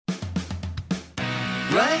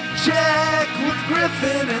Blank check with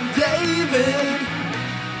Griffin and David.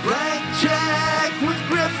 Blank check with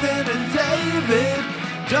Griffin and David.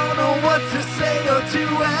 Don't know what to say or to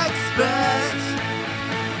expect.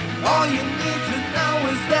 All you need to know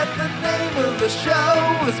is that the name of the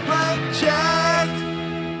show is Blank Check.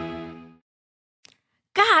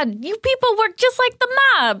 God, you people work just like the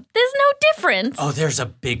mob. There's no difference. Oh, there's a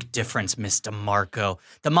big difference, Miss DeMarco.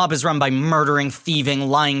 The mob is run by murdering, thieving,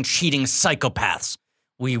 lying, cheating psychopaths.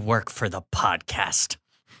 We work for the podcast.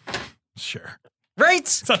 Sure. Right?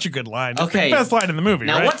 Such a good line. That's Okay. the best line in the movie,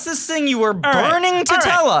 Now, right? what's this thing you were burning to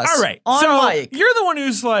tell us? All right. On so mic. you're the one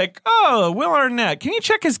who's like, oh, Will Arnett, can you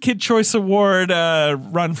check his Kid Choice Award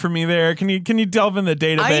run for me there? Can you delve in the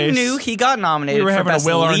database? I knew he got nominated We were for having a best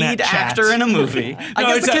Will lead Arnett chat. actor in a movie. I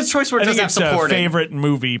guess the Kids' Choice Award I think doesn't have it's supporting. favorite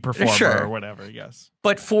movie performer Sure. or whatever, yes.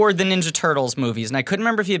 But for the Ninja Turtles movies, and I couldn't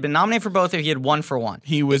remember if he had been nominated for both or he had won for one.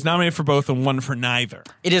 He was nominated for both and won for neither.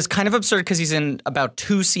 It is kind of absurd because he's in about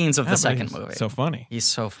 2 scenes of the second movie. So funny. He's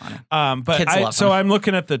so funny. But Kids love him. I'm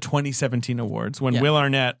looking at the 2017 awards when Will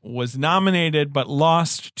Arnett was nominated but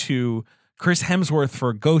lost to Chris Hemsworth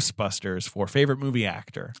for Ghostbusters for favorite movie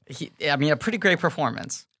actor. A pretty great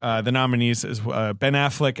performance. The nominees is Ben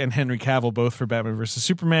Affleck and Henry Cavill, both for Batman vs.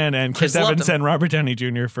 Superman, and Chris Kids loved Evans him. and Robert Downey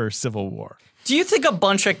Jr. for Civil War. Do you think a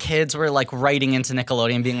bunch of kids were like writing into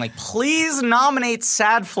Nickelodeon being like, please nominate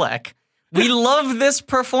Sadfleck? We love this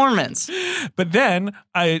performance. But then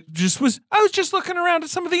I was just looking around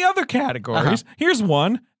at some of the other categories. Here's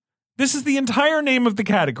one. This is the entire name of the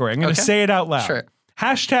category. I'm going to say it out loud. Sure.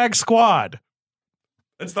 Hashtag squad.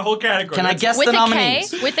 That's the whole category. Can I guess With the a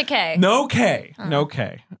nominees? K? With a K. No K. No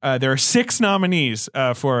K. There are 6 nominees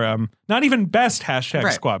for not even best hashtag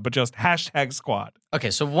Right. squad, but just hashtag squad.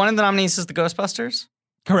 Okay, so one of the nominees is the Ghostbusters?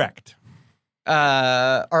 Correct.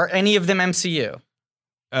 Are any of them MCU?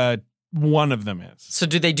 One of them is. So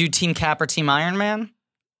do they do Team Cap or Team Iron Man?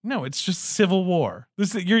 No, it's just Civil War.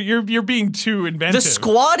 You're being too inventive. The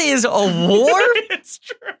Squad is a war? It's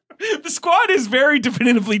true. The Squad is very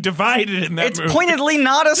definitively divided in that It's movie. pointedly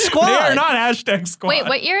not a squad. They are not hashtag squad. Wait,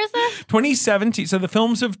 what year is this? 2017. So the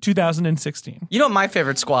films of 2016. You know what my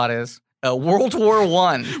favorite squad is? World War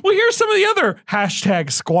I. Well, here's some of the other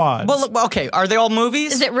hashtag squads. Well, okay, are they all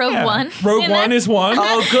movies? Is it Rogue Yeah. One? Rogue in One that? is one.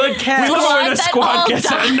 Oh, good catch. We love when a that squad all gets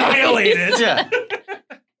dies. annihilated. Yeah.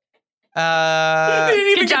 They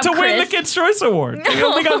didn't even Good get job, to win the Chris. Kids' Choice Award. They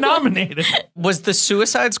only got nominated. Was the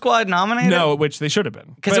Suicide Squad nominated? No, which they should have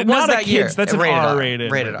been. Because But it was not that a year. kids, that's an Rated R.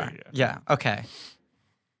 R-rated. Rated movie, R. yeah. Yeah, okay.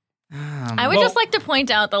 I would just like to point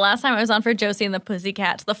out the last time I was on for Josie and the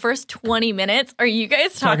Pussycats, the first 20 minutes are you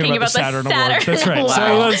guys talking about the Saturn Awards. That's right. Awards.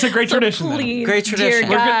 So it's a great tradition. then. Please, Great tradition. dear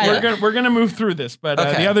We're God. We're gonna move through this, but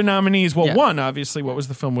Okay. the other nominees. Well, Yeah. one obviously. What was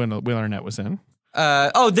the film Will Arnett was in?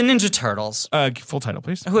 The Ninja Turtles, Full title,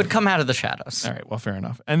 please. who had come out of the shadows. All right. Well, fair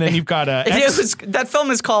enough. And then you've got That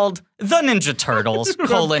film is called The Ninja Turtles,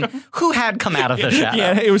 who had come out of the shadows.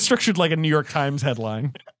 Yeah, it was structured like a New York Times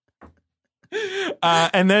headline.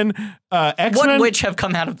 And then X-Men. What which have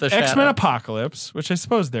come out of the shadows? X-Men Apocalypse, which I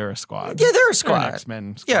suppose they're a squad. Yeah, they're a They're an squad.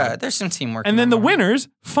 X-Men squad. Yeah, there's some teamwork. And then the going on. winners,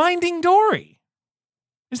 Finding Dory.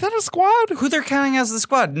 Is that a squad? Who they're counting as the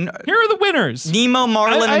squad? Here are the winners. Nemo,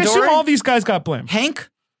 Marlin, I and assume Dory? all these guys got blamed. Hank?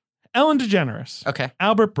 Ellen DeGeneres. Okay.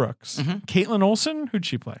 Albert Brooks. Mhm. Caitlin Olsen. Who'd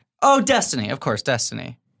she play? Oh, Destiny. Of course,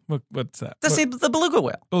 Destiny. What's that? Destiny, the beluga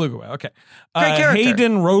whale. Beluga whale. Okay. Great character.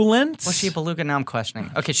 Hayden Rowlands. Was she a beluga? Now I'm questioning.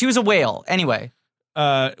 Okay, she was a whale. Anyway.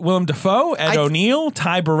 Willem Dafoe, Ed O'Neill,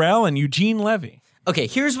 Ty Burrell, and Eugene Levy. Okay,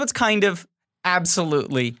 here's what's kind of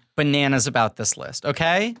absolutely bananas about this list,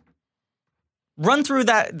 okay? Run through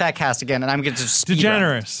that cast again, and I'm going to just speed run.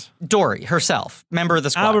 DeGeneres. Dory herself, member of the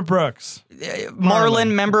squad. Albert Brooks.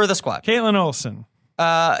 Marlin, member of the squad. Caitlin Olsen.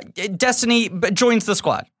 Destiny joins the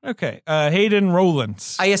squad. Okay. Hayden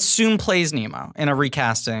Rowlands. I assume plays Nemo in a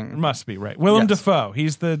recasting. Must be right. Willem Yes. Dafoe.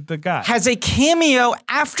 He's the guy. Has a cameo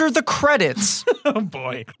after the credits Oh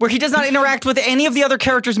boy. where he does not interact with any of the other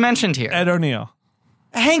characters mentioned here. Ed O'Neill.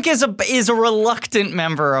 Hank is a reluctant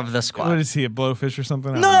member of the squad. What is he? A blowfish or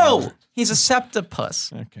something? I don't No, know. he's a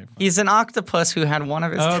septopus. Okay. Fine. He's an octopus who had one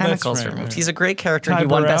of his Oh, that's tentacles right, removed. right. He's a great character. Ty He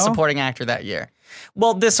won Best Burrell? Supporting Actor that year.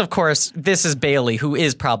 Well, this is Bailey, who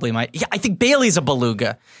is probably I think Bailey's a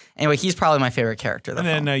beluga. Anyway, he's probably my favorite character. And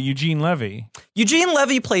then Eugene Levy. Eugene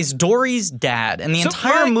Levy plays Dory's dad, and the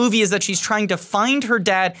entire movie is that she's trying to find her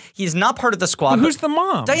dad. He's not part of the squad. Who's the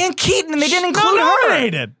mom? Diane Keaton, and they didn't include Not her.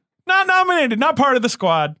 nominated. Not nominated. Not part of the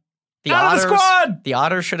squad. The Out of otters, the squad. The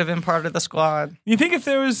otters should have been part of the squad. You think if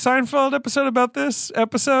there was a Seinfeld episode about this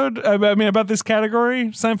about this category,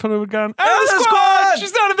 Seinfeld would have gone out of the squad. squad.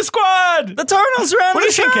 She's not in the squad. The Tarnos surrounded What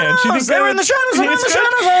the do you think, Ange? You think shadows. They were in the shadows. They were in the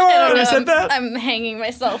shadows. I said that? I'm hanging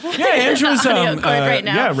myself. Yeah, Ange was right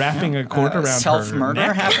now. yeah, wrapping a cord around self-murder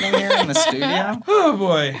her happening here in the studio. Oh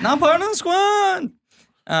boy. Not part of the squad.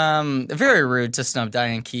 Very rude to snub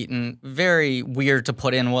Diane Keaton. Very weird to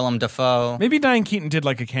put in Willem Dafoe. Maybe Diane Keaton did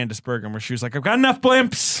like a Candice Bergen where she was like, I've got enough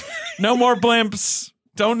blimps. No more blimps.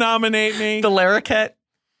 Don't nominate me. The Larroquette.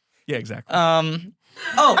 Yeah, exactly.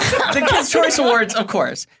 The Kids' Choice Awards, of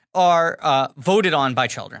course, are voted on by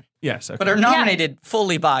children. Yes, okay. But are nominated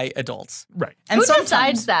fully by adults. Right. And Who sometimes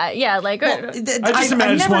decides that? Yeah, like I just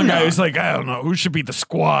imagine one guy who's like, I don't know, who should be the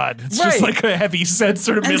squad? It's just like a heavy set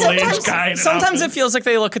sort of middle-aged guy. Sometimes it feels like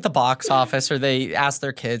they look at the box office or they ask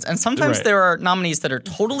their kids. And sometimes there are nominees that are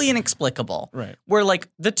totally inexplicable. Right. Where like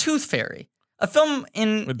The Tooth Fairy, a film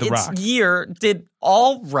in With The its Rock. year did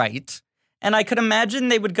all right. And I could imagine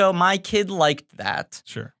they would go, my kid liked that.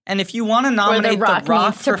 Sure. And if you want to nominate The Rock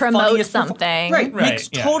needs to for promote funniest something. right, Right, makes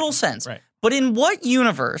yeah. total sense. Right. But in what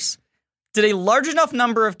universe did a large enough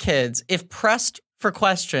number of kids, if pressed for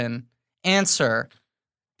question, answer,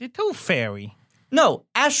 The Tooth Fairy. no,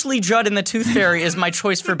 Ashley Judd in The Tooth Fairy is my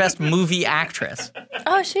choice for best movie actress?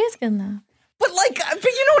 Oh, she is good though. But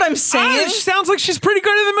you know what I'm saying? She sounds like she's pretty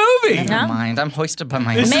good in the movie. Never mind. I'm hoisted by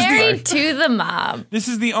my This is Married to the Mob This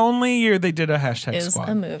is the only year they did a hashtag is squad.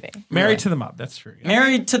 a movie. Married to the Mob. That's true. Yeah.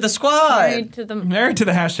 Married to the Squad. Married to the Married to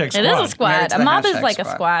the hashtag squad. It is a Married squad. to A the mob is hashtag like squad.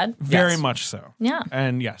 a squad. Very Yes. much so. Yeah.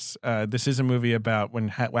 And yes, this is a movie about what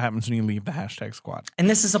happens when you leave the hashtag squad. And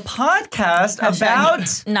this is a podcast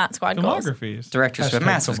about Not squad goals. Filmographies. directors who have Hashtag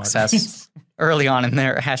massive filmographies. success early on in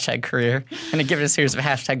their hashtag career and to give it a series of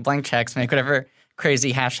hashtag blank checks, make whatever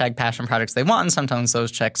crazy hashtag passion projects they want. And sometimes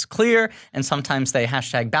those checks clear and sometimes they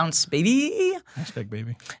hashtag bounce, baby. Hashtag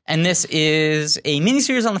baby. And this is a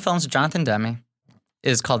miniseries on the films of Jonathan Demme.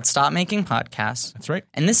 It is called Stop Making Podcasts. That's right.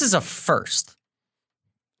 And this is a first.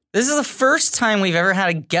 This is the first time we've ever had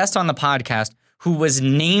a guest on the podcast who was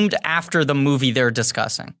named after the movie they're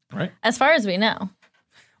discussing. Right. As far as we know.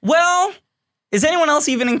 Well, is anyone else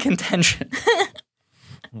even in contention?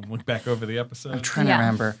 We'll look back over the episode. I'm trying to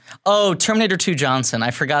remember. Oh, Terminator 2 Johnson.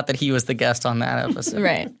 I forgot that he was the guest on that episode.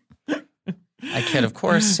 Right. I kid, of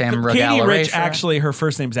course, Sam Katie Rogala. Rich, actually, her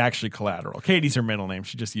first name's actually Collateral. Katie's her middle name.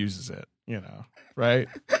 She just uses it, right?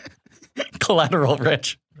 Collateral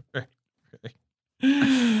Rich.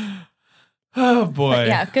 Oh, boy. But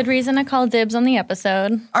yeah, good reason to call dibs on the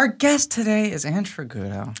episode. Our guest today is Ang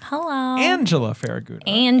Ferraguto. Hello. Angela Ferraguto.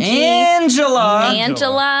 Angela.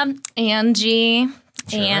 Angie.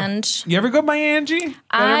 Sure. And You ever go by Angie?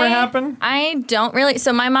 That ever happen? I don't really.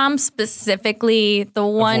 So my mom specifically, the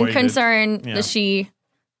one Avoided. concern Yeah. that she.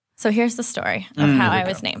 So here's the story of how I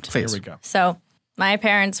was named. Please. Here we go. So my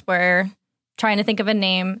parents were trying to think of a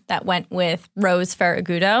name that went with Rose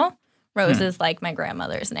Ferraguto. Rose is like my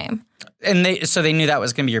grandmother's name. And they knew that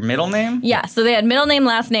was going to be your middle name? Yeah. So they had middle name,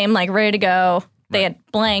 last name, like ready to go. They had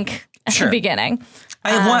blank at Sure. the beginning.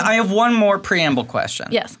 I have one more preamble question.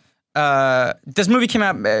 Yes. This movie came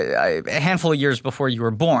out a handful of years before you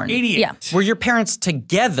were born. 88. Yeah. Were your parents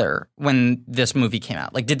together when this movie came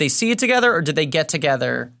out? Like, did they see it together or did they get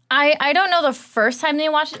together? I don't know the first time they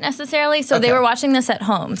watched it necessarily. So they Okay. were watching this at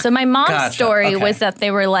home. So my mom's Gotcha. story Okay. was that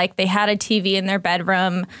they were like, they had a TV in their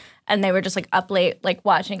bedroom and they were just like up late, like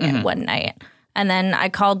watching Mm-hmm. it one night. And then I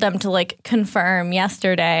called them to like confirm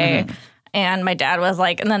yesterday. Mm-hmm. And my dad was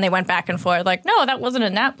like, and then they went back and forth, like, no, that wasn't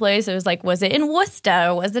in that place. It was like, was it in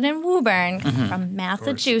Worcester? Was it in Woburn? Mm-hmm. From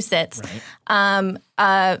Massachusetts.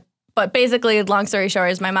 But basically, long story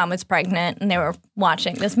short, is my mom was pregnant and they were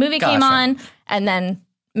watching. This movie came Gotcha. on, and then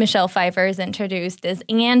Michelle Pfeiffer is introduced as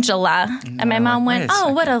Angela. And my mom wait went, a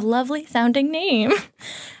oh, what a lovely sounding name.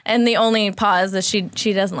 And the only pause is she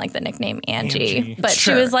doesn't like the nickname Angie. Angie. But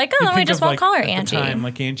Sure. she was like, oh, You then we think just of, won't call her at the Angie. time,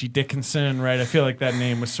 like Angie Dickinson, right? I feel like that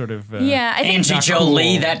name was sort of... Yeah, I think Angie Not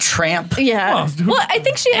Jolie, cool. that tramp. Yeah. Well, I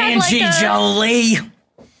think she had Angie like a... Jolie.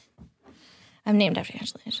 I'm named after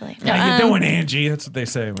Angela. How you doing, Angie? That's what they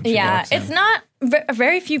say when she Yeah, walks in. it's not...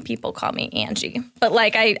 Very few people call me Angie. But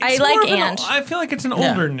like, I It's like more of an- Ange. I feel like it's an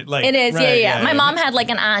older... Like, It is, right, yeah. My mom had like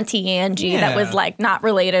an auntie Angie that was Yeah. like not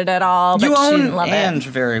related at all, but You she own didn't love Ange it.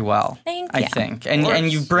 very well. Thank I you. think. And course.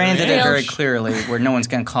 you branded it Yeah. very clearly where no one's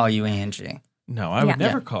going to call you Angie. No, I would Yeah.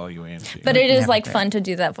 never call you Angie. But it is Never like did. fun to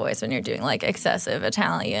do that voice when you're doing like excessive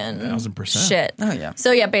Italian 1000%. shit. Oh, yeah.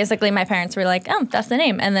 So yeah, basically my parents were like, oh, that's the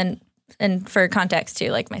name. And for context too,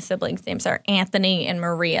 like my siblings' names are Anthony and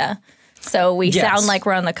Maria. So we Yes. sound like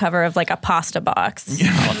we're on the cover of like a pasta box,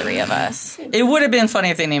 all three of us. It would have been funny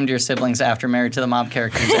if they named your siblings after Married to the Mob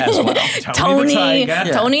characters as well. Tony, the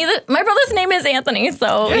Tiger. my brother's name is Anthony,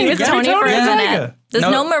 so he was you got Tony for Tony a the minute. Tiger. There's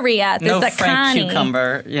no Maria. There's no the Frank Connie.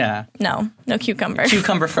 Cucumber. Yeah. No cucumber.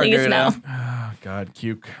 Cucumber Please, Ferraguto. no. Oh, God,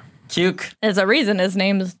 Cuke. Cuke. There's a reason his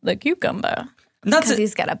name's the cucumber. That's Because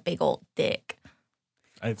he's got a big old dick.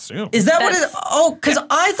 I assume. Is that what it is? Oh, because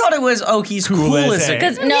I thought it was, he's cool as a...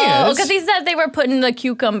 Because he said they were putting the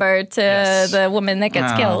cucumber to the woman that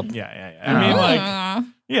gets killed. Yeah. I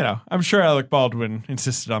mean, I'm sure Alec Baldwin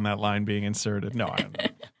insisted on that line being inserted. No, I don't know.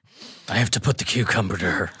 I have to put the cucumber to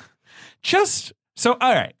her. All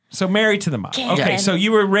right. So Married to the Mob. Okay, so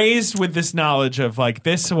you were raised with this knowledge of like,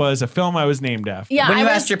 this was a film I was named after. Yeah, when you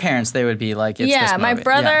asked your parents, they would be like, it's this movie. My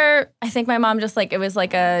brother, I think my mom just like, it was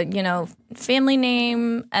like a, family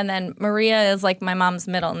name. And then Maria is like my mom's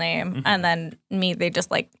middle name. Mm-hmm. And then me, they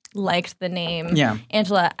just like liked the name. Yeah.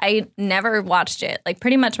 Angela. I never watched it like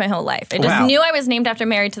pretty much my whole life. I just knew I was named after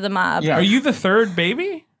Married to the Mob. Yeah. Are you the third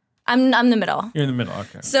baby? I'm the middle. You're in the middle,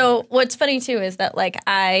 okay. So what's funny too is that like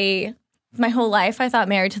my whole life, I thought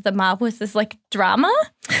Married to the Mob was this like drama.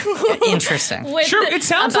 Interesting. Sure, it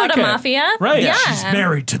sounds about like a mafia. Right. Yeah. She's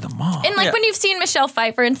married to the mob. And like when you've seen Michelle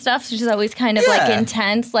Pfeiffer and stuff, she's always kind of like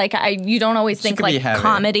intense. Like you don't always think like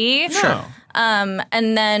comedy. Sure. And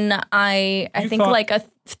then I think like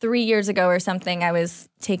 3 years ago or something, I was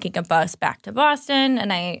taking a bus back to Boston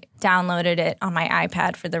and I downloaded it on my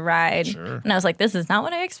iPad for the ride. Sure. And I was like, this is not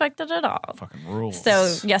what I expected at all. Fucking rules.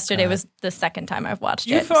 So yesterday was the second time I've watched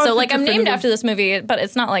it. So like I'm named after this movie, but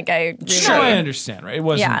it's not like I really... Sure, I understand, right? It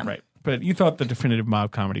wasn't right. But you thought the definitive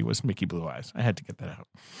mob comedy was Mickey Blue Eyes. I had to get that out.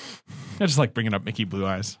 I just like bringing up Mickey Blue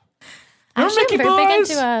Eyes. Actually, I'm very big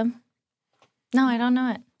into No, I don't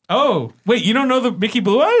know it. Oh, wait, you don't know the Mickey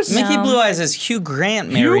Blue Eyes? Mickey Blue Eyes is Hugh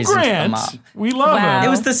Grant marries into the mob. We love him. It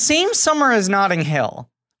was the same summer as Notting Hill,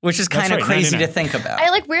 which is kind of crazy to think about. I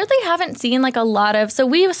like weirdly haven't seen like a lot of. So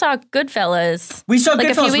we saw Goodfellas. We saw like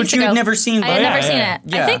Goodfellas, which you had never seen. I had never seen it.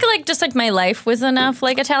 Yeah. I think like just like my life was enough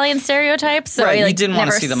like Italian stereotypes. So right, I, like, you didn't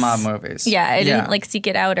want to see the mob movies. Yeah, I didn't like seek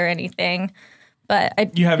it out or anything.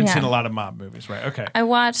 But you haven't seen a lot of mob movies, right? Okay. I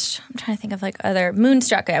watched. I'm trying to think of like other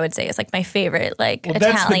Moonstruck. I would say is like my favorite Italian.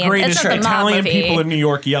 That's the greatest Italian people in New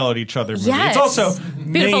York yell at each other movie. Yes. It's also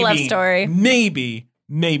beautiful love story. Maybe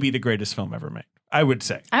the greatest film ever made. I would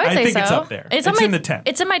say. I think so. It's up there. It's in the 10.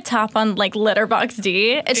 It's in my top on like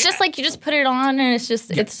Letterboxd. It's just like you just put it on and it's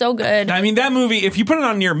just it's so good. I mean that movie. If you put it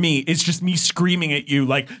on near me, it's just me screaming at you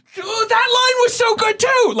like, oh, that line was so good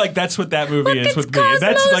too. Like that's what that movie is with me.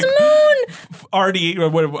 That's like RD or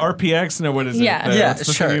what RPX? No, what is it? Yeah,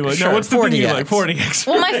 sure. No, what's the thing you like? 40X.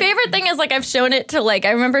 Well, my favorite thing is like I've shown it to like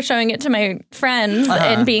I remember showing it to my friends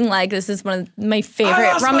and being like, this is one of my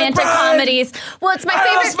favorite romantic comedies. Well, it's my favorite.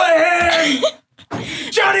 I lost my hand.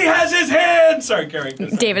 Johnny has his hand. Sorry, Carrie.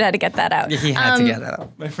 David had to get that out. He had to get that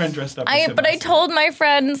out. My friend dressed up. But I told my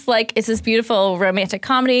friends like it's this beautiful romantic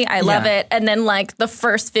comedy. I love it. And then like the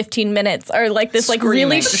first 15 minutes are like this like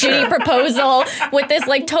really shitty proposal with this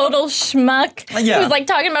like total schmuck who's like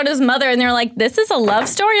talking about his mother, and they're like, "This is a love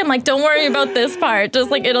story." I'm like, "Don't worry about this part.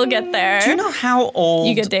 Just like it'll get there." Do you know how old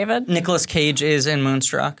you get David? Nicolas Cage is in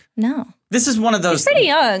Moonstruck? No. This is one of those. He's pretty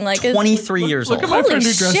young, like 23 years old. Look at my friend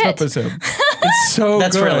who dressed up as him. It's so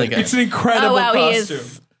That's good. really good. It's an incredible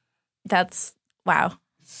costume. That's wow.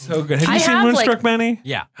 So good. Have you seen Moonstruck, Manny?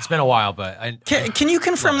 Yeah, it's been a while, but Can you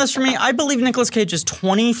confirm this for me? I believe Nicolas Cage is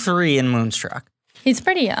 23 in Moonstruck. He's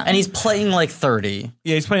pretty young. And he's playing like 30.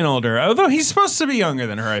 Yeah, he's playing older. Although he's supposed to be younger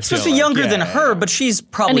than her, He's supposed to be younger than her, but she's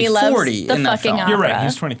probably 40 in that film. You're right,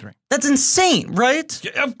 he's 23. That's insane, right?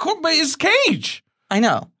 Yeah, of course, but it's Cage. I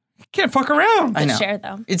know. Can't fuck around. I know. Cher,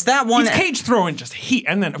 though. It's that one. It's Cage throwing just heat,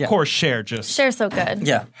 and then of course Cher just. Cher's so good.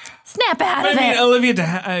 Yeah. Snap out of it. Olivia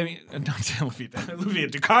Dukakis.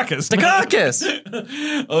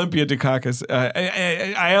 Olympia Dukakis.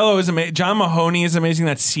 Aiello is amazing. John Mahoney is amazing.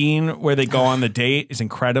 That scene where they go on the date is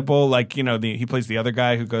incredible. Like, he plays the other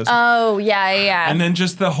guy who goes. Oh, yeah. And then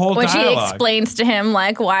just the whole dialogue. When she explains to him,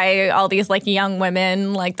 like, why all these, like, young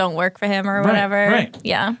women, like, don't work for him or whatever. Right.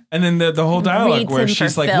 Yeah. And then the whole dialogue where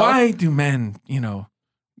she's like, filth. why do men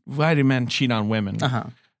cheat on women? Uh-huh.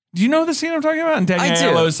 Do you know the scene I'm talking about? And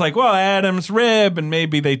Daniela's like, well, Adam's rib, and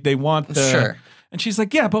maybe they want the... Sure. And she's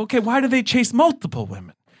like, yeah, but okay, why do they chase multiple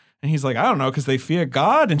women? And he's like, I don't know, because they fear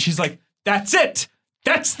God. And she's like, that's it.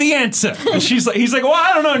 That's the answer. And he's like, well,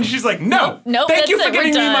 I don't know. And she's like, no. Thank you for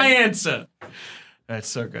giving me my answer. That's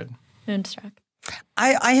so good. Moonstruck.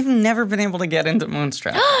 I have never been able to get into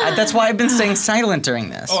Moonstruck. That's why I've been staying silent during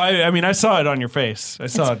this. Oh, I mean, I saw it on your face. I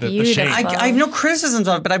saw the shame. I have no criticisms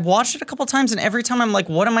of it, but I've watched it a couple times, and every time I'm like,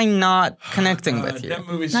 what am I not connecting with you? That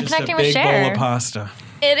movie's not just a big bowl of pasta.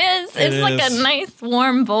 It is. It's like a nice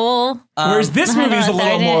warm bowl. Whereas this movie's a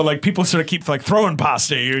little more like people sort of keep like throwing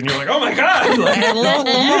pasta at you, and you're like, oh my god, like, a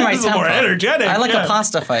little more energetic. I like a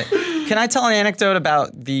pasta fight. Can I tell an anecdote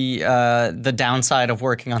about the downside of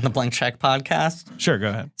working on the Blank Check podcast? Sure, go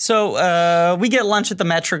ahead. So we get lunch at the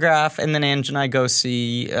Metrograph, and then Ange and I go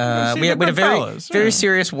see. We had a very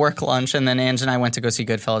serious work lunch, and then Ange and I went to go see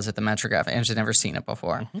Goodfellas at the Metrograph. Ange had never seen it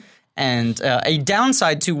before. Mm-hmm. And a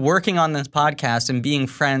downside to working on this podcast and being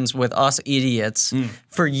friends with us idiots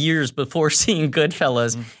for years before seeing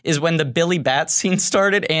Goodfellas is when the Billy Bat scene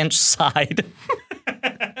started, Ange sighed.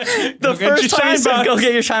 The first time he said, go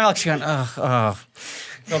get your shine box, she went, oh.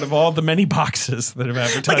 Out of all the many boxes that have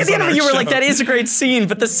advertised like at the end of it, you were show. like, that is a great scene.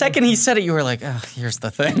 But the second he said it, you were like, oh, here's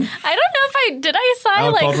the thing. I don't know if I sigh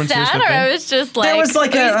like sad or I was just like, there was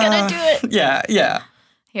like he's going to do it. Yeah.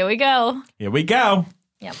 Here we go.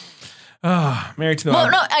 Yep. Oh, Married to the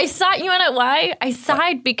Well, no, I sighed. You know why? I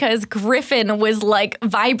sighed because Griffin was like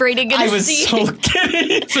vibrating in his seat. I was so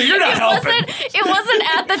kidding. So you're not helping. It wasn't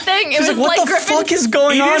at the thing. It was what the Griffin. fuck is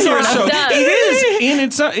going on here?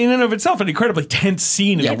 It is in and of itself an incredibly tense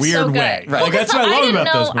scene in a weird way. Right. Like, that's what I love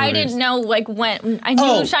about those movies. I didn't know like when I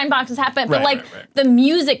knew shine boxes happened, but like the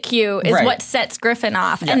music cue is what sets Griffin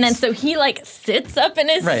off, and then so he like sits up in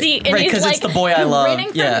his seat and he's like it's the boy I love, grinning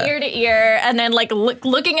from ear to ear, and then like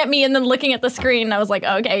looking at me and then looking at the screen. I was like,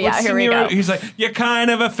 okay, here we go. He's like, you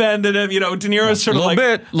kind of offended him. You know, De Niro's sort of like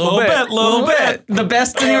little bit. The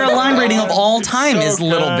best De Niro line rating of all time is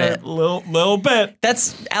little bit. Little bit.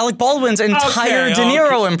 That's Alec Baldwin's entire De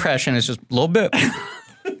Niro impression is just little bit.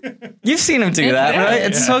 You've seen him do that, right?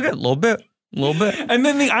 It's so good. Little bit. And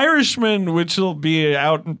then The Irishman, which will be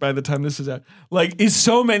out by the time this is out, like is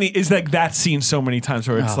like that scene so many times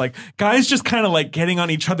where it's like guys just kind of like getting on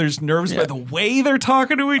each other's nerves by the way they're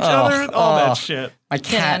talking to each other, all that shit.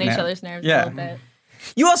 Getting on each other's nerves a little bit.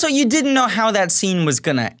 You didn't know how that scene was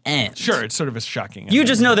gonna end. Sure, it's sort of a shocking ending. You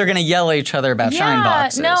just know they're gonna yell at each other about shine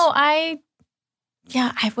boxes.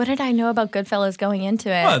 What did I know about Goodfellas going into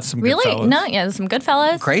it? Well, some really? Goodfellas. No, there's some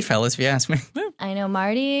Goodfellas. Great fellas, if you ask me. I know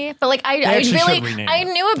Marty, but like I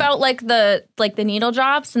knew about like the needle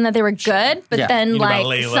drops and that they were good, but then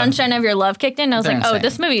like Sunshine of Your Love kicked in. And I was like,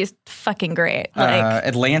 this movie is fucking great. Like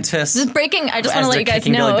Atlantis. This is breaking. I just want to let you guys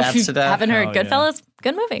know if you haven't heard Goodfellas.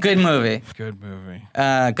 Good movie. Good movie.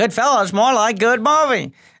 Goodfellas, more like good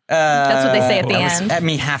movie. That's what they say at the end. At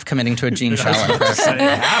me half committing to a Gene Shalit impression.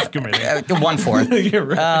 Half committing. 1/4. You're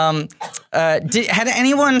right. Had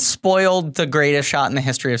anyone spoiled the greatest shot in the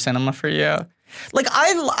history of cinema for you? Like,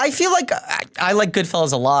 I feel like I like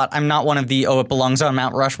Goodfellas a lot. I'm not one of the, it belongs on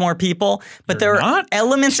Mount Rushmore people. But there are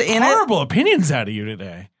elements in it. Horrible opinions out of you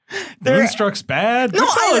today. Moonstruck's bad.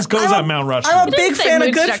 Goodfellas goes on Mount Rushmore. I'm a big fan of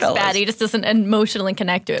Goodfellas. Bad. He just doesn't emotionally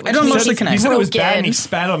connect to it. I don't emotionally connect. He said it was bad and he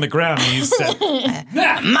spat on the ground and he said,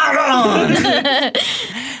 Maron!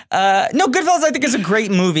 No, Goodfellas I think is a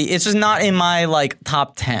great movie. It's just not in my like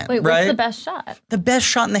top 10. Wait, what's the best shot? The best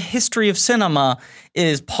shot in the history of cinema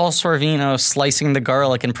is Paul Sorvino slicing the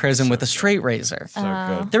garlic in prison with a straight razor. So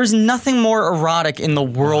good. There is nothing more erotic in the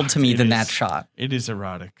world to me than that shot. It is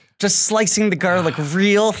erotic. Just slicing the garlic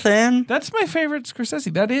real thin. That's my favorite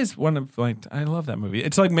Scorsese. That is one of I love that movie.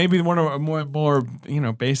 It's like maybe one of more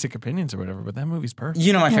basic opinions or whatever, but that movie's perfect.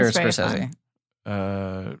 You know my favorite Scorsese.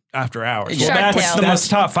 After Hours. Well, that's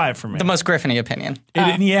top 5 for me. The most Griffin-y opinion.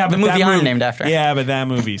 But the movie I'm named after. Yeah, but that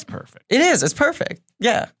movie's perfect. It is. It's perfect.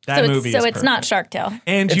 Yeah. That movie is perfect. So it's not Shark Tale.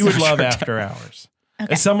 And you would love After Hours.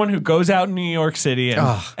 Okay. As someone who goes out in New York City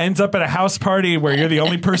and ends up at a house party where you're the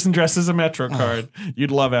only person dressed as a Metro card, you'd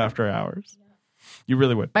love After Hours. You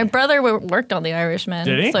really would. My brother worked on The Irishman.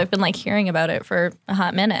 Did he? So I've been like hearing about it for a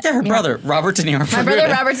hot minute. Yeah, her brother, Robert De Niro. My brother,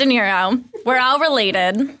 Robert De Niro. We're all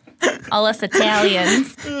related. All us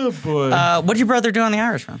Italians. Oh, boy. What did your brother do on The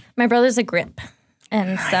Irishman? My brother's a grip.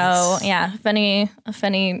 And so,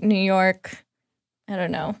 funny New York, I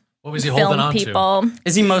don't know. What was he holding on to?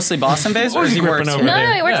 Is he mostly Boston-based or does he work here?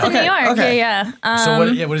 No, he works in New York. Okay. Yeah. So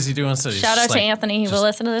what does he do instead? Shout out to Anthony. He will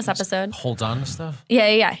listen to this episode. Hold on to stuff?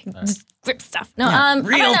 Yeah. Just grip stuff. No,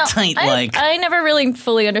 real tight like. I never really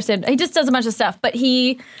fully understood. He just does a bunch of stuff, but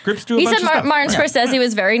he said Martin Scorsese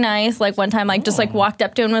was very nice. Like one time, just walked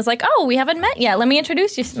up to him and was like, "Oh, we haven't met yet. Let me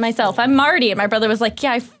introduce myself. I'm Marty." And my brother was like,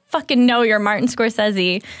 "Yeah, I fucking know you're Martin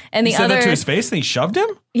Scorsese." And the he said that to his face and he shoved him?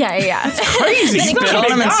 Yeah. That's crazy. He kicked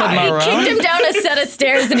him down a set of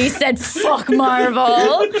stairs and he said, "Fuck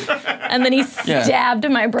Marvel." And then he stabbed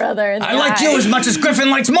my brother in the eye. I like you as much as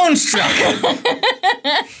Griffin likes Moonstruck.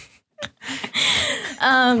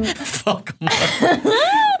 Fuck Marvel.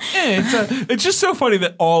 It's just so funny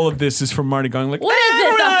that all of this is from Marty going like, what is I this?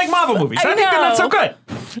 don't really like Marvel movies. I think they're not so good.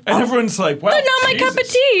 And everyone's like, well, They're not my cup of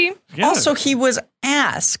tea. Yeah. Also, he was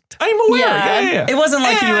asked. I'm aware. Yeah. It wasn't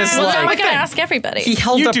like he was Well, like. now we're going to ask everybody. He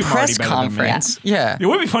held You a do Marty press better than me. conference. Yeah. It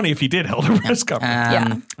would be funny if he did hold a press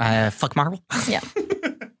conference. Fuck Marvel. Yeah.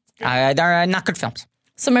 They're not good films.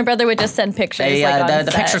 So my brother would just send pictures.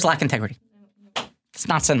 The pictures lack integrity. It's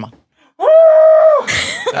not cinema.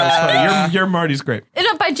 That's funny. Your Marty's great.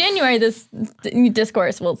 By January, this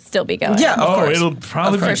discourse will still be going. Yeah, of course. It'll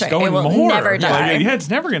probably be Sure. going It will more. never die. Yeah, it's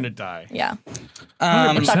never going to die. Yeah.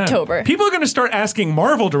 100%. It's October. People are going to start asking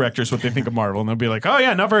Marvel directors what they think of Marvel, and they'll be like, "Oh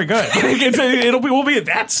yeah, not very good." We'll be at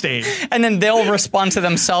that stage, and then they'll respond to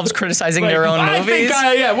themselves criticizing their own movies.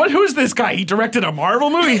 Who's this guy? He directed a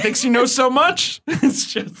Marvel movie. He thinks he knows so much.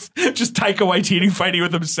 It's just Taika Waititi fighting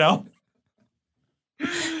with himself.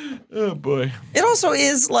 Oh boy! It also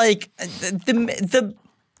is like the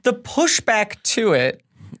pushback to it.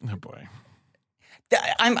 Oh boy!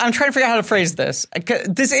 I'm trying to figure out how to phrase this.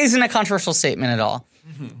 This isn't a controversial statement at all.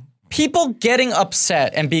 Mm-hmm. People getting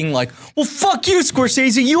upset and being like, well, fuck you,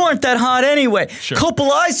 Scorsese. You aren't that hot anyway. Sure.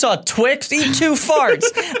 Coppola, I saw Twix, eat 2 farts.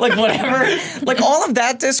 Like, whatever. Like, all of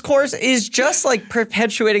that discourse is just, like,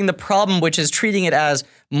 perpetuating the problem, which is treating it as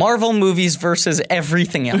Marvel movies versus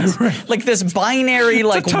everything else. Right. Like, this binary,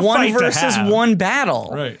 like, one versus one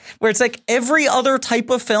battle. Right. Where it's like every other type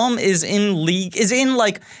of film is in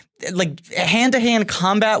hand-to-hand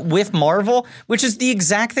combat with Marvel, which is the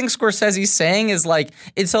exact thing Scorsese's saying is like,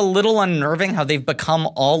 it's a little unnerving how they've become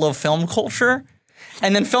all of film culture.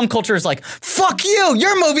 And then film culture is like, fuck you,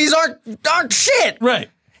 your movies aren't shit. Right.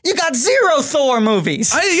 You got 0 Thor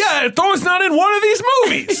movies. Thor's not in one of these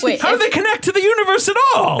movies. Wait, how do they connect to the universe at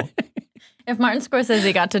all? If Martin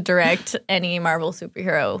Scorsese got to direct any Marvel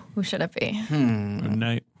superhero, who should it be? Moon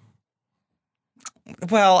Knight.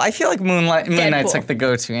 Well, I feel like Moon Knight's like the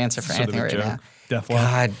go-to answer for anything right now. Deathlock.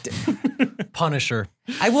 God. Punisher.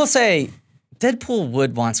 I will say, Deadpool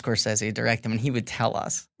would want Scorsese to direct him, and he would tell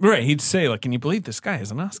us. Right, he'd say, like, can you believe this guy has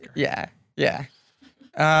an Oscar? Yeah.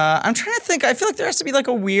 I'm trying to think. I feel like there has to be like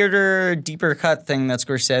a weirder, deeper cut thing that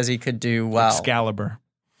Scorsese could do well. Excalibur.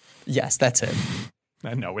 Yes, that's it.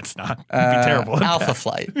 No, it's not. It'd be terrible. Alpha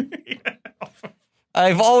Flight.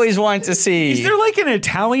 I've always wanted to see. Is there like an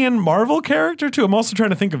Italian Marvel character too? I'm also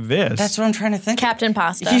trying to think of this. That's what I'm trying to think. Captain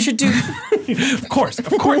Pasta. He should do. Of course,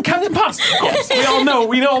 Captain Pasta. Of course, we all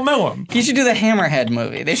know him. He should do the Hammerhead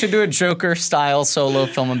movie. They should do a Joker-style solo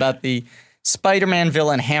film about the Spider-Man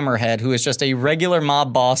villain Hammerhead, who is just a regular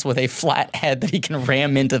mob boss with a flat head that he can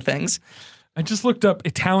ram into things. I just looked up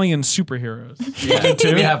Italian superheroes.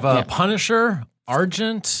 Yeah, we have Punisher,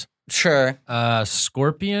 Argent. Sure.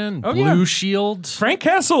 Scorpion, Blue Shield. Frank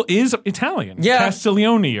Castle is Italian. Yeah.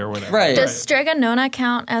 Castiglione or whatever. Right. Does Strega Nona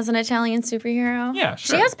count as an Italian superhero? Yeah,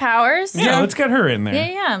 sure. She has powers. Yeah, let's get her in there.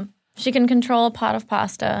 Yeah. She can control a pot of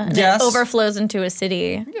pasta. And Yes. it overflows into a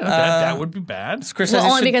city. Yeah, that would be bad. Scorsese Well,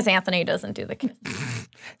 only should, because Anthony doesn't do the kiss.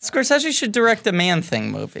 Scorsese should direct a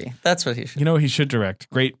Man-Thing movie. That's what he should. You know what he should direct?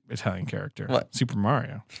 Great Italian character. What? Super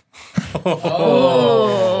Mario.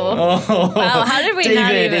 Wow, how did we not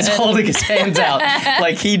David even... is holding his hands out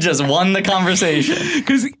like he just won the conversation.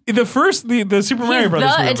 Because the Super Mario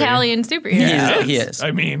Brothers the movie. Italian superhero. He is.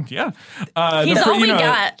 I mean, yeah. He's all we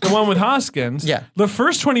got. The one with Hoskins. Yeah. The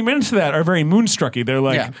first 20 minutes of that are very Moonstrucky. They're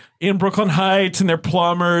like in Brooklyn Heights and they're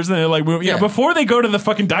plumbers and they're like, before they go to the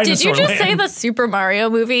fucking dinosaur Did you just say land. the Super Mario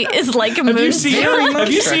movie is like a Have you seen it?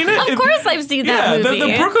 Have you seen it? Of course I've seen that movie.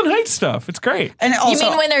 The Brooklyn Heights stuff. It's great. And also, You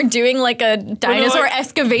mean when they're doing like a dinosaur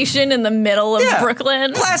excavation in the middle of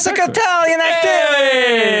Brooklyn? classic Italian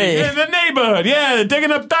activity. In the neighborhood. Yeah,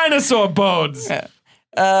 digging up dinosaur bones.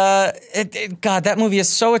 God, that movie is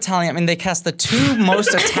so Italian. I mean, they cast the 2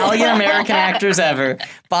 most Italian American actors ever,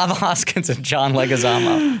 Bob Hoskins and John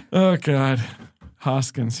Leguizamo. Oh, God.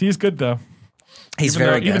 Hoskins. He's good, though. He's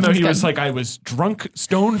very good. Even though he was like, I was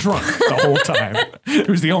stone drunk the whole time. It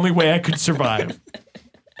was the only way I could survive.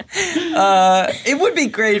 It would be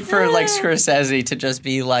great for like Scorsese to just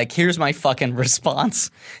be like, here's my fucking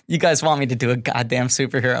response. You guys want me to do a goddamn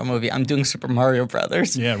superhero movie. I'm doing Super Mario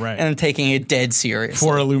Brothers. Yeah, right. And I'm taking it dead serious.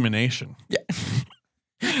 For Illumination. Yeah.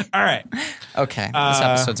 All right. Okay. This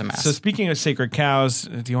episode's a mess. So speaking of sacred cows,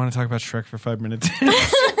 do you want to talk about Shrek for 5 minutes?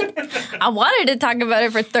 I wanted to talk about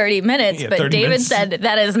it for 30 minutes, but 30 David minutes. said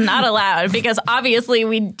that is not allowed because obviously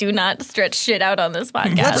we do not stretch shit out on this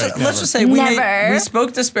podcast. Let's just say Never. we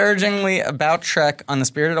spoke disparagingly about Shrek on the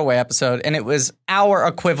Spirited Away episode, and it was our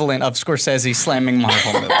equivalent of Scorsese slamming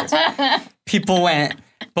Marvel movies. People went,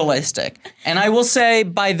 ballistic. And I will say,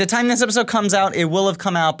 by the time this episode comes out, it will have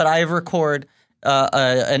come out, but I have recorded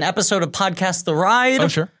an episode of Podcast The Ride. Oh,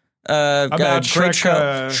 sure. About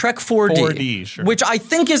Shrek 4D, sure. which I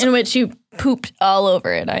think is... In which you pooped all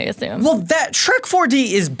over it, I assume. Well, that Shrek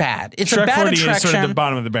 4D is bad. It's Shrek a bad 4D attraction. is sort of the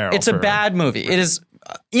bottom of the barrel. It's a bad movie. It is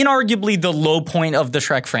inarguably the low point of the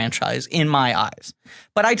Shrek franchise in my eyes.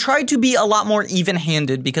 But I tried to be a lot more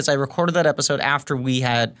even-handed because I recorded that episode after we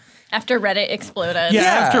had... After Reddit exploded. Yeah,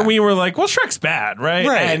 after we were like, well, Shrek's bad, right?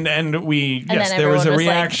 And there was a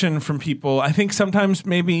reaction from people. I think sometimes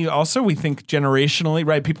maybe also we think generationally,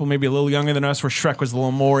 right? People maybe a little younger than us where Shrek was a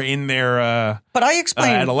little more in their But I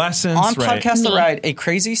explained adolescence. On Podcast The Ride, a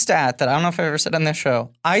crazy stat that I don't know if I've ever said on this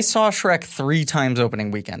show. I saw Shrek 3 times opening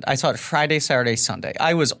weekend. I saw it Friday, Saturday, Sunday.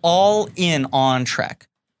 I was all in on Shrek.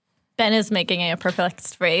 Ben is making a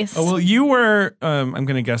perplexed face. Oh, well, you were, I'm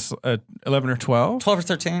going to guess, 11 or 12? 12 or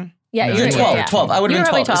 13? Yeah, you were 12. 12. I would have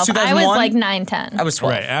been 12. 12. I was like 9, 10. I was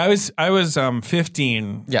 12. Right. I was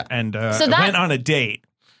 15. Yeah. And so went on a date.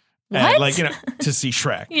 What? To see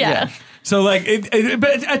Shrek. Yeah. So,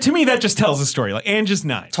 but to me, that just tells a story. Like, Ange is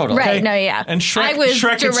 9. Totally. Right, no, yeah. And Shrek is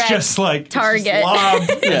just like... Target.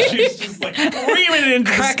 She's just like reaming it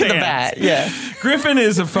into Crack the the bat, yeah. Griffin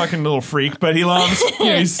is a fucking little freak, but he loves...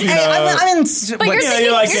 he's, you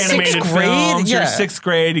like animated films. Yeah. You're 6th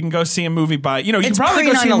grade. You can go see a movie by... You can probably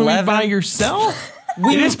go see a movie by yourself.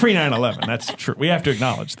 It is pre-9/11. That's true. We have to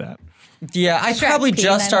acknowledge that. Yeah, I probably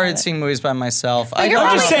just started seeing movies by myself. I'm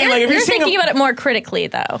just saying, like, if you're thinking about it more critically,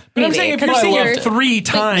 though. Maybe. I'm saying if you're seeing it 3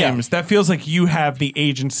 times, that feels like you have the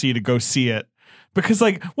agency to go see it. Because,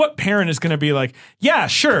 like, what parent is going to be like, yeah,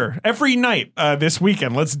 sure, every night this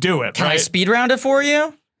weekend, let's do it. Can I speed round it for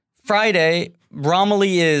you? Friday,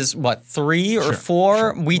 Romilly is, 3 or 4?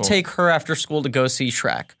 Sure. We take her after school to go see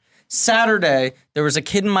Shrek. Saturday, there was a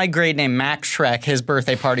kid in my grade named Max Shrek. His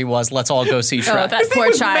birthday party was, let's all go see Shrek. Oh, that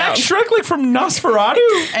poor child. Max Shrek, like from Nosferatu?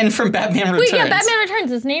 And from Batman Returns. Wait, yeah, Batman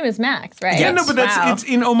Returns, his name is Max, right? Yeah, no, but it's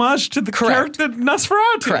in homage to the character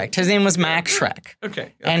Nosferatu. Correct. His name was Max Shrek.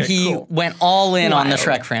 Okay. And he went all in on the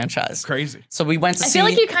Shrek franchise. Crazy. So we went to see... I feel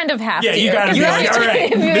like you kind of have to. Yeah, you gotta be like, all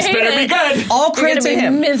right, this better be good. All credit to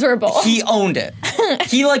him. Miserable. He owned it.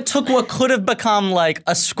 He, like, took what could have become, like,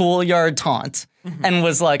 a schoolyard taunt. And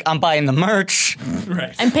was like, I'm buying the merch.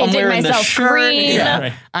 Right. I'm painting myself green. Yeah.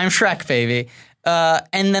 Right. I'm Shrek, baby.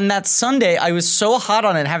 And then that Sunday, I was so hot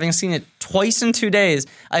on it, having seen it twice in 2 days.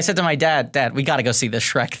 I said to my dad, we got to go see this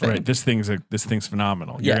Shrek thing. Right. This thing's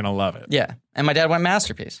phenomenal. You're going to love it. Yeah. And my dad went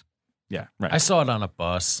Masterpiece. Yeah. Right. I saw it on a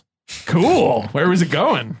bus. Cool. Where was it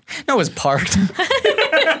going? No, it was parked.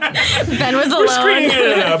 Ben was alone. We're screening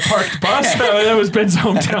it at a parked bus. That was Ben's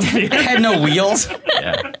hometown theater. It had no wheels.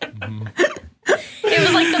 Yeah. It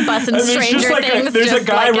was like the bus in Stranger Things. There's a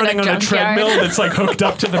guy like running on a treadmill that's like hooked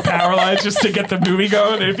up to the power lines just to get the movie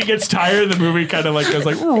going. And if he gets tired, the movie kind of like goes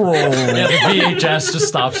like, whoa. Yeah, the VHS just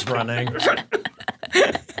stops running.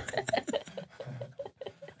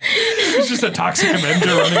 It's just a toxic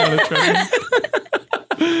Avenger running on a treadmill.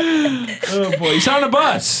 Oh boy, he's on a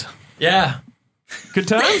bus. Yeah. Good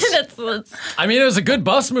times? I mean, it was a good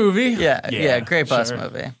bus movie. Yeah, great bus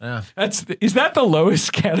movie. Yeah. Is that the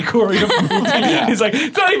lowest category of movie? He's like,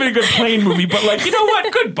 it's not even a good plane movie, but like, you know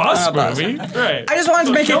what? Good bus movie. Right. I just wanted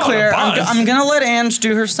to make it clear. I'm going to let Ange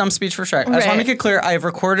do her stump speech for Shrek. I just want to make it clear. I have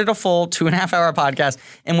recorded a full 2.5-hour podcast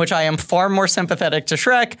in which I am far more sympathetic to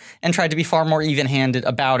Shrek and tried to be far more even-handed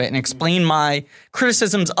about it and explain my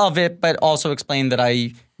criticisms of it, but also explain that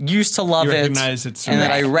I used to love it, and that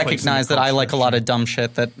I recognize that I like a lot of dumb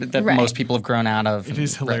shit that most people have grown out of. It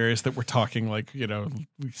is hilarious that we're talking like,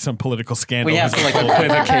 some political scandal. We have to like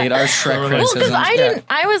equivocate our Shrek criticism. Well, because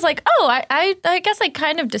I was like, I guess I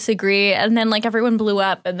kind of disagree, and then like everyone blew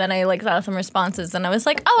up, and then I like saw some responses, and I was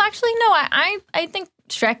like, oh, actually no, I think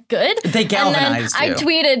Shrek good. They galvanized and then I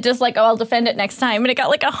tweeted just like, I'll defend it next time. And it got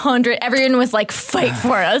like 100. Everyone was like, fight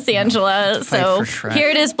for us, Angela. So here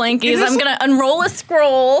it is, Blankies. I'm going to unroll a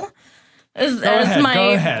scroll as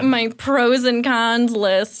my pros and cons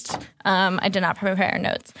list. I did not prepare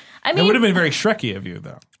notes. I mean, it would have been very Shrekky of you,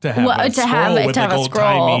 though, to have a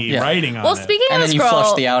scroll writing on it. Well, speaking and of then scroll, you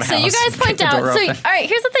flush the outhouse. so you guys point out. So, all right,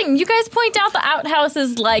 here's the thing. You guys point out the outhouse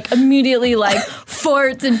is like immediately like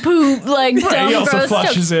farts and poop, like dumb, he also gross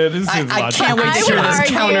flushes stuff. it. I can't wait to hear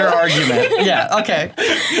this counter argument. Yeah, okay.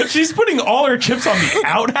 She's putting all her chips on the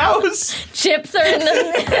outhouse. Chips are in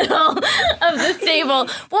the middle of the table.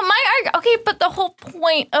 Well, but the whole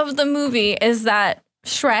point of the movie is that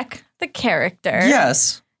Shrek, the character,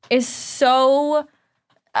 is so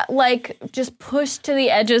like just pushed to the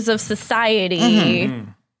edges of society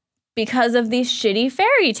because of these shitty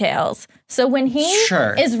fairy tales. So when he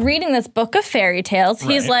is reading this book of fairy tales,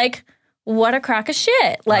 he's like, what a crock of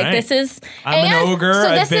shit. Like, this is... I'm an ogre. So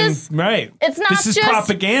I've been... Right. It's not This is just...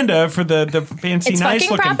 propaganda for the fancy, nice-looking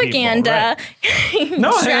people. It's fucking propaganda. Right.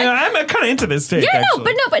 No, I'm kind of into this take, actually.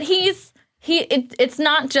 But it's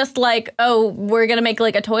not just like, oh, we're going to make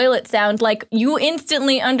like a toilet sound. Like, you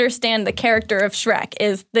instantly understand the character of Shrek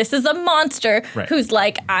this is a monster who's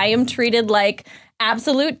like, I am treated like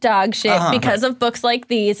absolute dog shit because of books like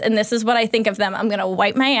these, and this is what I think of them. I'm gonna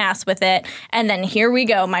wipe my ass with it, and then here we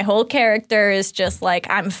go. My whole character is just like,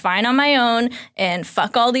 I'm fine on my own, and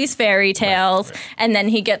fuck all these fairy tales. And then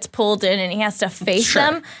he gets pulled in, and he has to face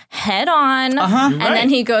them head on. And then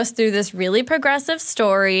he goes through this really progressive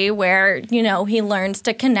story where, you know, he learns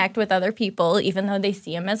to connect with other people, even though they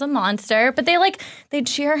see him as a monster. But they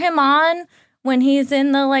cheer him on. When he's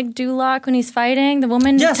in the, like, Duloc, when he's fighting, the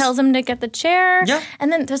woman tells him to get the chair. Yeah.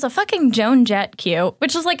 And then there's a fucking Joan Jett cue,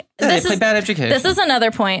 which is like... they play bad education. This is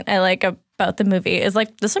another point I like about the movie, is,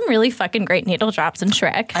 like, there's some really fucking great needle drops in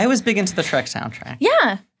Shrek. I was big into the Shrek soundtrack.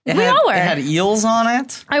 Yeah. We all were. It had eels on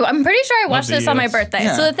it. I'm pretty sure I watched this on my birthday.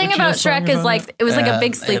 Yeah. So the thing about Shrek is, like, it was like a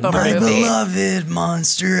big sleepover movie. My beloved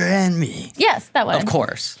monster and me. Yes, that one. Of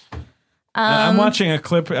course. I'm watching a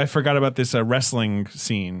clip. I forgot about this wrestling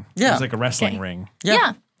scene. Yeah. It was like a wrestling ring.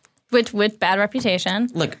 Yeah. With bad reputation.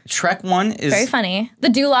 Look, Shrek 1 is... very funny. The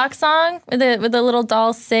Duloc song with the little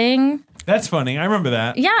dolls sing. That's funny. I remember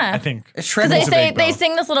that. Yeah. I think. Shrek they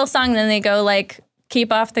sing this little song, and then they go like,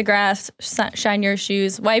 keep off the grass, shine your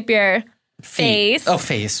shoes, wipe your... face. Oh,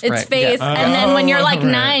 face. It's face. Yeah. And then when you're like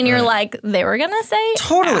 9, you're like, they were going to say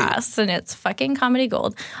totally ass, and it's fucking comedy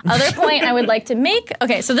gold. Other point I would like to make.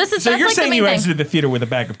 Okay, so this is... So you're like saying you exited the theater with a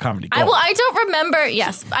bag of comedy gold. I don't remember.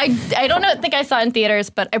 Yes. I don't think I saw it in theaters,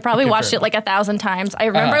 but I probably watched it like 1,000 times. I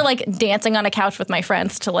remember like dancing on a couch with my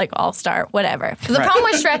friends to like All Star, whatever. The problem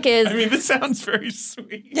with Shrek is... I mean, this sounds very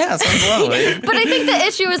sweet. Yeah, it sounds lovely. But I think the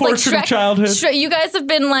issue is Portrait like of childhood. Shrek, you guys have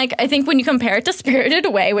been like, I think when you compare it to Spirited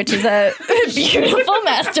Away, which is a beautiful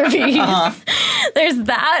masterpiece. There's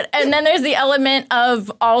that, and then there's the element of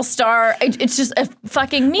All-Star. It's just a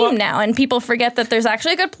fucking meme now, and people forget that there's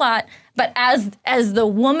actually a good plot. But as the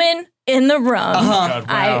woman in the room, God,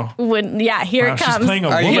 wow. I would, here it comes. She's playing a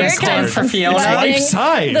Are woman you Here it stand comes. for Fiona?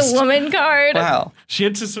 Life-size. The woman card. Wow. She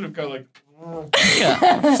had to sort of go like...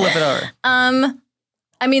 Yeah, flip it over.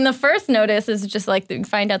 I mean, the first notice is just like you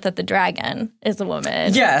find out that the dragon is a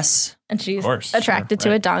woman. Yes. And she's attracted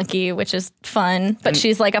to a donkey, which is fun. But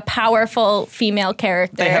she's like a powerful female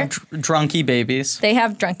character. They have drunky babies.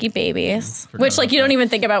 Which like you don't even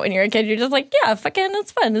think about when you're a kid. You're just like, yeah, fucking,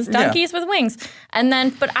 it's fun. It's donkeys with wings. And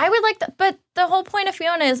then, but I would like that. But the whole point of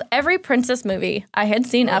Fiona is every princess movie I had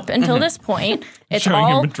seen up until this point, it's showing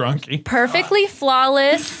all him a drunkie. Perfectly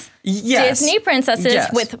flawless. Yes. Disney princesses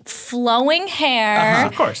with flowing hair.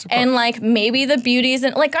 Of course. And like maybe the beauties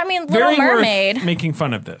and like, I mean, Little Very Mermaid. Worth making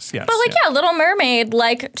fun of this, yes. But like, Little Mermaid,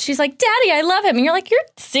 like she's like, Daddy, I love him. And you're like, you're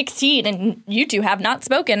 16 and you two have not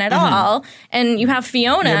spoken at all. And you have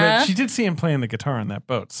Fiona. Yeah, but she did see him playing the guitar on that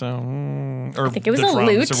boat, so or I think it was the a drums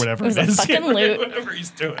lute. or whatever it was a fucking lute. Whatever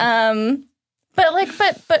he's doing.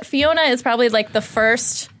 But Fiona is probably like the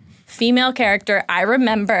first female character I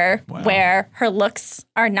remember where her looks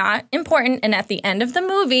are not important, and at the end of the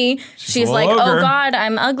movie she's like, oh God,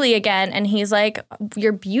 I'm ugly again, and he's like,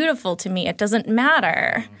 you're beautiful to me, it doesn't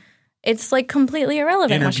matter. It's like completely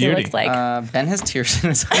irrelevant what she looks like. Ben has tears in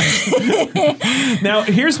his eyes. Now,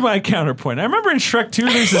 here's my counterpoint. I remember in Shrek 2,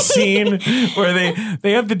 there's a scene where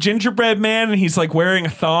they have the gingerbread man and he's like wearing a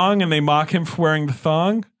thong and they mock him for wearing the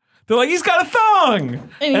thong. They're like, he's got a thong.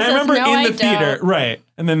 And I remember in the theater, right.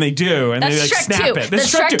 And then they do, and that's they like Shrek snap 2. it.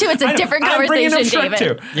 That's Shrek 2. It's a different conversation, I'm bringing up Shrek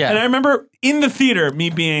David. 2. Yeah. And I remember in the theater, me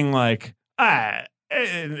being like, I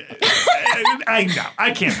know,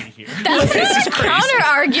 I can't be here. That's this is crazy. Counter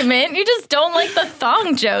argument. You just don't like the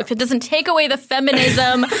thong jokes. It doesn't take away the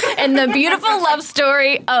feminism and the beautiful love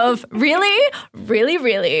story of really, really,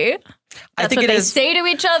 really. That's what they say to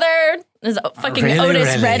each other. There's fucking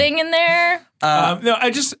Otis Redding in there. No,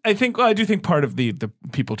 I do think part of the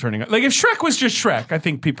people turning up, like if Shrek was just Shrek, I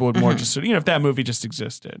think people would more just, if that movie just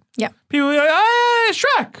existed. Yeah. People would be like,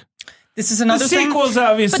 Shrek. This is another thing. The sequels,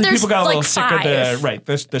 obviously, people got a little sick of the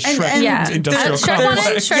Shrek industrial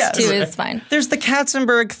complex. Shrek 2 is fine. There's the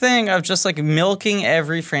Katzenberg thing of just like milking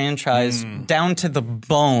every franchise down to the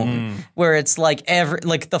bone, where it's like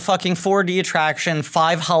the fucking 4D attraction,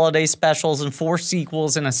 5 holiday specials, and 4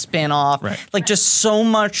 sequels and a spin-off. Right. Like just so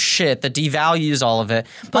much shit that devalues all of it.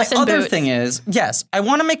 My other thing is, yes, I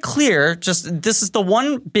want to make clear, this is the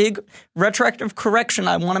one big retroactive correction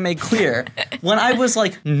I want to make clear. When I was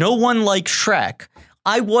like, no one likes Shrek,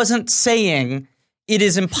 I wasn't saying it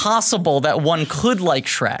is impossible that one could like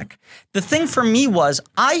Shrek. The thing for me was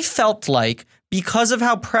I felt like because of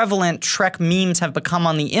how prevalent Shrek memes have become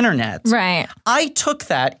on the internet, right. I took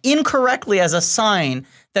that incorrectly as a sign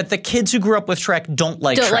that the kids who grew up with Shrek don't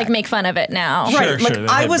like Shrek. Like make fun of it now. Right.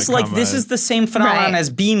 I was like, this is the same phenomenon as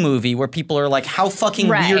B-movie where people are like, how fucking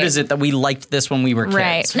weird is it that we liked this when we were kids?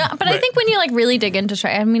 Right. No, but I think when you like really dig into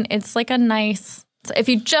Shrek, I mean, it's like a nice... If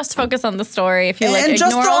you just focus on the story, if you like and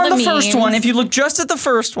ignore just all the on memes. the first one, if you look just at the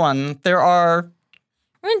first one, there are...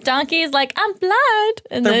 When Donkey's like, I'm blood.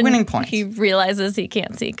 And they're then winning points. He realizes he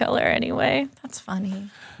can't see color anyway. That's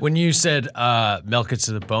funny. When you said milk it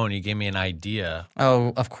to the bone, you gave me an idea.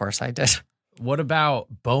 Oh, of course I did. What about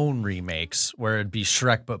Bone remakes where it'd be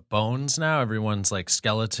Shrek but bones now? Everyone's like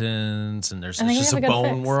skeletons and there's just a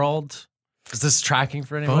bone world. Is this tracking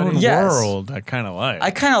for anybody? Bone world, I kind of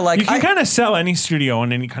like. You can kind of sell any studio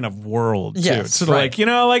on any kind of world, too. Yes, so like,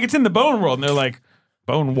 like it's in the Bone world, and they're like,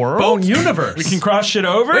 Bone world? Bone universe. We can cross shit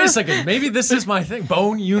over? Wait a second, maybe this is my thing.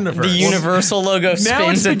 Bone universe. The Universal logo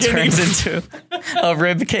spins and turns into a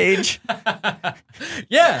rib cage.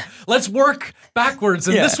 Yeah, let's work backwards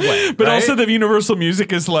in this way. But also the Universal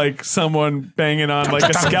music is like someone banging on like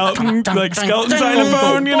a skeleton, skeleton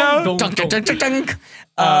xylophone,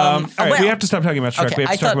 all right, we have to stop talking about Shrek. We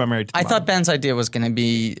have to talk about Married to the Mob. I thought Ben's idea was going to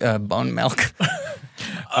be bone milk.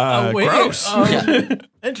 Gross.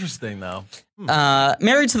 Interesting, though.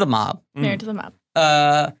 Married to the Mob. Married to the Mob.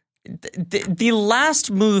 The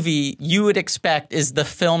last movie you would expect is the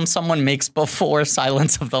film someone makes before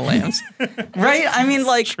Silence of the Lambs. Right? I mean,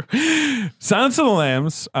 like... Silence of the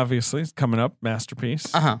Lambs, obviously, is coming up.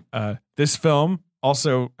 Masterpiece. This film,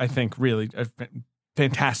 also, I think, really a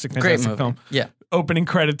fantastic film. Yeah. Opening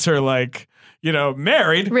credits are like,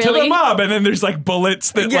 married to the mob. And then there's like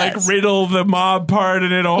bullets that like riddle the mob part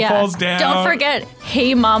and it all falls down. Don't forget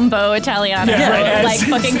Hey Mambo Italiano. Like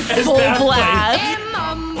fucking full blast. Hey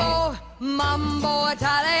Mambo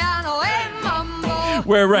Italiano, hey Mambo.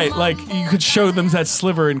 Where, like you could show them that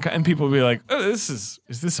sliver and people would be like, oh, is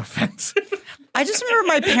this offensive? I just remember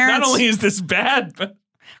my parents. Not only is this bad, but.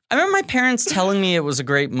 I remember my parents telling me it was a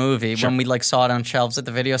great movie when we like saw it on shelves at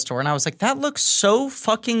the video store, and I was like, "That looks so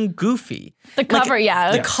fucking goofy." The cover,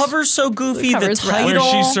 the cover's so goofy. The title, where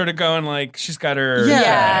she's sort of going like she's got her,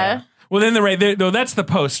 Well, then that's the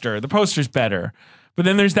poster. The poster's better. But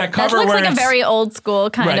then there's that cover that looks where like a very old school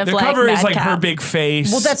kind of the like cover is like Madcap. her big face.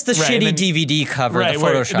 Well, that's the shitty DVD cover, the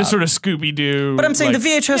Photoshop. The sort of Scooby-Doo. But I'm saying the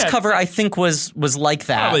VHS cover I think was like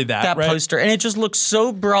that. Probably that poster. And it just looks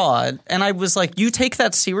so broad. And I was like, you take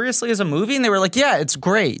that seriously as a movie? And they were like, yeah, it's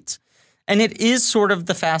great. And it is sort of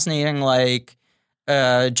the fascinating like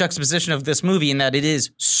juxtaposition of this movie in that it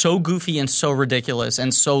is so goofy and so ridiculous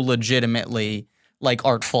and so legitimately like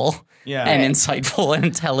artful and insightful and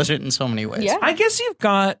intelligent in so many ways. Yeah. I guess you've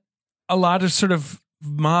got a lot of sort of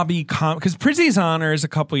mobby because Prizzy's Honor is a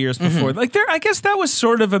couple years before. Like I guess that was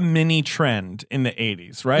sort of a mini trend in the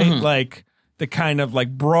 80s, right? Like the kind of like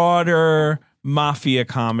broader mafia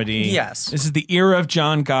comedy. Yes. This is the era of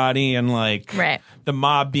John Gotti and like the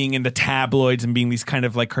mob being in the tabloids and being these kind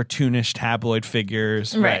of like cartoonish tabloid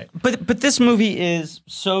figures. Right. But this movie is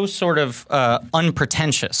so sort of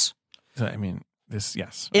unpretentious. I mean,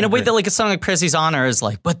 yes. In a way that like a song like Prizzy's Honor is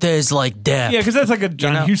like, but there's like depth. Yeah, because that's like a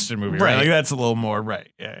John Huston movie, right? Like that's a little more,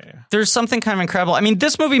 Yeah. There's something kind of incredible. I mean,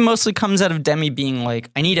 this movie mostly comes out of Demi being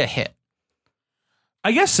like, I need a hit.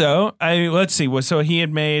 I guess so. Let's see. So he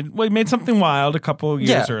made Something Wild a couple of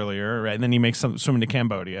years earlier, right? And then he makes Swimming to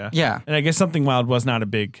Cambodia. Yeah. And I guess Something Wild was not a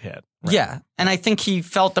big hit. Right? Yeah. And I think he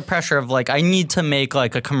felt the pressure of like, I need to make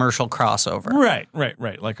like a commercial crossover.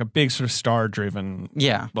 Right. Like a big sort of star-driven,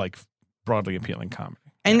 like broadly appealing comedy.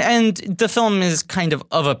 And the film is kind of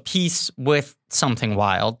a piece with Something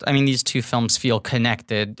Wild. I mean, these two films feel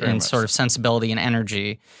connected in sort of sensibility and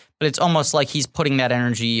energy, but it's almost like he's putting that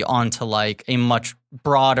energy onto like a much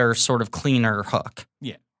broader, sort of cleaner hook.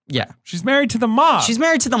 Yeah. She's married to the mob. She's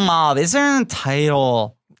married to the mob. Is there a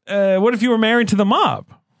title? What if you were married to the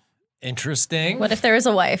mob? Interesting. What if there is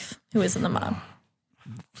a wife who is in the mob?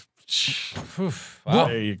 Well,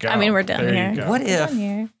 there you go. I mean, we're done here. What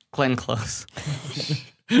if Glenn Close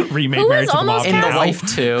Remake Married to the Mob. In The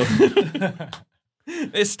Wife too.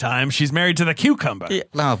 This time she's married to the cucumber. Yeah.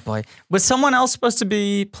 Oh boy. Was someone else supposed to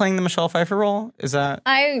be playing the Michelle Pfeiffer role? Is that?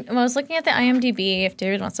 I was looking at the IMDb if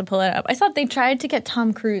David wants to pull it up. I thought they tried to get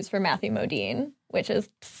Tom Cruise for Matthew Modine, which is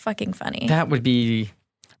fucking funny. That would be.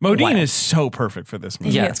 Modine is so perfect for this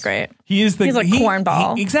movie. Yeah, it's great. He's a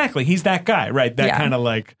cornball. Exactly. He's that guy, right? That kind of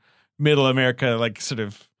like middle America, like sort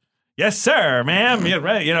of. Yes, sir, ma'am. Yeah,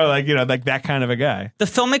 right. Like that kind of a guy. The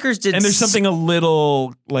filmmakers did, and there's something a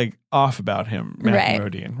little like off about him, Matthew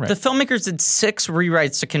Modine. Right. The filmmakers did 6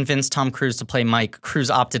 rewrites to convince Tom Cruise to play Mike. Cruise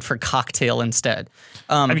opted for Cocktail instead.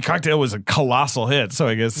 Cocktail was a colossal hit, so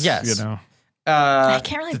I guess I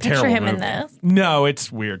can't really picture him in this. No,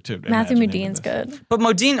 it's weird too. Matthew Modine's good, but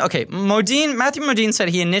Matthew Modine said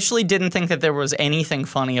he initially didn't think that there was anything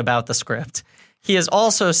funny about the script. He has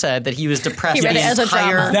also said that he was depressed he read it as a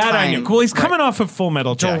drama. That I knew. Well, he's coming off of Full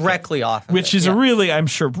Metal Jacket. Directly off of which is a really, I'm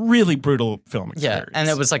sure, really brutal film experience. Yeah, and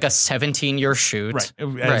it was like a 17-year shoot.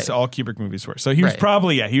 Right, as all Kubrick movies were. So he was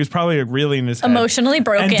probably really in his head. Emotionally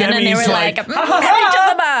broken, and they were like, to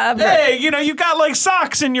the mob. Hey, you got like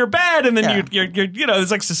socks in your bed, and then you're there's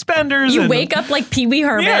like suspenders. You wake up like Pee Wee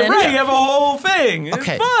Herman. Yeah, right, you have a whole thing.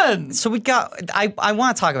 Okay. It's fun. So I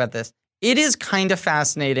want to talk about this. It is kind of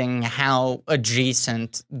fascinating how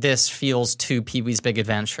adjacent this feels to Pee-wee's Big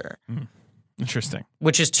Adventure. Interesting.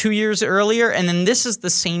 Which is 2 years earlier, and then this is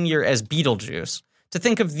the same year as Beetlejuice. To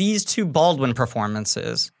think of these 2 Baldwin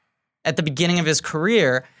performances at the beginning of his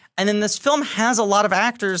career, and then this film has a lot of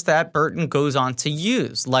actors that Burton goes on to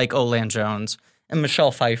use, like Olan Jones and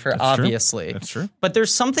Michelle Pfeiffer, obviously. That's true. But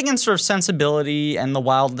there's something in sort of sensibility and the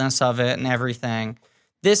wildness of it and everything.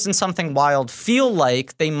 This and Something Wild feel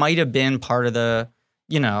like they might have been part of the,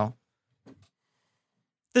 the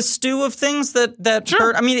stew of things that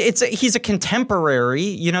Burton, I mean, he's a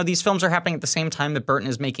contemporary. These films are happening at the same time that Burton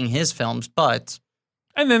is making his films, but...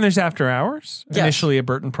 And then there's After Hours, initially a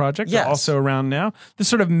Burton project, also around now. The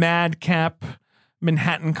sort of madcap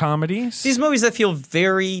Manhattan comedies. These movies that feel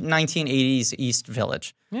very 1980s East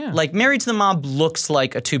Village. Yeah. Like Married to the Mob looks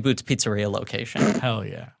like a Two Boots Pizzeria location. Hell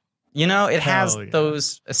yeah. It has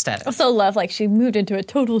those aesthetics. I also love, she moved into a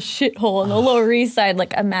total shithole on the Lower East Side.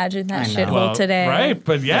 Imagine that shithole today. Right,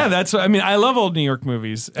 but that's what, I love old New York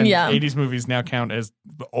movies, and 80s movies now count as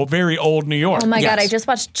very old New York. Oh my God, I just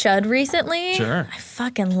watched Chud recently. Sure. I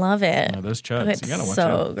fucking love it. Oh, those Chuds, it's you gotta watch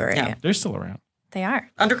so great. Yeah, they're still around. They are.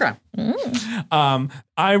 Underground.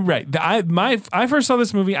 I first saw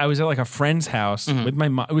this movie, I was at a friend's house with my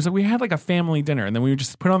mom. It was we had a family dinner, and then we would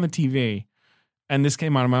just put on the TV. And this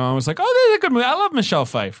came on, and my mom was like, "Oh, this is a good movie. I love Michelle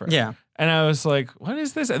Pfeiffer." Yeah. And I was like, "What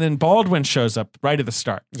is this?" And then Baldwin shows up right at the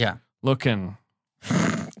start. Yeah. Looking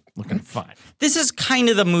fine. This is kind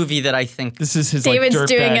of the movie that I think... This is his, David's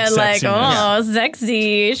doing a, sexiness.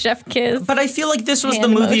 sexy chef kiss. But I feel like this was the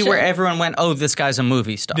movie where everyone went, oh, this guy's a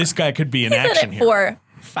movie star. This guy could be an action hero. For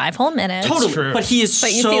 5 whole minutes. Totally. True. But he is so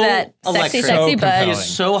you see that sexy butt. He is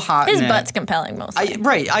so hot His in butt's compelling mostly.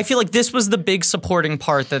 I feel like this was the big supporting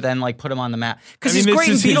part that then put him on the map. Because he's great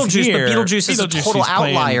in Beetlejuice, but Beetlejuice is a total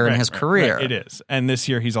outlier in his career. Right, it is. And this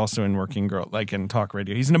year he's also in Working Girl, in talk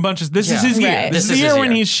radio. He's in a bunch of... This is his year. Right. This is the year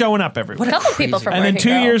when he's showing up everywhere. A couple people from And then Working 2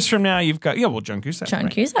 Girl. years from now, you've got... John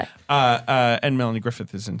Cusack. Cusack. And Melanie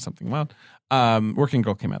Griffith is in Something Wild. Working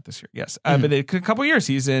Girl came out this year, yes. But a couple years,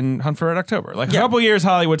 he's in Hunt for Red October. A couple years,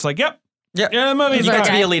 Hollywood's yep. Yeah, the movie. You got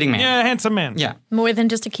to be a leading man. Yeah, handsome man. Yeah. More than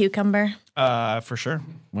just a cucumber. For sure.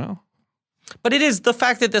 Well. But it is the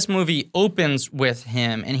fact that this movie opens with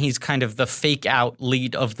him and he's kind of the fake out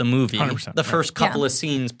lead of the movie. 100%, the first couple of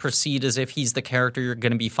scenes proceed as if he's the character you're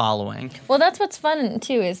going to be following. Well, that's what's fun,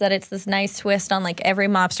 too, is that it's this nice twist on every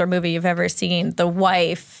mobster movie you've ever seen. The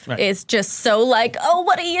wife is just so oh,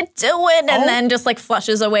 what are you doing? And then just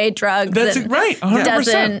flushes away drugs. That's right. 100%.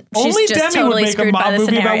 Doesn't. Only she's just Demi totally would make a screwed by mob the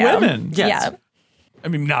movie scenario. about women. Yes. Yeah. I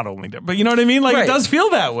mean, not only Demi, but you know what I mean? It does feel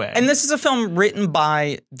that way. And this is a film written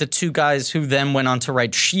by the 2 guys who then went on to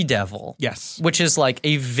write She-Devil. Yes. Which is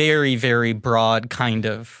a very, very broad kind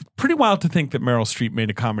of... Pretty wild to think that Meryl Streep made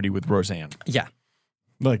a comedy with Roseanne. Yeah.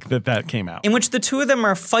 That came out. In which the 2 of them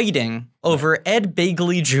are fighting over Ed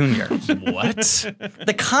Begley Jr. What?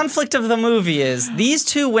 The conflict of the movie is these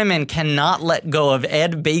 2 women cannot let go of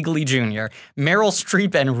Ed Begley Jr., Meryl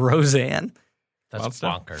Streep, and Roseanne. That's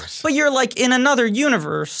bonkers. But you're in another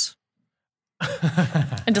universe.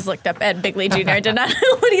 I just looked up Ed Begley Jr. Did not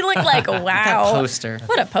know what he looked like. Wow. That poster.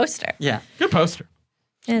 What a poster. Yeah. Good poster.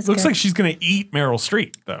 Looks good. like she's going to eat Meryl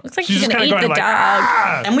Streep, though. Looks like she's going to eat the dog.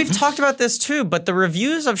 Ah! And we've talked about this too, but the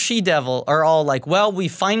reviews of She-Devil are all well, we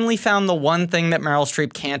finally found the one thing that Meryl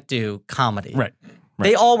Streep can't do, comedy. Right.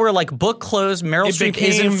 They all were like book closed. Meryl Streep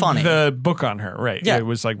isn't funny. The book on her, right? Yeah. It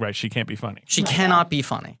was like, right, she can't be funny. She cannot be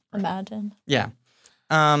funny. Imagine. Yeah.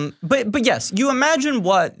 But yes, you imagine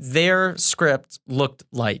what their script looked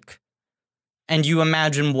like. And you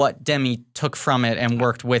imagine what Demi took from it and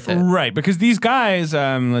worked with it. Right, because these guys,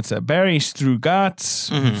 let's say, Barry Strugatz,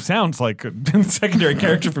 who sounds like a secondary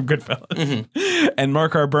character from Goodfellas, and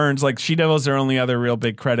Mark R. Burns, like She-Devil's their only other real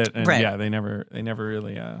big credit. And yeah, they never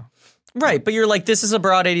really... Right, but you're like, this is a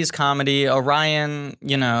broad 80s comedy. Orion, I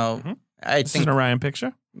think... This is an Orion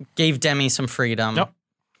picture. Gave Demi some freedom.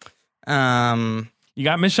 Yep. You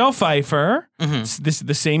got Michelle Pfeiffer. This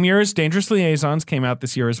the same year as Dangerous Liaisons came out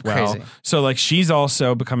this year as well. Crazy. So like she's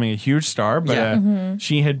also becoming a huge star. But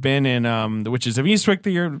she had been in The Witches of Eastwick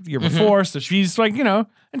the year before. So she's like, and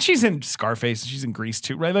she's in Scarface. She's in Grease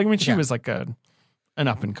too, right? Like I mean, she was like an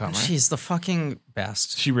up and comer. She's the fucking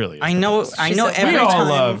best. She really is. I know. Every we all time,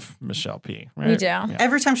 love Michelle P. Right? We do. Yeah.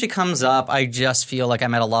 Every time she comes up, I just feel like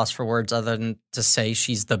I'm at a loss for words other than to say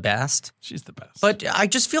she's the best. She's the best. But I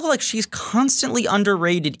just feel like she's constantly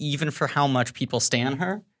underrated, even for how much people stan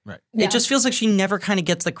her. Right. Yeah. It just feels like she never kind of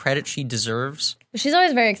gets the credit she deserves. She's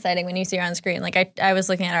always very exciting when you see her on screen. Like I was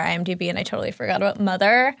looking at her IMDb and I totally forgot about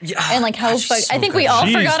Mother. Yeah. And like how God, I think we all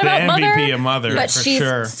forgot about Mother. She's the MVP of Mother, but for she's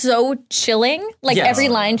sure. so chilling. Like every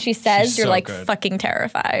line she says, She's you're so like good. fucking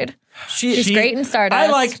terrified. She's great in Stardust.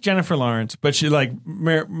 I like Jennifer Lawrence, but she like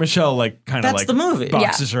Michelle like kind of That's like the movie.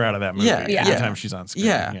 boxes her out of that movie Yeah. every time she's on screen.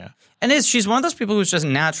 Yeah. And she's one of those people who's just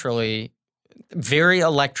naturally very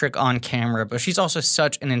electric on camera, but she's also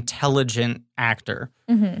such an intelligent actor.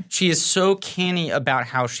 She is so canny about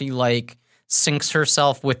how she like syncs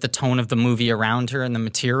herself with the tone of the movie around her and the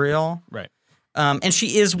material. Right. And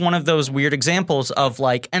she is one of those weird examples of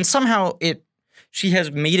like, and somehow she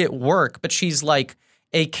has made it work, but she's like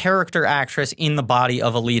a character actress in the body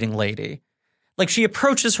of a leading lady. Like she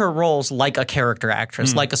approaches her roles like a character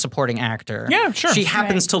actress, like a supporting actor. Yeah, sure. She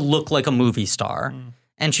happens to look like a movie star.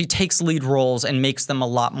 And she takes lead roles and makes them a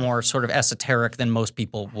lot more sort of esoteric than most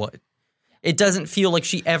people would. It doesn't feel like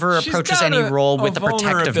she ever approaches any role with the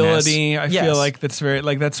protectiveness. I feel like that's very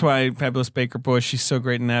like that's why Fabulous Baker Boy, she's so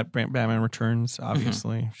great in that. Batman Returns,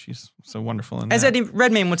 obviously, she's so wonderful in that. As Eddie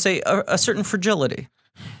Redmayne would say, a certain fragility.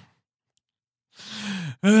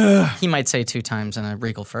 He might say 2 times in a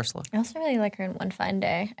Regal First Look. I also really like her in One Fine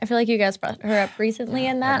Day. I feel like you guys brought her up recently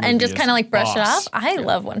in that and just kind of like brushed it off. I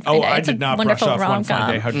love One Fine Day. I It's did a not brush wonderful off One rom-com.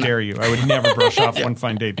 Fine Day. How dare you? I would never brush off One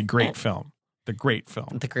Fine Day, the great film. The great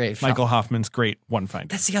film. Michael Hoffman's great One Fine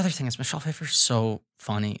Day. That's the other thing is Michelle Pfeiffer's so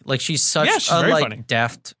funny. Like she's such she's a very like funny.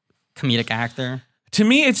 deft comedic actor. To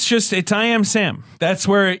me, it's I Am Sam. That's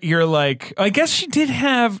where you're like, I guess she did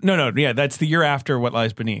have, that's the year after What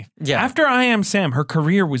Lies Beneath. Yeah. After I Am Sam, her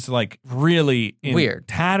career was like really in weird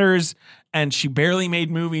tatters and she barely made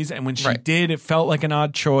movies. And when she did, it felt like an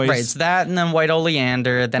odd choice. Right. It's that and then White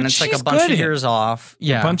Oleander. Then it's like a bunch of years off.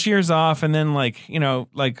 Yeah. A bunch of years off. And then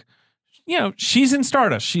she's in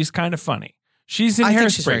Stardust. She's kind of funny. She's in Hairspray.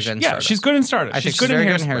 Think she's very good in Stardust. She's good in Stardust. I think she's very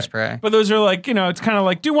good in Hairspray. But those are like, it's kind of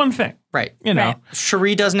like, do one thing. Right. Right.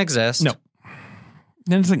 Cherie doesn't exist. No.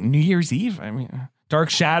 Then it's like New Year's Eve. I mean, Dark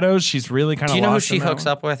Shadows. She's really kind of. Do you know who lost she in that hooks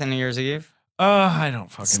one. up with in New Year's Eve? I don't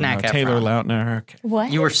fucking Snack know. Taylor Efron. Lautner. Okay.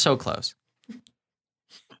 What? You were so close.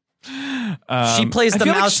 She plays the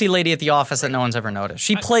mousy lady at the office that no one's ever noticed.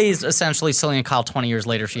 She plays essentially Cillian Kyle 20 years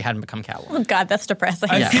later. She hadn't become Catwoman. Oh God, that's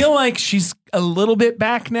depressing. I feel like she's a little bit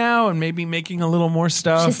back now and maybe making a little more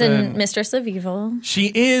stuff. She's in Mistress of Evil.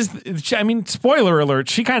 She is. I mean, spoiler alert.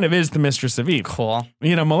 She kind of is the Mistress of Evil. Cool.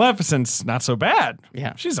 Maleficent's not so bad.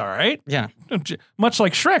 Yeah, she's all right. Yeah, much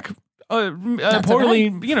like Shrek.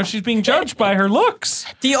 Poorly, she's being judged by her looks.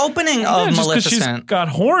 The opening of Maleficent. She's got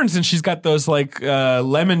horns and she's got those like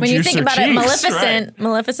lemon juice. When you think about it, Maleficent,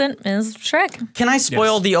 Maleficent is Shrek. Can I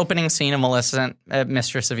spoil the opening scene of Maleficent,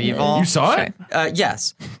 Mistress of Evil? You saw it?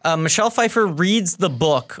 Yes. Michelle Pfeiffer reads the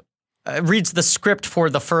book, reads the script for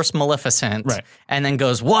the first Maleficent, and then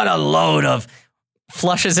goes, "What a load of,"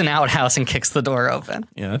 flushes an outhouse and kicks the door open.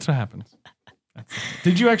 Yeah, that's what happens.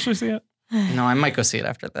 Did you actually see it? No, I might go see it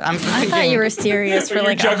after that. I thought you were serious for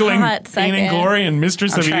like juggling a hot second. Pain and Glory and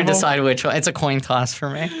Mistress of Evil. I'm trying to decide which one. It's a coin toss for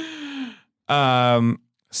me.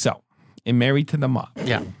 So, in Married to the Mob.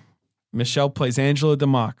 Yeah. Michelle plays Angela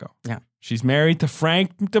DeMarco. Yeah. She's married to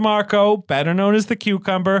Frank DeMarco, better known as the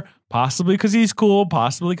Cucumber, possibly because he's cool,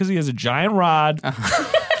 possibly because he has a giant rod,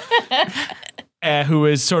 who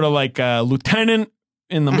is sort of like a lieutenant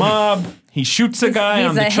in the mob. He shoots a guy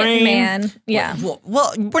on the train. Hitman. Yeah. Well,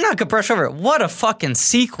 we're not going to brush over it. What a fucking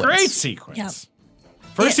sequence. Great sequence.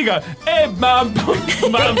 Yep. First he goes, hey, mambo,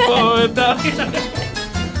 mambo.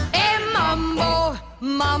 Hey, mambo,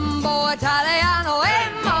 Mambo Italiano,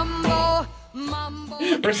 mambo, mambo.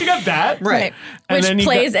 First you got that. Right. Which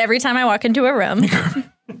plays every time I walk into a room.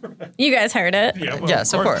 You guys heard it. Yeah, well,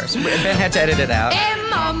 yes, of course. Ben had to edit it out.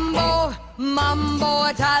 Mambo, mambo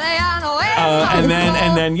Italiano, and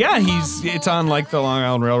then it's on like the Long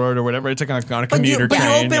Island Railroad or whatever. It's like on a commuter train. But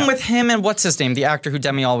you open with him and what's his name? The actor who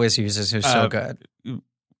Demi always uses, who's so good.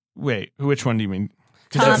 Wait, which one do you mean?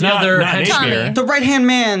 Tommy. The right-hand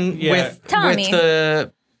man with Tommy.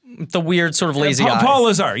 With the weird sort of lazy eye. Paul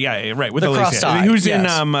Lazar, right, with the lazy eye. Who's in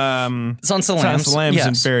Sons of Lambs.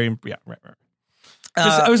 And very, right.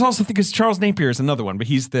 I was also thinking Charles Napier is another one, but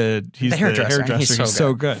he's the hairdresser. He's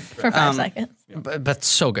so good. For 5 seconds. But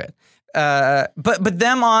so good. But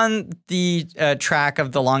them on the track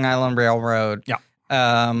of the Long Island Railroad,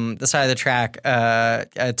 the side of the track,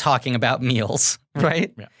 talking about meals,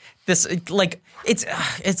 right? Yeah. This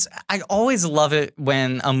it's I always love it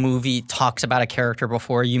when a movie talks about a character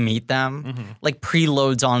before you meet them, like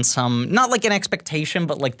preloads on some, not like an expectation,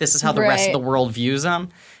 but like this is how the rest of the world views them.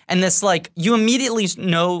 And this like you immediately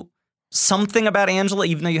know something about Angela,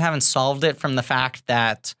 even though you haven't solved it from the fact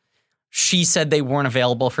that she said they weren't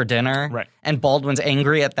available for dinner. Right. And Baldwin's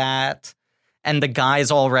angry at that. And the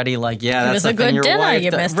guy's already like, that's a good dinner.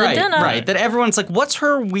 You missed a dinner. Right. That everyone's like, what's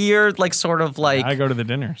her weird, like, sort of like. I go to the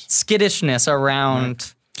dinners. Skittishness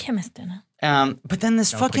around. Can't miss dinner. But then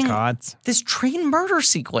this this train murder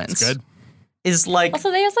sequence. It's good. Is like.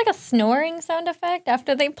 Also, there's like a snoring sound effect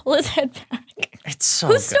after they pull his head back. It's so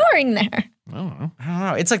Who's snoring there? I don't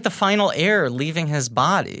know. It's like the final air leaving his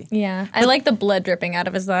body. Yeah. I like the blood dripping out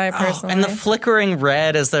of his eye, personally. And the flickering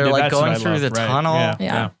red as they're like going through the tunnel.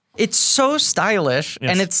 Yeah. It's so stylish,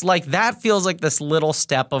 and it's like that feels like this little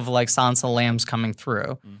step of like Sansa Lambs coming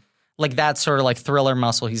through. Like that sort of like thriller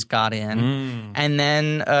muscle he's got in. And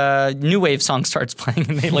then new wave song starts playing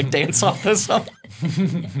and they like dance off this song.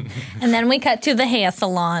 And then we cut to the hair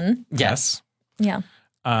salon. Yes. Yeah.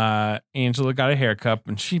 Angela got a haircut,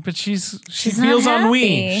 and she She's feels not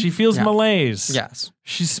ennui. happy. She feels malaise. Yes.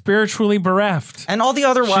 She's spiritually bereft. And all the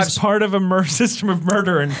other wives. She's part of a system of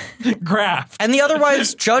murder and graft. And the other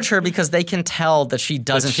wives judge her because they can tell that she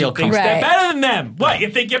doesn't feel comfortable. They're better than them. What,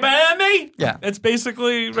 you think you're better than me? Yeah. That's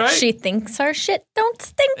basically, right? She thinks our shit don't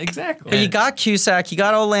stink. Exactly. But you got Cusack, you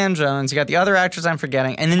got Olan Jones, you got the other actors I'm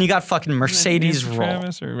forgetting, and then you got fucking Mercedes Roll.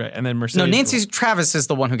 And then Mercedes. No, Nancy Travis is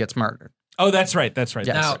the one who gets murdered. Oh, that's right. Yes.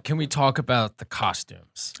 Now, can we talk about the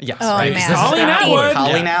costumes? Yes. Oh, man. Colleen Atwood.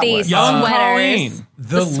 Colleen Atwood. These Young sweaters. Colleen.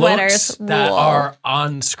 The sweaters looks that rule. are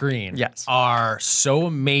on screen Yes. are so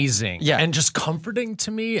amazing Yeah. and just comforting to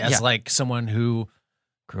me as like someone who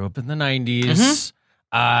grew up in the 90s.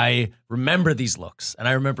 I remember these looks, and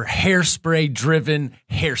I remember hairspray-driven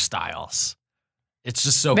hairstyles. It's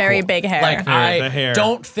just so Very cool. big hair. Like, The I hair.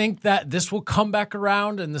 don't think that this will come back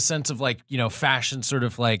around in the sense of like, fashion sort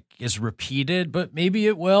of like is repeated, but maybe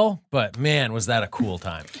it will. But man, was that a cool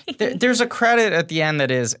time. There's a credit at the end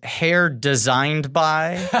that is hair designed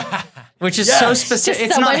by, which is so specific.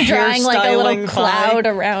 Just It's not someone drawing like a little hairstyling cloud by.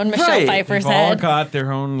 around Michelle Right. Pfeiffer's They've all head. got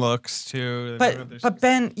their own looks, too. But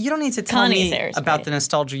Ben, you don't need to tell Connie's me hair is about great. the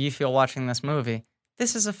nostalgia you feel watching this movie.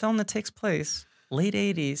 This is a film that takes place late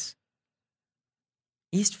 80s.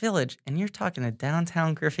 East Village, and you're talking to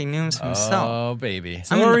downtown Griffey Nooms himself. Oh, baby.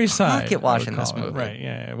 I'm in Lower the East Side, pocket I watching would this call it. movie. Right,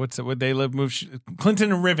 yeah. What's it? Would they move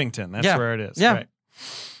Clinton and Rivington? That's where it is. Yeah. Right.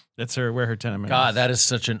 That's where her tenement God, is. that is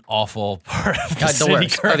such an awful part of the God, the city.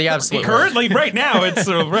 worst. Oh, the absolute worst. Currently, right now, it's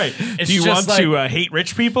right. It's Do you want just to hate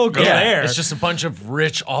rich people? Go there. It's just a bunch of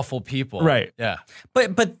rich, awful people. Right. Yeah.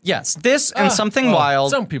 But yes, this and Something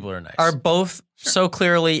Wild Some people are nice. are both so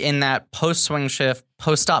clearly in that post-swing shift,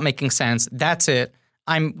 post-stop making sense. That's it.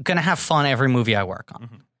 I'm going to have fun every movie I work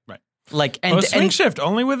on. Right. Like, and Swing shift,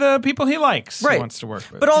 only with people he likes. Right. He wants to work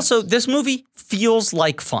with. But also, this movie feels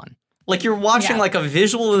like fun. Like you're watching like a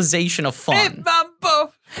visualization of fun.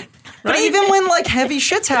 But even when like heavy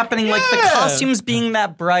shit's happening, like the costumes being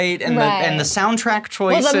that bright and the soundtrack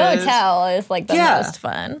choices. Well, the motel is like the most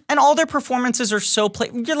fun. And all their performances are so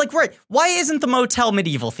you're like, right, why isn't the motel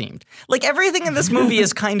medieval themed? Like everything in this movie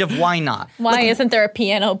is kind of why not? Why isn't there a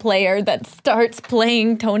piano player that starts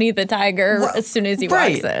playing Tony the Tiger as soon as he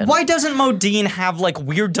walks in? Why doesn't Modine have like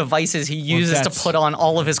weird devices he uses to put on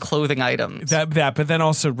all of his clothing items? That, but then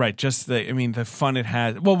also, just the fun it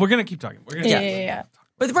has. Well, we're going to keep talking. Yeah.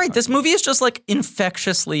 But this movie is just like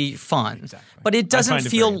infectiously fun, Exactly. but it doesn't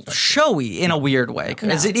feel showy in a weird way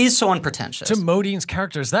because it is so unpretentious. To Modine's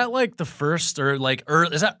character, is that like the first or like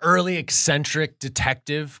is that early eccentric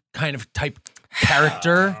detective kind of type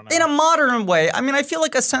character? In a modern way, I mean, I feel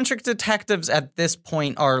like eccentric detectives at this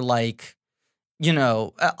point are like,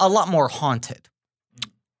 a lot more haunted.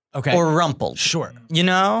 or rumpled. Sure. You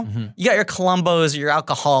know? You got your Columbos, your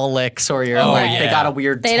alcoholics, or your they got a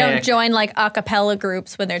weird They tick. don't join like a cappella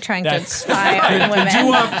groups when they're trying to spy on women. The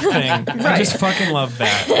doo-wop thing. I just fucking love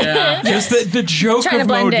that. Yeah. Just the joke of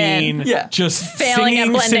Modine just failing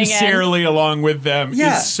singing sincerely in. Along with them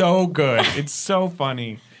is so good. It's so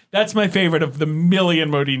funny. That's my favorite of the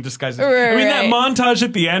million Modine disguises. I mean, that montage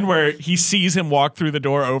at the end where he sees him walk through the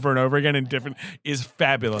door over and over again in different is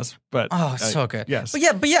fabulous. But so good. Yes.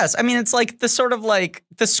 But yes, I mean, it's like the sort of like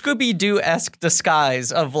the Scooby-Doo-esque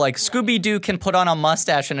disguise of like Scooby-Doo can put on a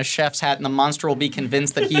mustache and a chef's hat and the monster will be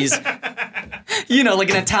convinced that he's, like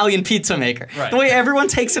an Italian pizza maker. Right. The way everyone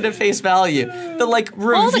takes it at face value. The like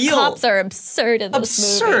reveal. All the cops are absurd in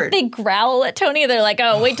this movie. They growl at Tony. They're like,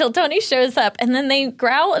 oh, wait till Tony shows up. And then they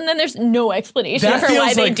growl and then there's no explanation for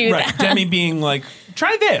why they do that. Demi being like,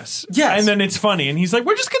 try this. Yes. And then it's funny. And he's like,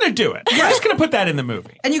 we're just going to do it. We're just going to put that in the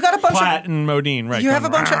movie. And you got a bunch Platt and Modine, right? You have a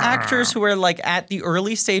bunch of actors who are like at the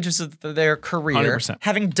early stages of their career, 100%.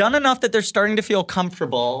 having done enough that they're starting to feel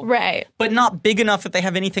comfortable. Right. But not big enough that they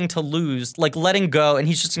have anything to lose, like letting go. And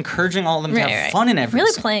he's just encouraging all of them to have fun in everything.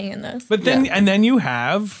 Really playing in this. But then, and then you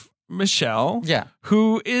have Michelle,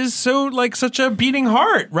 who is so like such a beating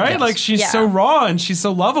heart, right? Like she's so raw and she's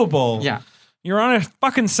so lovable. Yeah. You're on her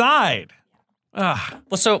fucking side. Well,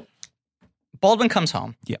 so Baldwin comes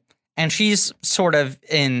home. Yeah. And she's sort of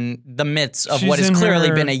in the midst of what has clearly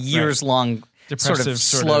been a years-long sort of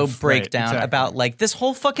slow breakdown about like, this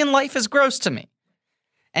whole fucking life is gross to me.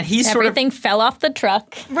 And he's everything fell off the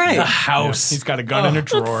truck. Right. The house. He's got a gun in a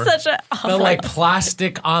drawer. Such a the like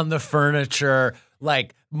plastic on the furniture,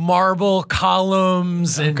 like marble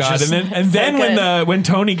columns and just and then when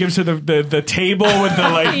Tony gives her the table with the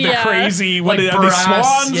like the crazy like are they brass,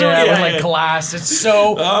 swans with like glass. It's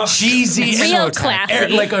so cheesy, real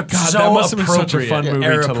classy. Like that must have been such a fun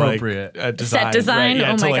movie to like design. Set design. Right?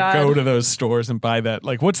 Yeah, oh to my like God. go to those stores and buy that.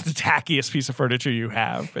 Like, what's the tackiest piece of furniture you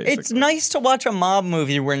have? Basically. It's nice to watch a mob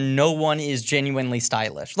movie where no one is genuinely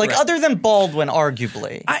stylish, like other than Baldwin,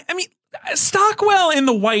 arguably. I mean. Stockwell in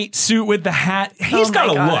the white suit with the hat, he's got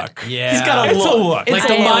a look. Yeah. He's got a look. Like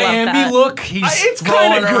the Miami look. He's it's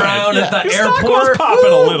rolling kind of around at the airport. Stockwell's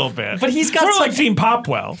popping a little bit. But he's got more like Gene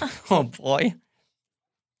Popwell. Oh, boy.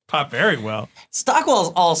 Pop very well.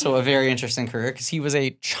 Stockwell's also a very interesting career because he was a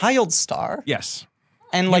child star. Yes.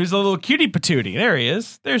 And he was a little cutie patootie. There he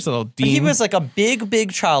is. There's a little Dean. He was like a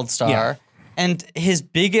big child star. Yeah. And his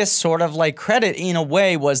biggest sort of like credit in a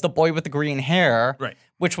way was The Boy with the Green Hair. Right.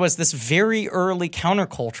 Which was this very early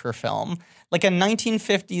counterculture film, like a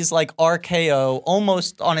 1950s like RKO,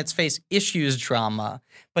 almost on its face issues drama,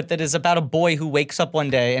 but that is about a boy who wakes up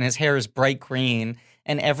one day and his hair is bright green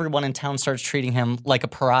and everyone in town starts treating him like a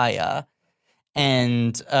pariah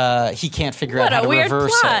and he can't figure out how to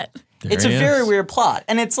reverse it. It's a very weird plot.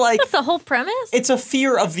 And it's like... That's the whole premise? It's a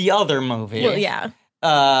fear of the other movie. Well, yeah.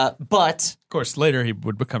 But... Of course, later he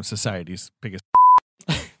would become society's biggest...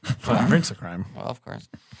 Prince of crime. Well, of course.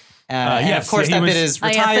 Of course, that bit is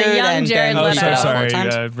retired. Young Jared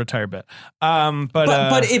Leto. Retired bit.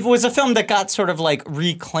 But it was a film that got sort of like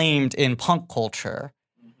reclaimed in punk culture,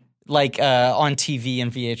 like on TV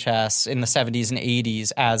and VHS in the 70s and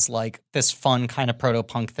 80s as like this fun kind of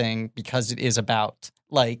proto-punk thing because it is about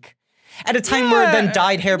like at a time where then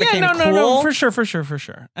dyed hair became cool. No, for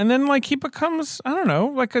sure. And then like he becomes, I don't know,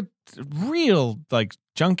 like a real like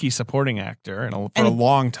junky supporting actor for a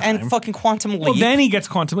long time. And fucking Quantum Leap. Well, then he gets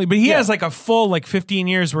Quantum Leap, but he has like a full like 15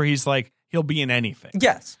 years where he's like, he'll be in anything.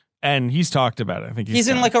 Yes. And he's talked about it. I think he's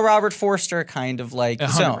in like a Robert Forster kind of like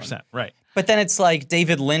 100%, zone. Right. But then it's like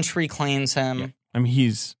David Lynch reclaims him. Yeah. I mean,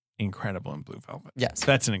 he's incredible in Blue Velvet. Yes.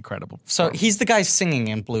 That's an incredible So he's the guy singing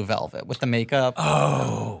in Blue Velvet with the makeup.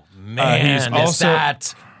 Oh, man. He's also, is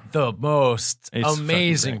that the most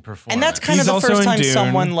amazing performance? And that's kind of the first time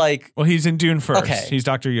someone like... Well, he's in Dune first. Okay. He's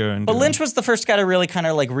Dr. Ewan. But Lynch was the first guy to really kind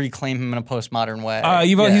of like reclaim him in a postmodern way.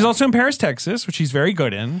 He's also in Paris, Texas, which he's very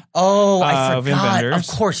good in. Oh, I forgot. Of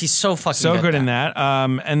course, he's so fucking good in that.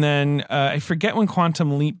 And then I forget when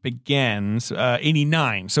Quantum Leap begins,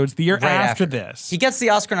 89. So it's the year after this. He gets the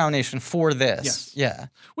Oscar nomination for this. Yes. Yeah.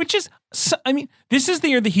 Which is, I mean, this is the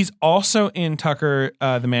year that he's also in Tucker,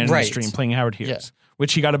 the Man in the Stream, playing Howard Hughes. Yeah.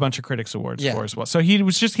 Which he got a bunch of critics awards for as well. So he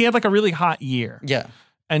had like a really hot year. Yeah.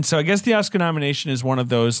 And so I guess the Oscar nomination is one of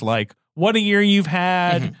those like, what a year you've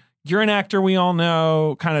had. Mm-hmm. You're an actor we all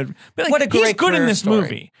know, kind of. But like, what a great he's good in this story.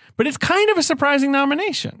 movie. But it's kind of a surprising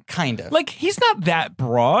nomination. Kind of. Like, he's not that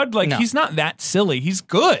broad. Like, he's not that silly. He's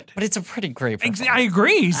good. But it's a pretty great performance. I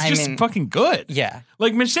agree. He's just fucking good. Yeah.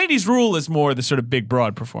 Like, Mercedes Rule is more the sort of big,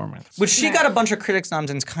 broad performance. Which she got a bunch of critics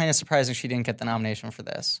noms, and it's kind of surprising she didn't get the nomination for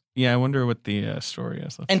this. Yeah, I wonder what the story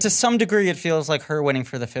is. And to some degree, it feels like her winning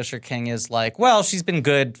for the Fisher King is like, well, she's been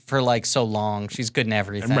good for like so long. She's good in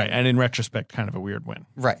everything. Right. And in retrospect, kind of a weird win.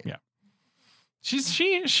 Right. Yeah.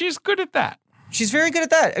 She's good at that. She's very good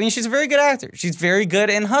at that. I mean, she's a very good actor. She's very good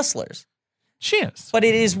in Hustlers. She is. But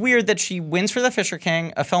it is weird that she wins for The Fisher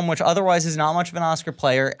King, a film which otherwise is not much of an Oscar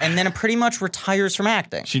player, and then it pretty much retires from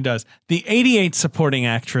acting. She does. The 88 supporting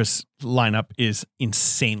actress lineup is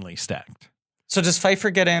insanely stacked. So does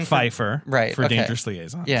Pfeiffer get in? Pfeiffer for Dangerous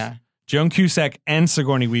Liaisons. Yeah. Joan Cusack and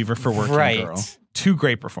Sigourney Weaver for Working Girl. Two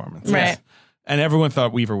great performances. Right. And everyone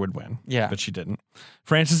thought Weaver would win. Yeah. But she didn't.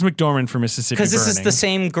 Frances McDormand for Mississippi Burning. Because this is the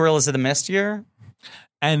same Gorillas of the Mist year?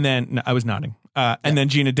 And then, I was nodding. And then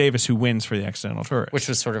Gina Davis, who wins for The Accidental Tourist. Which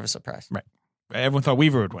was sort of a surprise. Right. Everyone thought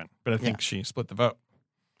Weaver would win, but I think she split the vote.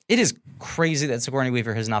 It is crazy that Sigourney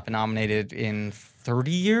Weaver has not been nominated in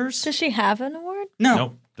 30 years. Does she have an award? No.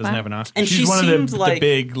 Nope. Doesn't have an Oscar. And she's she one of like, the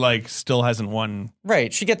big, like, still hasn't won.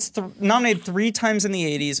 Right. She gets nominated 3 times in the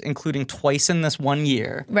 80s, including twice in this one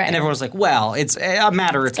year. Right. And everyone's like, well, it's a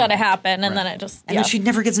matter of time. It's got to happen, and then it just... And then she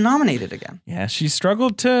never gets nominated again. Yeah, she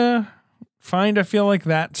struggled to find, I feel like,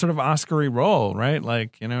 that sort of Oscar-y role, right?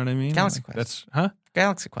 Like, you know what I mean? Galaxy Quest. Quest.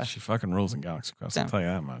 Galaxy Quest. She fucking rules in Galaxy Quest, I'll tell you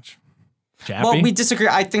that much. Jappy? Well, we disagree.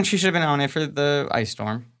 I think she should have been nominated for the Ice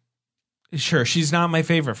Storm. Sure, she's not my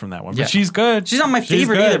favorite from that one, Yeah. but she's good. She's not my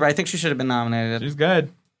favorite either, but I think she should have been nominated. She's good.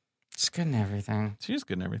 She's good in everything. She's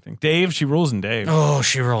good in everything. Dave, she rules in Dave. Oh,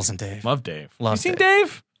 she rolls in Dave. Love Dave. Love you seen Dave.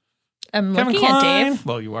 Dave? I'm Kevin looking Kline? at Dave.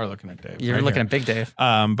 Well, you are looking at Dave. You're right looking here. at Big Dave.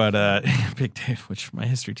 But Big Dave, which my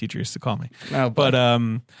history teacher used to call me. No, But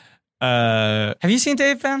have you seen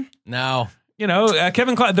Dave, Ben? No. you know,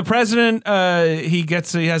 Kevin Kline, the president, he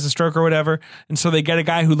has a stroke or whatever, and so they get a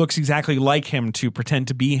guy who looks exactly like him to pretend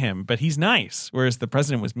to be him, but he's nice, whereas the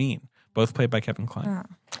president was mean. Both played by Kevin Kline.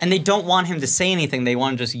 And they don't want him to say anything. They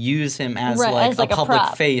want to just use him as, as a a public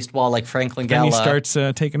prop. face while like Franklin Then Gala. he starts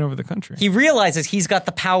taking over the country. He realizes he's got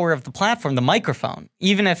the power of the platform, the microphone.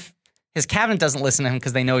 Even if his cabinet doesn't listen to him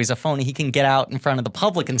because they know he's a phony, he can get out in front of the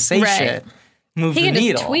public and say shit. Move he the can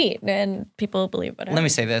needle. just tweet and people believe whatever. Let me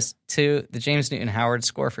say this too: the James Newton Howard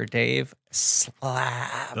score for Dave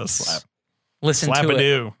slaps. Does slap. Listen Slap to a it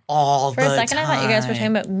do. all For the a second, time. I thought you guys were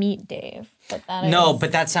talking about Meet Dave, but that No, is...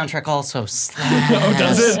 but that soundtrack also slaps. Oh,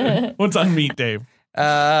 does it? What's on Meet Dave?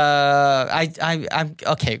 I'm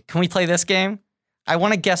okay. Can we play this game? I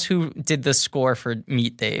want to guess who did the score for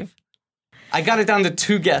Meet Dave. I got it down to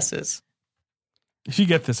 2 guesses. If you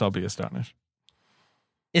get this, I'll be astonished.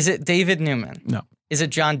 Is it David Newman? No. Is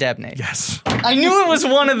it John Debney? Yes. I knew it was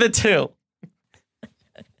one of the 2.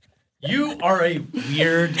 You are a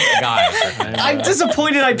weird guy. I'm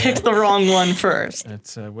disappointed I picked the wrong one first.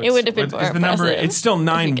 It's, It would have been more is the number? impressive It's still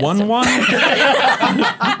if you guessed 911.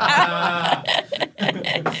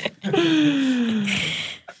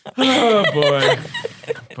 Oh boy.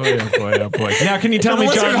 Oh boy. Now, can you tell me,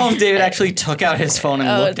 Listener at John? home, David actually took out his phone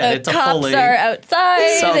and looked at it the to cops fully. are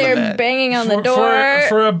outside. Some of They're it. banging on the door.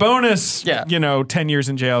 For a bonus, Yeah. 10 years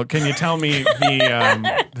in jail, can you tell me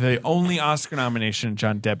the only Oscar nomination in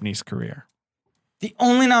John Debney's career? The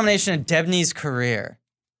only nomination in Debney's career.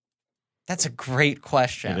 That's a great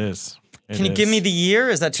question. It is. Can you give me the year?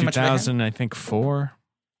 Is that too much? 2000, I think, 4.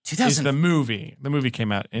 2000. Is the movie. The movie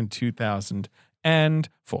came out in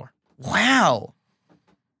 2004. Wow.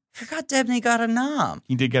 Forgot Debney got a nom.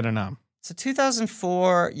 He did get a nom. So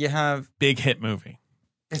 2004, you have. Big hit movie.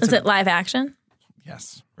 Is it live action?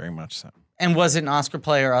 Yes, very much so. And was it an Oscar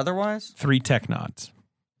play or otherwise? 3 tech nods.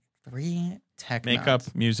 3 tech Makeup,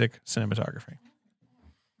 nods. music, cinematography.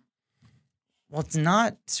 Well, it's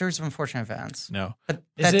not Series of Unfortunate Events. No. But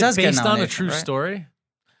Is that it does get based on a nomination, true right? story?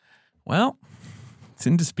 Well, it's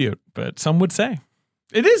in dispute, but some would say.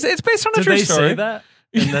 It is. It's based on a Did true they story. say that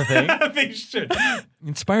in the thing? They should.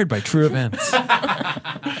 Inspired by true events.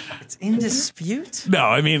 It's in dispute? No,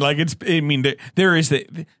 I mean, like there is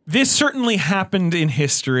this certainly happened in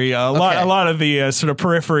history. A lot of the sort of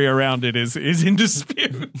periphery around it is in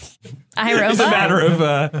dispute.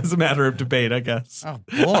 iRobot? It's a matter of debate, I guess. Oh,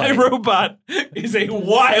 boy. iRobot is a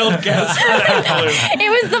wild guess for that clue. It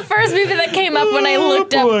was the first movie that came up when I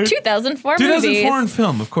looked boy. up 2004 movies. 2004 in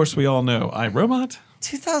film, of course, we all know iRobot.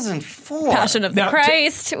 2004. Passion of the Now,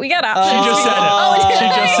 Christ. We got She options. just said it. Oh, did She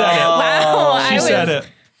I? just said it. Wow. She said it.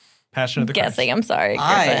 Passion of the Christ. I'm sorry,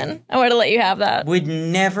 Griffin. I want to let you have that. Would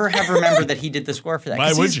never have remembered that he did the score for that.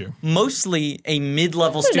 Why would you? Mostly a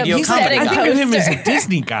mid-level studio comedy I guy. think of him as a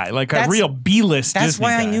Disney guy, like a real B-list Disney guy. That's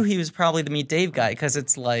why I knew he was probably the Meet Dave guy, because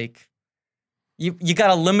it's like, you got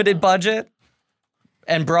a limited budget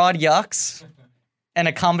and broad yucks and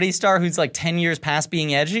a comedy star who's like 10 years past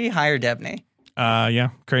being edgy. Hire Debney.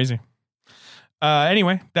 Yeah, crazy.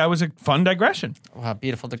 Anyway, that was a fun digression. Wow,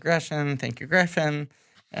 beautiful digression. Thank you, Griffin.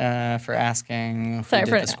 For asking who did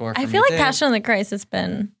the score for I feel like Dave. Passion of the Christ has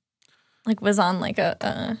been was on like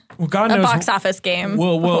a God knows box office game.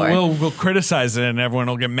 We'll criticize it and everyone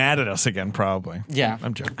will get mad at us again probably. Yeah.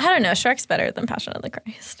 I'm joking. I don't know. Shrek's better than Passion of the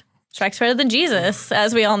Christ. Shrek's better than Jesus,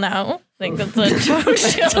 as we all know. I think that's a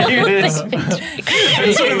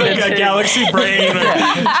It's sort of like a galaxy brain.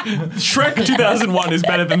 Shrek 2001 is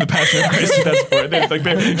better than the Passion of Christ 2004.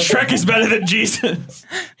 Shrek is better than Jesus.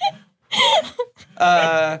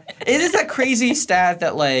 It is that crazy stat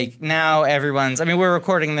that like now everyone's. I mean, we're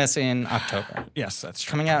recording this in October. Yes, that's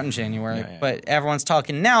true. Coming out in January, but everyone's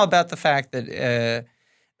talking now about the fact that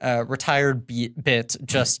retired Bit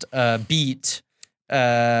just beat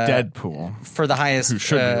Deadpool for the highest who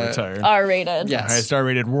should be retired. R-rated. Yes, highest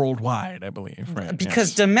R-rated worldwide, I believe. Right?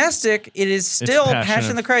 Because domestic, it is still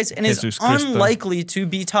Passion of the Christ and is unlikely to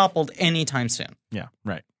be toppled anytime soon. Yeah,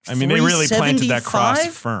 right. I mean, they really planted that cross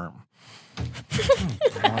firm.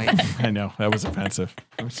 I know that was offensive.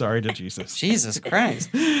 I'm sorry to Jesus. Jesus Christ.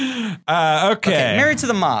 Okay. Married to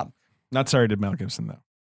the Mob. Not sorry to Mel Gibson though.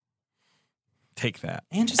 Take that.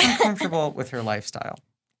 Angela's uncomfortable with her lifestyle.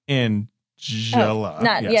 Angela.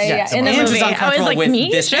 Yes. In the Angela's movie, I was like, with me?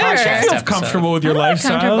 this Sure. podcast You're comfortable with your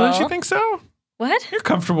lifestyle, don't you think so? What? You're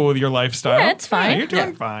comfortable with your lifestyle. Yeah, it's fine. Yeah, you're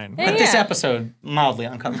doing fine. But this episode, mildly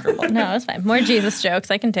uncomfortable. No, it's fine. More Jesus jokes.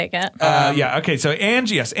 I can take it. Yeah. Okay. So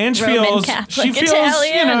Angie, Angie Roman feels Catholic she feels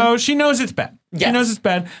Italian. she knows it's bad. Yes. She knows it's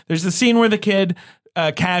bad. There's the scene where the kid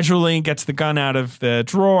casually gets the gun out of the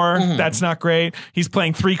drawer. That's not great. He's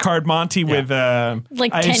playing 3-card Monty with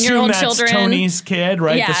like I 10-year-old assume that's children. Tony's kid,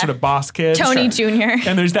 right? Yeah. The sort of boss kid. Tony Jr.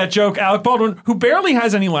 And there's that joke, Alec Baldwin, who barely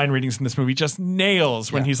has any line readings in this movie, just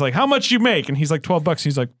nails when he's like, "How much you make?" And he's like, $12.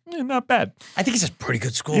 He's like, not bad. I think he's a pretty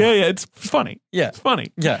good score. Yeah, it's funny. Yeah. It's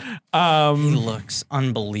funny. Yeah. He looks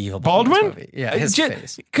unbelievable. Baldwin? In this movie. Yeah, his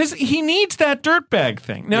face. Because he needs that dirtbag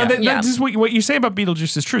thing. Now, that is what you say about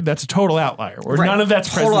Beetlejuice is true. That's a total outlier, where none of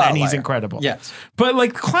that's present and he's incredible. Yes. But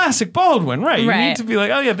like classic Baldwin, right? You need to be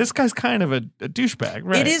like, oh yeah, this guy's kind of a douchebag,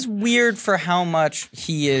 right? It is weird for how much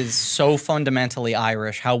he is so fundamentally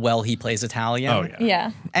Irish, how well he plays Italian. Oh, yeah.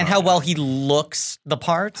 Yeah. And how well he looks the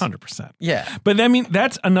part. 100%. Yeah. But I mean,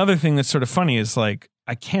 that's another thing that's sort of funny is like,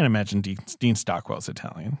 I can't imagine Dean Stockwell's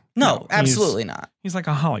Italian. No, absolutely not. He's like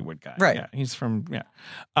a Hollywood guy. Right. Yeah, he's from,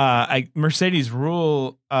 Mercedes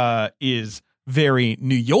Rule is very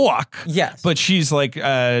New York. Yes. But she's like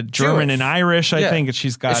German Jewish. And Irish, I think. And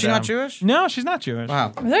she's got. Is she not Jewish? No, she's not Jewish.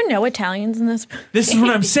 Wow. Are there no Italians in this movie? This is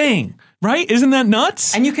what I'm saying, right? Isn't that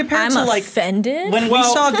nuts? And you compare it to like offended. When we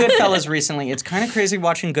saw Goodfellas recently, it's kind of crazy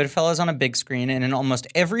watching Goodfellas on a big screen, and in almost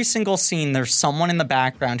every single scene, there's someone in the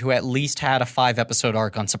background who at least had a 5-episode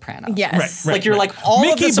arc on Sopranos. Yes. Right, like you're like all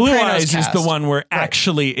Mickey of the Blue Sopranos Eyes cast. is the one where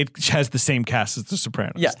actually it has the same cast as the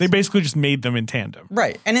Sopranos. Yes. They basically just made them in tandem.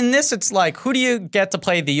 Right. And in this, it's like, who do you get to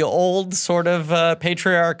play the old sort of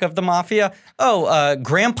patriarch of the mafia? Oh,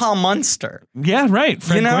 Grandpa Munster. Yeah, right.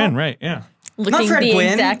 Fred You know? Gwynn, right, yeah. Looking Not Fred the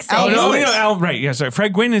Gwynn. exact same. Al Lewis. Al, right, yeah, sorry.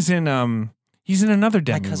 Fred Gwynn is in, he's in another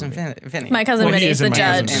Demi My cousin movie. Vinny. My cousin Well, he Vinny is is in the My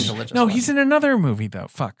Cousin judge. Angela just No, left. he's in another movie, though.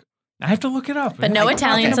 Fuck. I have to look it up. But no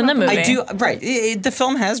Italians in the movie. I do, right. The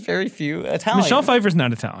film has very few Italians. Michelle Pfeiffer's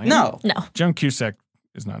not Italian. No. No. Joan Cusack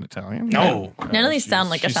is not Italian. No. None of these sound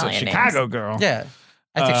like she's Italian a names. Chicago girl. Yeah.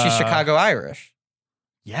 I think she's Chicago Irish.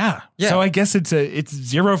 Yeah. Yeah. So I guess it's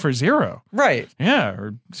 0 for 0. Right. Yeah,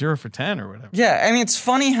 or 0 for 10 or whatever. Yeah. I mean, it's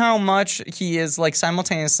funny how much he is like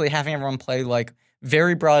simultaneously having everyone play like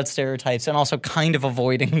very broad stereotypes and also kind of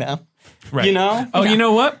avoiding them. Right. You know? Oh, you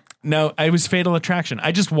know what? No, it was Fatal Attraction.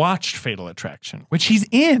 I just watched Fatal Attraction, which he's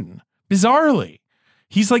in, bizarrely.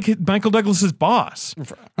 He's like Michael Douglas's boss.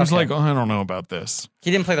 I was like, oh, I don't know about this.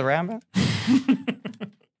 He didn't play the rabbit? A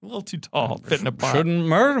little too tall, fitting a part. Shouldn't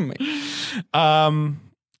murder me.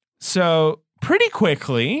 So pretty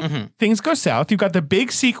quickly, things go south. You've got the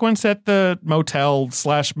big sequence at the motel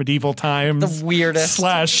 / medieval times. The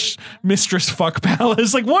weirdest. / mistress fuck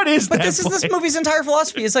palace. Like, what is that? But this is this place? movie's entire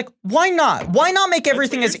philosophy. It's like, why not? Why not make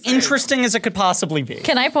everything as interesting as it could possibly be?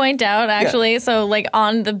 Can I point out, actually, so like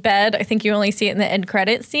on the bed, I think you only see it in the end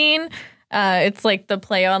credit scene, It's like the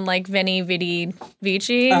play on like Veni Vidi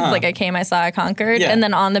Vici, like I came, I saw, I conquered. And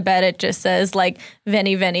then on the bed it just says like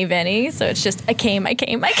Veni, Veni, Veni. So it's just I came.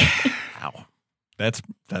 Wow. That's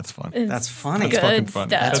fun. That's funny. That's fucking fun.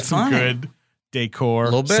 That's some good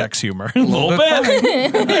decor, sex humor. A little bit.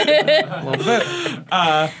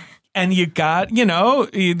 And you got,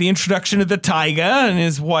 the introduction of the Taiga and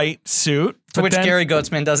his white suit. To which Gary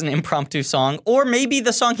Goatsman does an impromptu song. Or maybe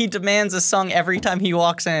the song he demands is sung every time he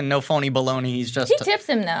walks in. No phony baloney. He tips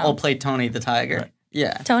him now. Old play Tony the Tiger. Right.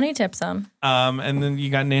 Yeah. Tony tips him. And then you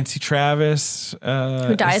got Nancy Travis.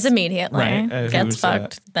 Who dies immediately. Right. Gets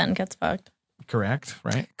fucked, then gets fucked. Correct,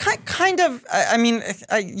 right? Kind of.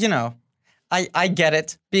 I get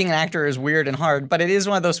it. Being an actor is weird and hard, but it is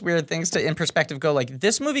one of those weird things to, in perspective, go like,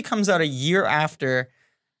 this movie comes out a year after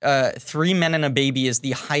Three Men and a Baby is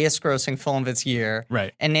the highest grossing film of its year.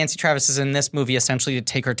 Right. And Nancy Travis is in this movie essentially to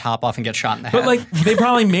take her top off and get shot in the head. But like, they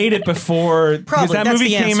probably made it before, because that movie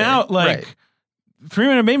came out like, Three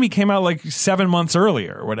Men and a Baby came out like 7 months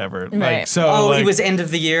earlier or whatever. Right. Like, so it was end of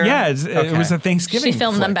the year? Yeah, it was a Thanksgiving She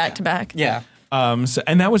filmed flick. them back to back. Yeah.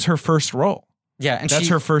 And that was her first role. Yeah, and that's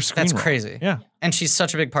her first screen That's role. Crazy. Yeah. And she's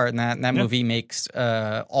such a big part in that. And that movie makes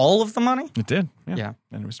all of the money. It did. Yeah.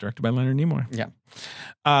 And it was directed by Leonard Nimoy. Yeah.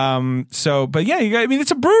 But yeah,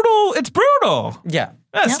 it's brutal. Yeah.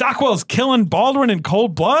 Stockwell's killing Baldwin in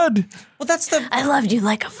cold blood. Well, that's I loved you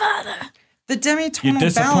like a father. The demitonal You're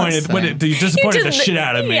disappointed. balance thing. You disappointed the shit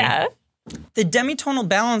out of me. Yeah. The demitonal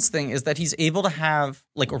balance thing is that he's able to have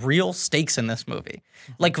like real stakes in this movie.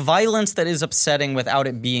 Like violence that is upsetting without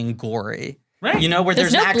it being gory. Right. Where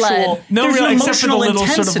there's no actual blood. No, there's really, an except for the emotional little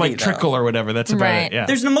sort of intensity, like trickle or whatever. That's about it. Yeah.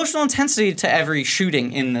 There's an emotional intensity to every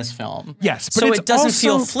shooting in this film. Yes, but so it's it doesn't also,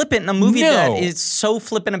 feel flippant in a movie that is so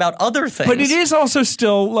flippant about other things. But it is also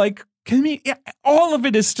still like all of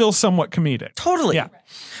it is still somewhat comedic. Totally. Yeah.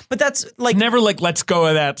 But that's like never like let's go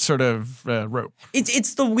of that sort of rope.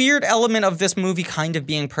 It's the weird element of this movie kind of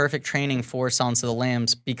being perfect training for Silence of the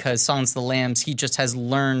Lambs, because Silence of the Lambs, he just has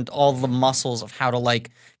learned all the muscles of how to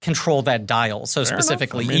like control that dial so Fair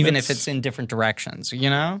specifically, even if it's in different directions,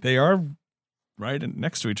 They are right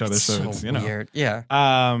next to each other, so it's weird. Yeah.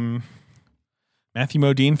 Matthew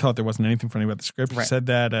Modine thought there wasn't anything funny about the script. He said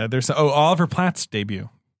that there's Oliver Platt's debut.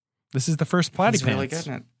 This is the first Platypants. He's really good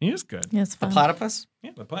in it. He is good. It's fun. The platypus?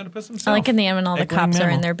 Yeah, the platypus himself. I like in the end when all the cops are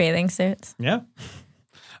in their bathing suits. Yeah.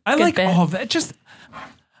 I like all of that.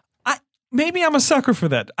 Maybe I'm a sucker for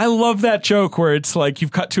that. I love that joke where it's like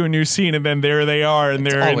you've cut to a new scene and then there they are and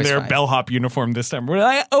they're in their bellhop uniform this time.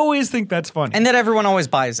 I always think that's funny. And that everyone always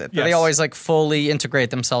buys it. Yes. They always like fully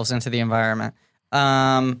integrate themselves into the environment.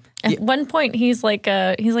 At one point he's like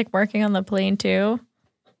working on the plane too.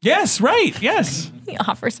 Yes, right. Yes. He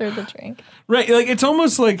offers her the drink. Right. Like it's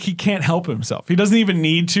almost like he can't help himself. He doesn't even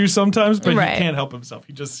need to sometimes, but he can't help himself.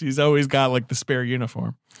 He's always got like the spare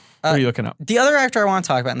uniform. What are you looking up? The other actor I want to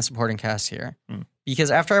talk about in the supporting cast here,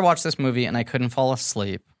 because after I watched this movie and I couldn't fall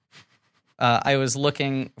asleep, I was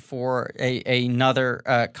looking for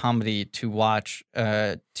another comedy to watch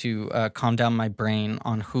to calm down my brain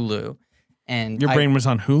on Hulu. And your brain was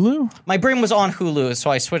on Hulu? My brain was on Hulu, so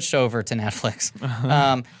I switched over to Netflix.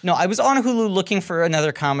 No, I was on Hulu looking for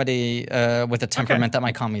another comedy with a temperament that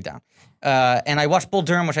might calm me down. And I watched Bull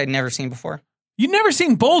Durham, which I'd never seen before. You'd never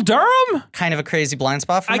seen Bull Durham? Kind of a crazy blind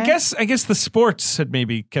spot for me. I guess the sports had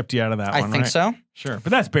maybe kept you out of that one, I think so. Sure, but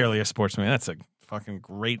that's barely a sports movie. That's a fucking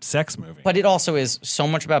great sex movie. But it also is so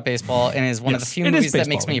much about baseball and is one of the few movies that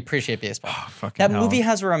makes me appreciate baseball. That movie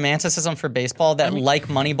has a romanticism for baseball that, like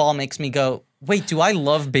Moneyball, makes me go, wait, do I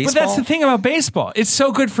love baseball? But that's the thing about baseball. It's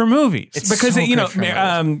so good for movies. It's because, so League of Their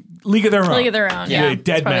Own. League of Their Own, yeah.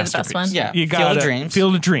 Dead Masterpiece. masterpiece. The best one. Yeah. You got Field of Field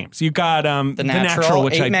Dreams. of Dreams. You got The Natural,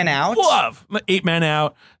 which 8 Men Out. love. 8 Men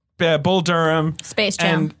Out. Bull Durham. Space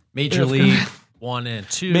Jam. And Major League 1 and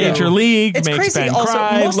 2. Major League It's makes crazy. Ben Also,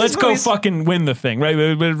 cry. most of Let's these go movies- fucking win the thing, right?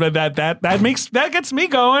 That gets me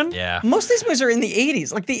going. Yeah. Most of these movies are in the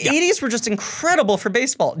 80s. Like, the 80s were just incredible for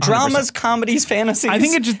baseball. Dramas, comedies, fantasies. I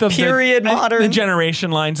think it just period, modern. The generation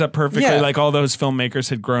lines up perfectly. Yeah. Like all those filmmakers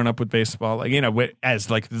had grown up with baseball, like as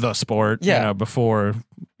like the sport. Yeah. Before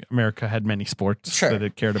America had many sports that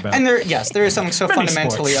it cared about. And there is something so Many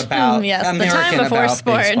fundamentally sports. about Yes, the American time before about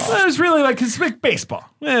sports. baseball. Well, it was really like it's like baseball.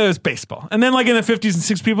 It was baseball, and then like in the 50s and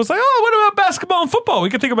 60s, people was like, "Oh, what about basketball and football? We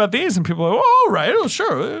could think about these." And people are like, "Oh, all right,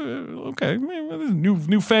 sure, okay,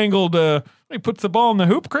 newfangled. He puts the ball in the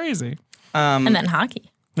hoop, crazy." And then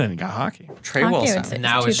hockey. Then you got hockey. Trey Hockey, Wilson. I would say.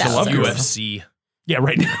 Now it's just 2000. UFC. Yeah,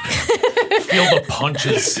 right. Feel the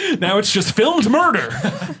punches. Now it's just filmed murder,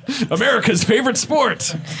 America's favorite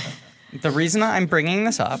sport. The reason I'm bringing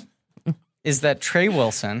this up is that Trey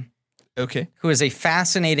Wilson Okay. Who has a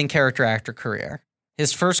fascinating character actor career.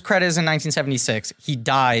 His first credit is in 1976. He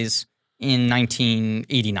dies in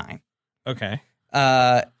 1989. Okay.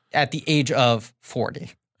 At the age of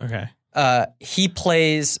 40. Okay. He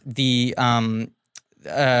plays the why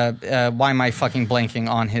am I fucking blanking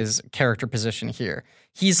on his character position here?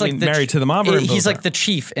 He's like married to the mob. He's like the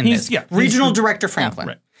chief in this. Yeah, Regional Director Franklin.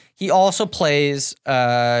 Right. He also plays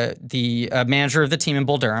the manager of the team in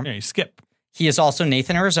Bull Durham. Yeah, you skip. He is also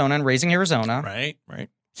Nathan Arizona in Raising Arizona. Right.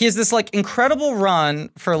 He has this like incredible run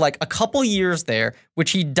for like a couple years there,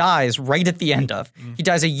 which he dies right at the end of. He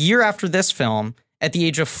dies a year after this film at the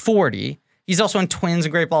age of 40. He's also in Twins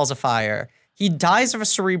and Great Balls of Fire. He dies of a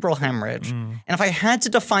cerebral hemorrhage. And if I had to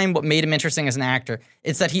define what made him interesting as an actor,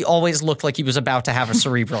 it's that he always looked like he was about to have a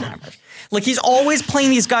cerebral hemorrhage. Like he's always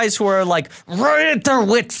playing these guys who are like right at their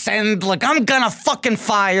wits' end, like I'm gonna fucking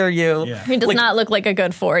fire you. Yeah. He does not look like a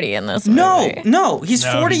good 40 in this movie. No, he's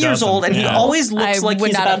 40 years old and he always looks like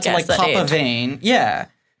he's about to like pop a vein. Yeah.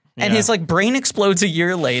 And his like brain explodes a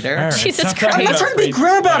year later. Right. Jesus Christ. I'm not trying to be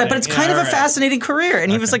grim about it, but it's kind of a fascinating career.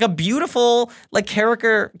 And he was like a beautiful like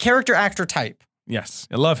character actor type. Yes.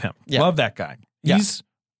 I love him. Yeah. Love that guy. Yeah. He's,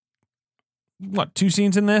 2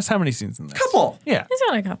 scenes in this? How many scenes in this? Couple. Yeah. He's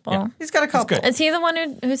got a couple. Yeah. He's got a couple. Is he the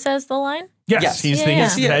one who says the line? Yes. He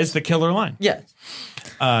says the killer line. Yes.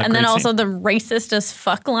 And then also the racist as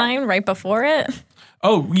fuck line right before it.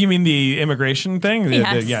 Oh, you mean the immigration thing?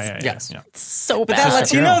 Yes. Yes. It's so But bad. that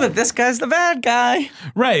lets you know that this guy's the bad guy.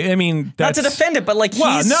 Right. I mean, not to defend it, but like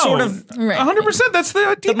he's sort of 100%. That's the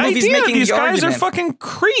idea. These guys are fucking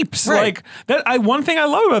creeps. Right. Like that. One thing I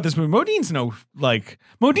love about this movie, Modine's a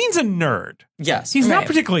nerd. Yes, he's not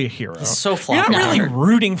particularly a hero. He's so flawed. You're not really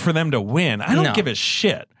rooting for them to win. I don't give a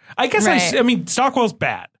shit. I guess I mean, Stockwell's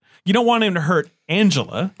bad. You don't want him to hurt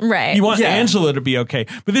Angela. Right. You want Angela to be okay.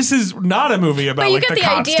 But this is not a movie about like the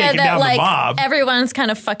cops taking down the mob. Everyone's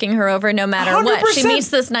kind of fucking her over no matter 100%. what. She meets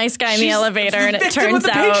this nice guy in the elevator and it turns of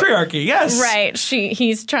the out patriarchy. Yes. Right.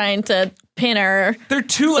 He's trying to pin her. They're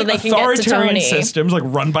two like authoritarian systems like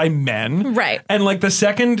run by men. Right. And like the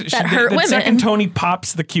second Tony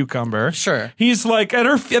pops the cucumber. Sure. He's like at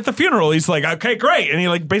the funeral, he's like, okay, great. And he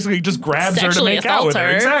like basically just grabs her to make out with her.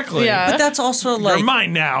 Exactly. Yeah. But that's also like you're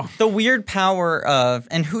mine now. The weird power of,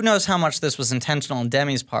 and who knows how much this was intentional on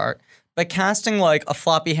Demi's part, but casting like a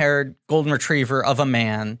floppy-haired golden retriever of a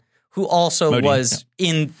man who also was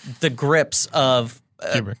in the grips of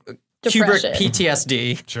Kubrick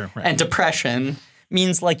PTSD and depression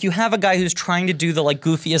means like you have a guy who's trying to do the like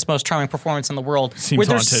goofiest, most charming performance in the world where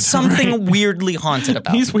there's something weirdly haunted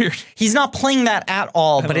about He's weird. He's not playing that at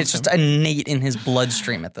all, but it's just innate in his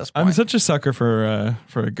bloodstream at this point. I'm such a sucker for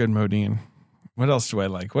a good Modine. What else do I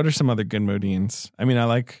like? What are some other good Modines? I mean, I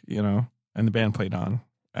like, and the band played on.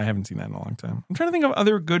 I haven't seen that in a long time. I'm trying to think of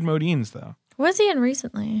other good Modines, though. What was he in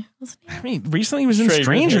recently? I mean, recently he was in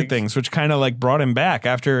Stranger Things, which kind of like brought him back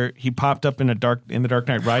after he popped up in the Dark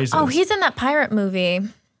Knight Rises. Oh, he's in that pirate movie.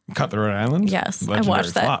 Cutthroat Island? Yes, Legendary I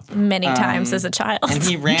watched that many times as a child. And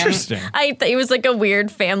he ran. Interesting. I thought he was like a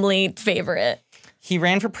weird family favorite. He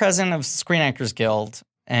ran for president of Screen Actors Guild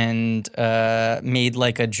and made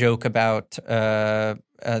like a joke about.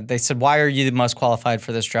 They said, "Why are you the most qualified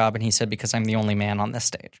for this job?" And he said, "Because I'm the only man on this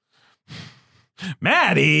stage."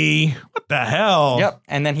 Maddie, what the hell? Yep.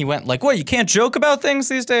 And then he went like, "What? You can't joke about things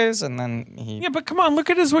these days." And then he. Yeah, but come on, look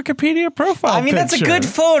at his Wikipedia profile. I mean, that's a good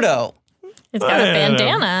photo. He's got a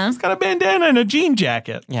bandana. He's got a bandana and a jean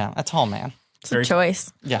jacket. Yeah, a tall man. It's a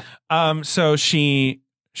choice. Yeah. So she's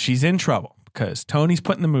in trouble because Tony's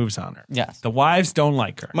putting the moves on her. Yes. The wives don't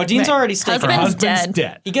like her. Modine's already stated. Her husband's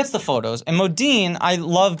dead. He gets the photos. And Modine, I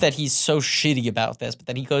love that he's so shitty about this, but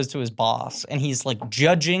that he goes to his boss and he's like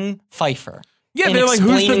judging Pfeiffer. Yeah, they're like,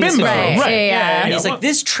 who's the bimbo? Right. Yeah. And he's like,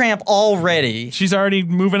 this tramp already. She's already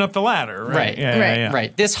moving up the ladder. Right.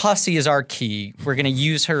 Right. This hussy is our key. We're going to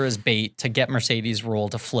use her as bait to get Mercedes' role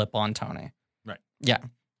to flip on Tony. Right. Yeah.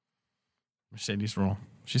 Mercedes' role.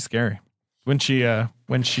 She's scary. When she.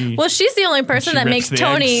 Well, she's the only person that makes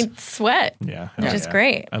Tony sweat. Yeah. Which is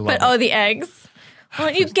great. I love it. The eggs. Why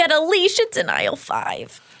don't you get a leash? It's in aisle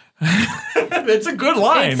 5. It's a good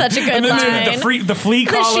line. It's such a good line. The flea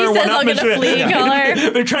collar. She says, I'll get a flea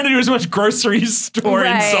collar. They're trying to do as much grocery store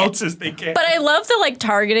insults as they can. But I love the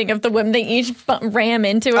targeting of the women. They each ram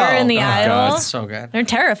into her in the aisle. God, it's so good. They're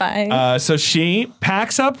terrifying. So she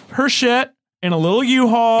packs up her shit in a little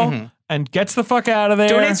U-Haul and gets the fuck out of there.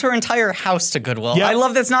 Donates her entire house to Goodwill. Yep. I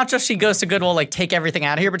love that's not just she goes to Goodwill, like take everything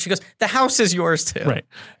out of here, but she goes, the house is yours too. Right.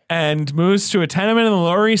 And moves to a tenement in the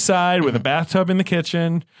Lower East Side with a bathtub in the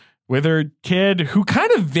kitchen with her kid, who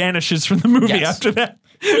kind of vanishes from the movie after that.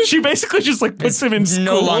 She basically just like puts him in school.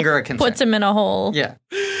 No longer a concern. Puts him in a hole. Yeah.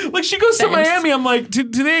 Like she goes to Miami. I'm like, do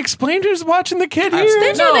they explain who's watching the kid here?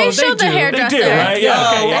 They do. They show the hairdresser. They do, right?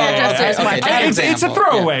 Yeah. The hairdresser is watching. It's a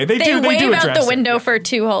throwaway. They do wave address out the window it. for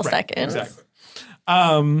 2 whole seconds. Exactly.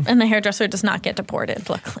 And the hairdresser does not get deported,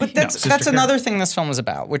 luckily. But that's another thing this film is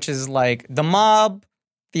about, which is like the mob,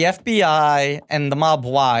 the FBI, and the mob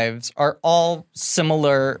wives are all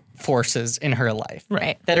similar forces in her life.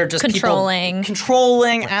 Right. That are just controlling,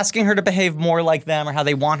 asking her to behave more like them or how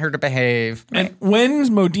they want her to behave. And when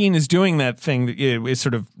Modine is doing that thing, is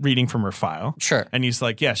sort of reading from her file. Sure. And he's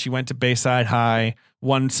like, yeah, she went to Bayside High,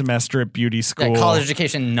 1 semester at beauty school. Yeah, college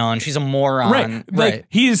education, none. She's a moron. Right. Like,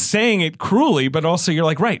 he is saying it cruelly, but also you're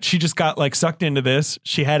like, right, she just got like sucked into this.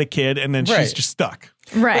 She had a kid and then she's just stuck.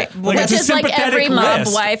 Right. Like, which is like every mob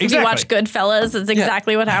wife. If you watch Goodfellas, it's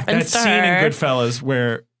exactly what happens to her. That scene in Goodfellas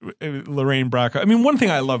where Lorraine Bracco, I mean, one thing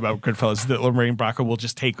I love about Goodfellas is that Lorraine Bracco will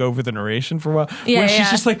just take over the narration for a while. When she's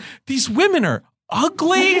just like, these women are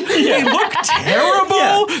ugly. They look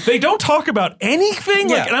terrible. They don't talk about anything.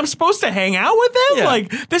 Like, and I'm supposed to hang out with them.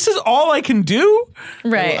 Like, this is all I can do.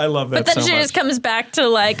 Right. I love that. But then so she much. just comes back to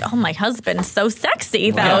like, oh, my husband's so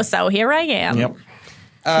sexy though. So here I am. Yep.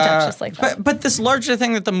 Just like that. But this larger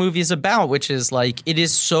thing that the movie is about, which is like, it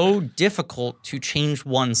is so difficult to change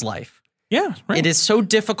one's life. Yeah, right. It is so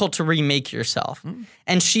difficult to remake yourself.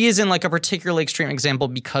 And she is in like a particularly extreme example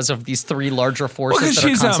because of these 3 larger forces that are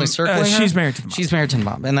constantly circling her. She's married to the mom. She's married to the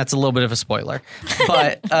mom, and that's a little bit of a spoiler.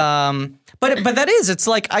 But that is, it's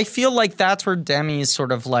like, I feel like that's where Demi's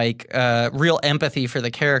sort of like real empathy for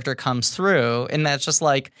the character comes through. And that's just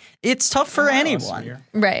like, it's tough for anyone.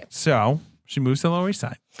 Right. So she moves to the Lower East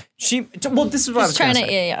Side. This is what I was trying to to,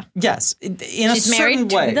 say. Yes. In a She's certain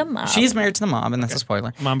married way. to the mob. She's married to the mob, and that's a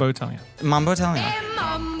spoiler. Mambo Italian. Mambo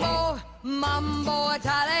Italiano.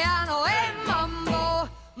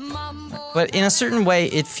 But in a certain way,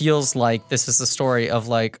 it feels like this is the story of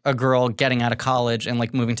like a girl getting out of college and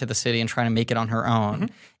like moving to the city and trying to make it on her own.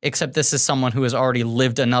 Except this is someone who has already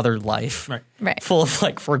lived another life full of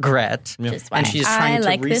like regret. And she's trying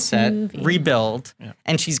to reset, rebuild.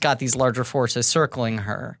 And she's got these larger forces circling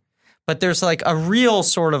her. But there's like a real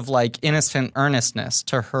sort of like innocent earnestness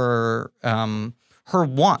to her her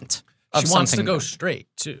want. She wants to go straight,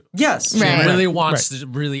 too. Yes. She really wants to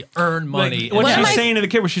really earn money. Like, what she's saying to the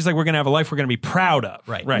kid, where she's like, we're going to have a life we're going to be proud of.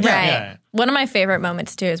 Right. Yeah. One of my favorite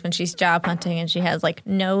moments, too, is when she's job hunting and she has, like,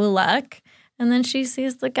 no luck. And then she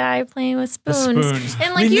sees the guy playing with spoons.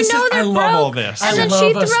 And, like, they're broke. I love all this. And then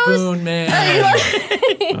she throws, a spoon, man.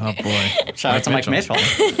 Oh, boy. Shout out to Mike Mitchell. But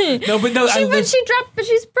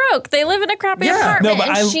she's broke. They live in a crappy apartment.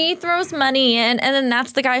 And she throws money in. And then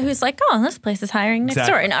that's the guy who's like, oh, this place is hiring next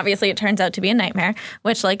door. And obviously it turns out to be a nightmare,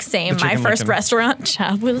 which, like, my first restaurant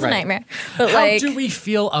job was a nightmare. But, how do we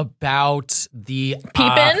feel about the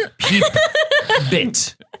peep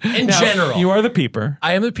bit? In general. You are the peeper.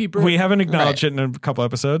 I am the peeper. We haven't acknowledged it in a couple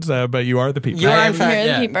episodes, but you are the peeper. You are, in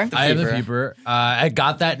fact, the peeper. I am the peeper. I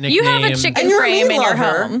got that nickname. You have a chicken frame in your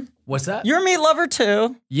home. What's that? You're a meat lover,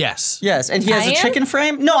 too. Yes. Yes, and he has a chicken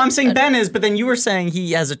frame? No, I'm saying Ben is, but then you were saying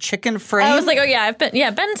he has a chicken frame? I was like, oh, yeah,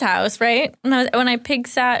 Ben's house, right? When I pig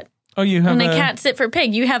sat. Oh, you have when I cat sit for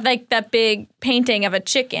pig, you have like that big painting of a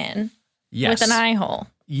chicken with an eye hole.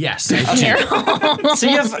 Yes. So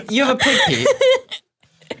you have a pig peep.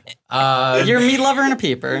 You're a meat lover and a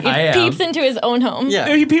peeper. He peeps into his own home.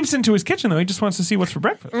 Yeah. He peeps into his kitchen, though. He just wants to see what's for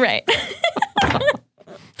breakfast. Right.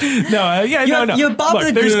 No. You have Bob the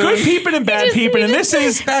Goon. There's good peeping and bad peeping, and this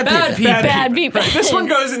is bad peeping. Right, this one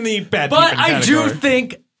goes in the bad but peeping I category. do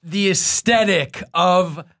think the aesthetic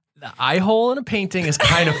of the eye hole in a painting is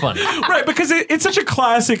kind of funny. Right, because it's such a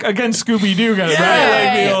classic, again, Scooby-Doo kind of,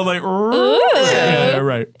 right? Like the old,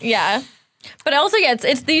 right. Yeah. But also,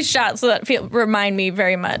 it's these shots that remind me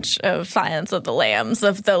very much of Silence of the Lambs,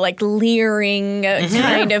 of the like leering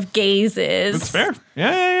kind of gazes. That's fair.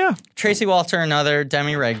 Yeah. Tracy Walter, another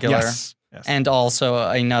demi-regular. Yes. And also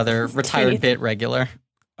another retired bit regular.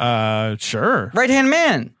 Sure. Right-hand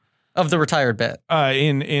man of the retired bit. We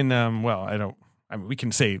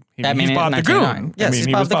can say he's Bob the Goon. Yes,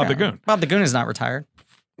 he was Bob the Goon. Bob the Goon is not retired.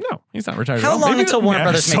 No, he's not retired. How long until Warner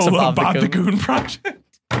Brothers makes a Bob the Goon project?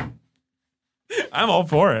 I'm all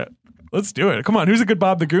for it. Let's do it. Come on, who's a good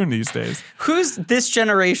Bob the Goon these days? Who's this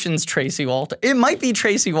generation's Tracy Walter? It might be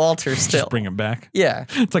Tracy Walter still. Just bring him back. Yeah.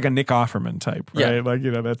 It's like a Nick Offerman type, right? Yeah. Like,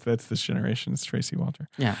 that's this generation's Tracy Walter.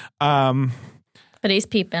 Yeah. But he's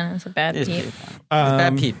peeping. It's a bad peep.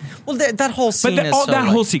 Bad peep. Well, that whole scene is so that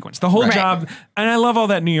whole sequence, the whole job, and I love all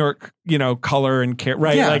that New York, color and care,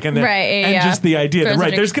 right? Yeah. Like, and just the idea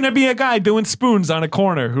that there's going to be a guy doing spoons on a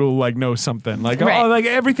corner who'll like know something, like like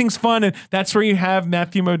everything's fun, and that's where you have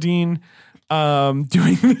Matthew Modine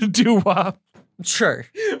doing the doo-wop. Sure.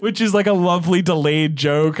 Which is like a lovely delayed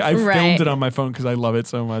joke. I filmed it on my phone because I love it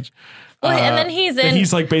so much. Well, and then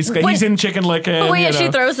he's like basically he's in Chicken Licken. Oh yeah, she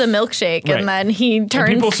throws a milkshake and then he turns.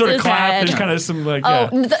 And people sort of clap. Head. There's kind of some like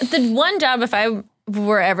the one job, if I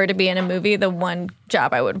were ever to be in a movie, the one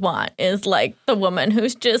job I would want is like the woman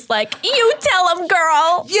who's just like, you tell them,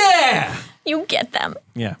 girl. Yeah. You get them.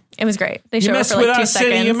 Yeah. It was great. They show up for like 2 seconds.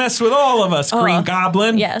 City, you mess with all of us, Green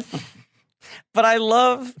Goblin. Yes. But I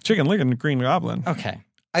love Chicken Licken, Green Goblin. Okay.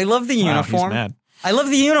 I love the uniform. He's mad. I love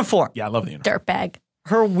the uniform. Yeah, I love the uniform. Dirtbag.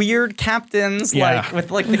 Her weird captains, with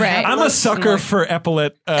the I'm a sucker for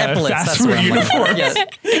epaulette fast food uniforms. Yes.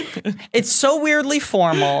 It's so weirdly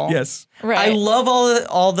formal. Yes. Right. I love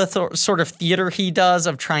all the sort of theater he does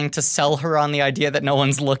of trying to sell her on the idea that no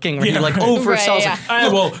one's looking. Where he like oversells her. I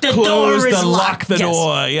will close the lock the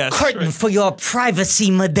door. Yes. Curtain for your privacy,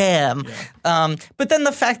 madame. Yeah. But then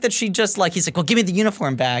the fact that she just he's like, well, give me the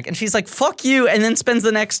uniform back. And she's like, fuck you. And then spends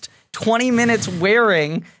the next 20 minutes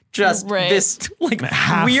wearing just this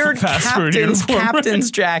weird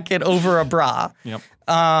captain's jacket over a bra. Yep.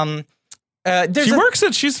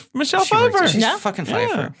 She's Michelle Pfeiffer. She's fucking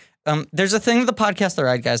Pfeiffer. There's a thing that the Podcast The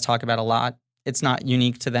Ride guys talk about a lot. It's not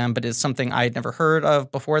unique to them, but it's something I had never heard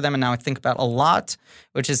of before them, and now I think about a lot,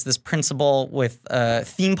 which is this principle with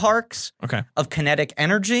theme parks of kinetic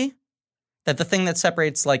energy. That the thing that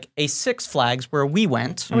separates like a Six Flags where we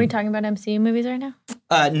went. Are we talking about MCU movies right now?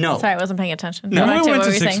 No. Sorry, I wasn't paying attention. No, I went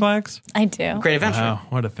to Six Flags. I do. Great Adventure. Wow,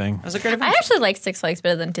 what a thing. That was a great adventure. I actually like Six Flags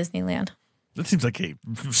better than Disneyland. That seems like a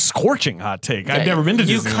scorching hot take. I've never been to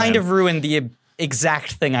Disneyland. You kind of ruined the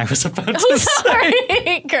exact thing I was about to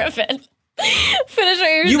say. Griffin. Finish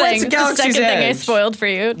what you were saying. Went to Galaxy's Edge. Thing I Edge. spoiled for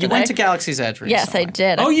you. You went to Galaxy's Edge recently. Yes, I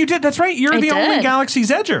did. Oh, you did? That's right. You're the only Galaxy's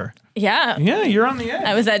Edger. Yeah. Yeah, you're on the edge.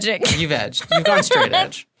 I was edging. You've edged. You've gone straight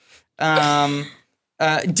edge.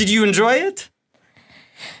 Did you enjoy it?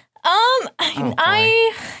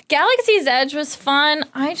 Galaxy's Edge was fun.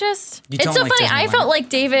 It's so funny. Disneyland. I felt like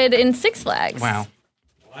David in Six Flags. Wow.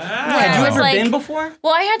 Had you ever been before?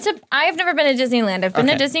 Well, I've never been to Disneyland. I've been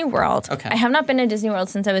to Disney World. Okay. I have not been to Disney World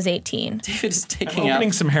since I was 18. David is taking I'm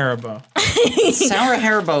opening some Haribo. Sour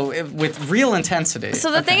Haribo with real intensity.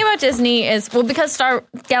 So the thing about Disney is, because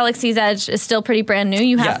Galaxy's Edge is still pretty brand new,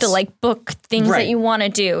 you have to book things that you want to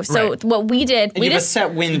do. So what we did, we have a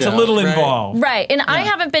set window. It's a little involved. Right. And I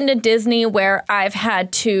haven't been to Disney where I've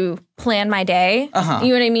had to plan my day. You know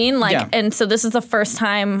what I mean? And so this is the first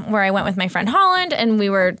time where I went with my friend Holland, and we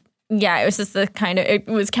were it was just it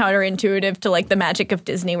was counterintuitive to the magic of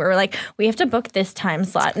Disney, where we're like, we have to book this time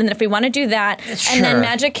slot, and then if we want to do that, and then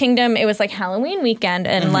Magic Kingdom, it was Halloween weekend,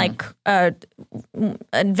 and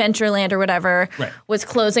Adventureland or whatever was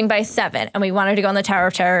closing by 7, and we wanted to go on the Tower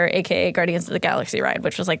of Terror, aka Guardians of the Galaxy ride,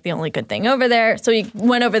 which was the only good thing over there. So we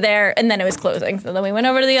went over there, and then it was closing. So then we went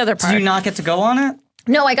over to the other part. Did you not get to go on it?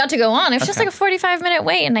 No, I got to go on. It was just a 45-minute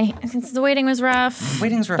wait, and the waiting was rough.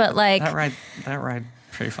 Waiting's rough. But that ride.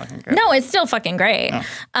 Pretty fucking good. No, it's still fucking great.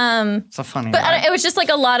 It's a funny but ride. It was just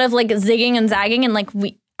a lot of zigging and zagging, and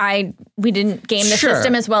we didn't game the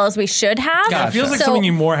system as well as we should have. Gotcha. It feels like something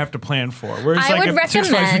you more have to plan for. Whereas I would recommend, Six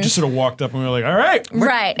Flags, we just sort of walked up and we were like, all right.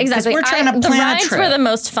 Right, exactly. We're trying to plan the rides a trip. were the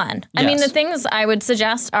most fun. Yes. I mean, the things I would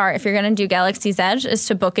suggest are, if you're going to do Galaxy's Edge, is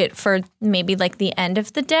to book it for maybe the end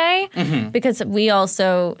of the day. Because we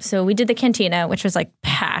we did the Cantina, which was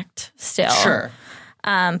packed still. Sure.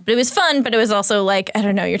 But it was fun, but it was also I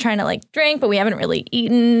don't know, you're trying to drink, but we haven't really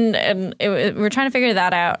eaten, and we're trying to figure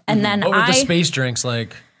that out. And then what were the space drinks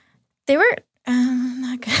like? They were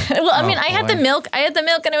not good. Well, I mean, I had the milk, and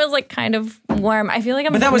it was kind of warm. I feel like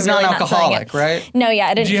I'm. But that was really non-alcoholic, right? No,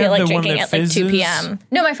 I didn't feel like drinking at 2 fizzes? p.m.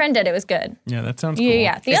 No, my friend did. It was good. Yeah, that sounds cool.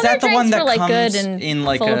 Yeah. The Is other that the one drinks that were comes good and in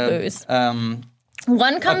full of booze.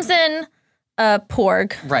 One comes in a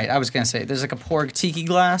porg. Right, I was going to say, there's a porg tiki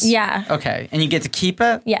glass? Yeah. Okay, and you get to keep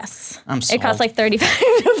it? Yes. I'm sold. It costs $35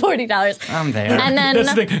 to $40. I'm there. And then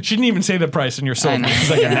that's the thing. She didn't even say the price, and you're sold.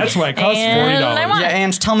 She's like, that's why it costs $40. I want Yeah,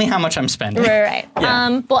 and tell me how much I'm spending. Right.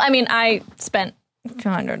 Yeah. Well, I mean, I spent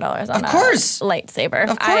 $200 on a lightsaber.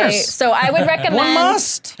 Of course. So I would recommend. One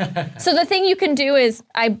must. So the thing you can do is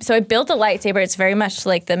I built a lightsaber. It's very much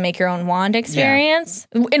like the make your own wand experience,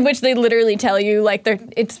 in which they literally tell you like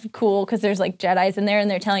it's cool because there's like Jedis in there and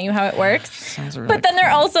they're telling you how it works. Sounds really but then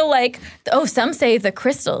they're also like, oh, some say the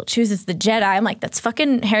crystal chooses the Jedi. I'm like, that's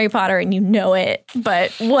fucking Harry Potter and you know it,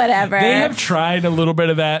 but whatever. They have tried a little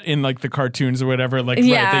bit of that in like the cartoons or whatever. Like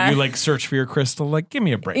that you like search for your crystal. Like, give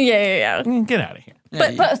me a break. Yeah. Get out of here.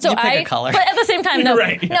 But so you pick a color. But at the same time, no,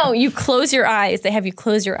 Right, yeah. no, you close your eyes. They have you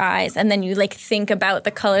close your eyes, and then you like think about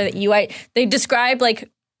the color that you. They describe like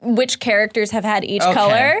which characters have had each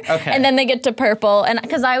color, and then they get to purple. And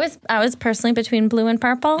because I was personally between blue and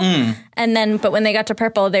purple, and then but when they got to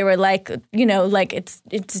purple, they were like, like it's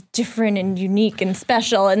different and unique and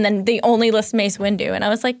special. And then they only list Mace Windu, and I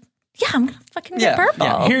was like, yeah, I'm gonna fucking get purple.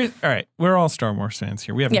 Yeah. All right, we're all Star Wars fans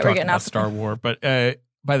here. We haven't talked about Star Wars, but.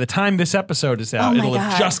 By the time this episode is out, it'll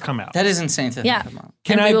have just come out. That is insane to think about.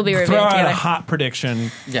 Can I will be throw out a hot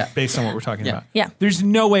prediction based on what we're talking about? Yeah. There's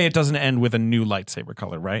no way it doesn't end with a new lightsaber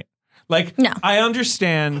color, right? Like, no. I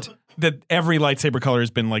understand that every lightsaber color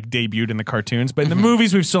has been like debuted in the cartoons, but in the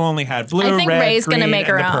movies we've still only had blue, I think red, Rey's green, gonna make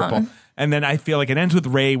her and the purple. own. And then I feel like it ends with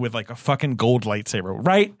Rey with like a fucking gold lightsaber,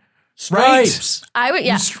 right? Stripes. I would,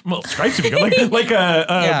 Well, stripes would be good. Like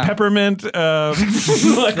a peppermint. Like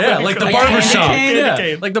the barbershop.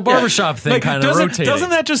 Yeah, like the barbershop thing kind of rotating. Doesn't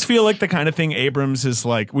that just feel like the kind of thing Abrams is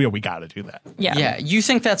like, we got to do that? Yeah. You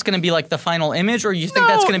think that's going to be like the final image, or you think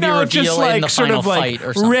that's going to be a reveal just like, in the final fight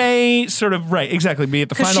or something? Rey, exactly. Be at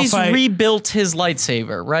the final she's fight. rebuilt his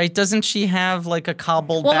lightsaber, right? Doesn't she have like a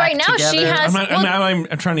cobbled back right now together? she has. I'm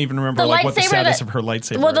trying to even remember like what the status of her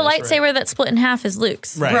lightsaber is. Well, the lightsaber that's split in half is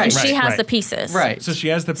Luke's. Right. She has the pieces. Right. So she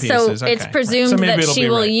has the pieces. So it's presumed that she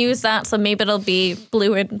will use that. So maybe it'll be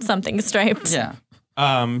blue and something striped. Yeah.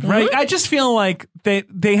 Right. I just feel like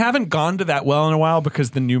they haven't gone to that well in a while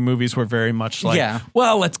because the new movies were very much like,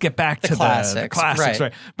 well, let's get back to the classics,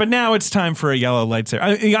 right? But now it's time for a yellow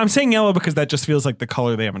lightsaber. I'm saying yellow because that just feels like the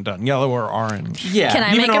color they haven't done. Yellow or orange. Yeah. Can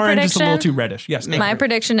I Even make a orange prediction? is a little too reddish. Yes. My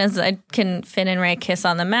prediction is I can Finn and Rey kiss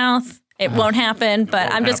on the mouth. It won't happen,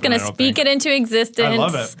 but I'm just going to speak it into existence. I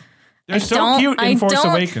love it. They're so cute in Force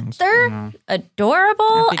Awakens. They're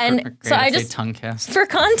adorable. And so I just, tongue cast. For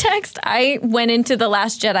context, I went into The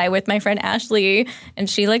Last Jedi with my friend Ashley, and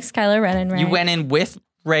she likes Kylo Ren and Rey. You went in with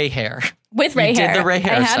Rey hair. With Rey hair. Did the Rey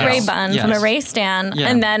hair. I had Rey buns. I'm a Rey stan. Yeah.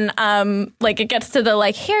 And then it gets to the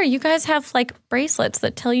here, you guys have bracelets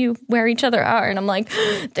that tell you where each other are. And I'm like,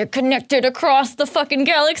 they're connected across the fucking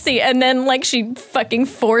galaxy. And then she fucking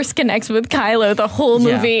force connects with Kylo the whole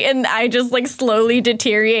movie. Yeah. And I just slowly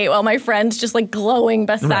deteriorate while my friend's just glowing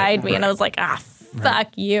beside me. And I was like, fuck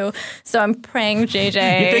you. So I'm praying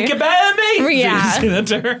JJ. You think about me? Yeah. Did you say that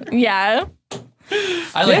to her? Yeah.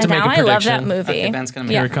 I like to make a prediction. I love that movie. Okay, Ben's gonna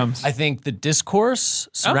make Here it comes. I think the discourse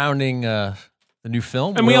surrounding the new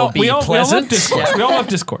film and will be pleasant. We all love discourse. We all love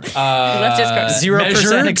discourse. We love discourse.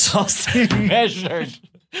 0% exhausted. Measured.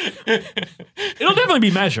 It'll definitely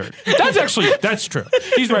be measured. That's true.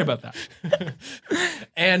 He's right about that.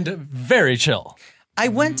 And very chill. I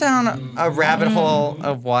went down a rabbit hole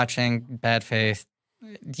of watching Bad Faith.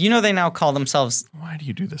 They now call themselves Why do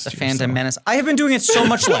you do this the to Fandom yourself? Menace. I have been doing it so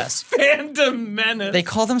much less. Fandom Menace. They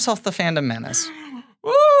call themselves the Fandom Menace.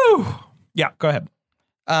 Woo! Yeah, go ahead.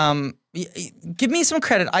 Give me some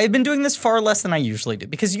credit. I have been doing this far less than I usually do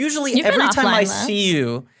because usually every time I see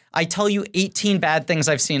you, I tell you 18 bad things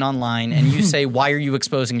I've seen online and you say, why are you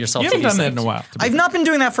exposing yourself to these things? You haven't done that in a while. I've not been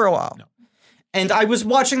doing that for a while. No. And I was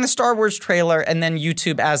watching the Star Wars trailer and then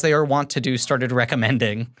YouTube, as they are wont to do, started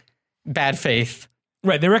recommending Bad Faith.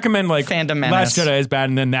 Right, they recommend Fandom Menace. Last Jedi is bad,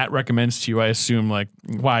 and then that recommends to you, I assume,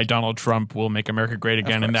 why Donald Trump will make America great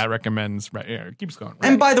again, and that recommends it keeps going. Right.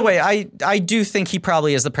 And by the way, I do think he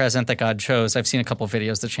probably is the president that God chose. I've seen a couple of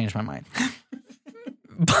videos that changed my mind,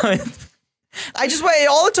 but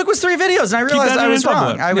all it took was 3 videos, and I realized I was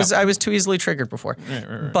wrong. I was too easily triggered before.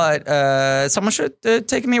 Right. But someone should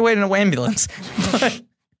take me away in an ambulance. But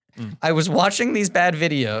I was watching these bad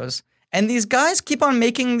videos, and these guys keep on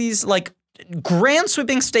making these grand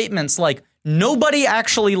sweeping statements nobody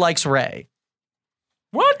actually likes Rey.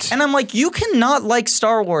 What? And I'm like, you cannot like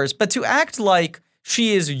Star Wars, but to act like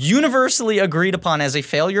she is universally agreed upon as a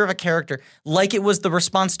failure of a character, like it was the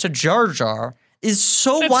response to Jar Jar, is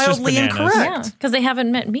so wildly incorrect. Yeah, because they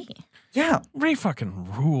haven't met me. Yeah. Rey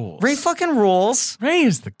fucking rules. Rey fucking rules. Rey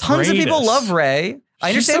is the Tons greatest. of people love Rey. I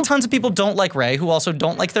understand tons of people don't like Rey, who also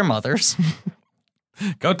don't like their mothers.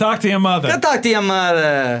 Go talk to your mother. Go talk to your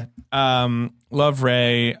mother. Love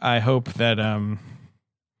Rey. I hope that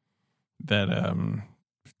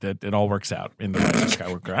that it all works out in the Rise of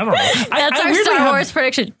Skywalker. I don't know. That's our Star Wars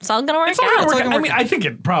prediction. It's all going to work out. I mean, I think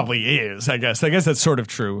it probably is, I guess. I guess that's sort of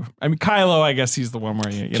true. I mean, Kylo, I guess he's the one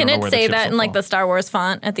where you Can don't know it where say the that in like the Star Wars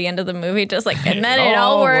font at the end of the movie? Just like, and then it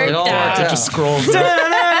all worked out. It just scrolls.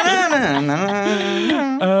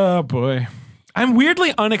 Oh, boy. I'm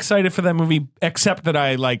weirdly unexcited for that movie, except that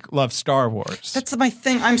I love Star Wars. That's my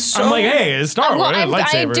thing. I'm like, hey, it's Star Wars.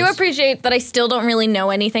 I do appreciate that I still don't really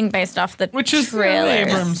know anything based off the trailers.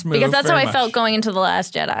 Abrams move, because that's how I much. felt going into The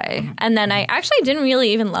Last Jedi. And then I actually didn't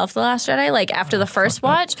really even love The Last Jedi, like after the first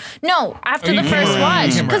watch. No, after the first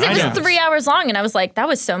watch. Because it was 3 hours long, and I was like, that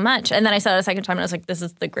was so much. And then I saw it a second time, and I was like, this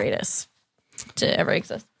is the greatest to ever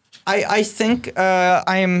exist. I think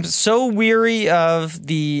I am so weary of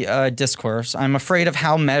the discourse. I'm afraid of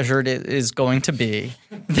how measured it is going to be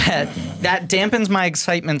that dampens my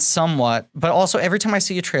excitement somewhat. But also, every time I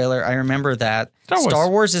see a trailer, I remember that Star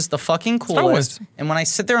Wars is the fucking coolest. And when I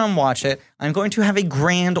sit there and watch it, I'm going to have a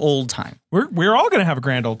grand old time. We're all going to have a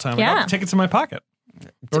grand old time. Yeah. I got the tickets in my pocket.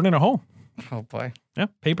 Thrown in a hole. Oh, boy. Yeah,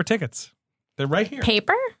 paper tickets. They're right here.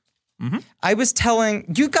 Paper? Mm-hmm. I was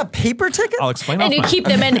telling you got paper tickets. I'll explain. And you keep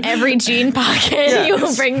them in every jean pocket. Yeah. You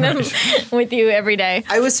will bring them with you every day.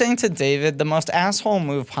 I was saying to David, the most asshole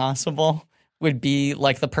move possible would be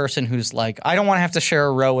like the person who's like, I don't want to have to share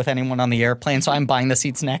a row with anyone on the airplane, so I'm buying the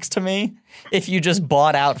seats next to me. If you just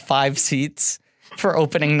bought out 5 seats for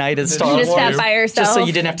opening night at Star Wars, just sat by yourself, just so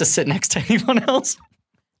you didn't have to sit next to anyone else.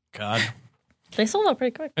 God. They sold out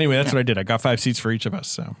pretty quick. Anyway, that's what I did. I got 5 seats for each of us.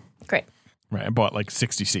 So great. Right, I bought like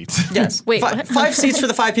 60 seats. Yes. Wait, 5 seats for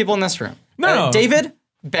the 5 people in this room. No. David,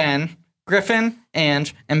 Ben, Griffin,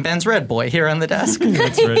 and Ben's Red Boy here on the desk.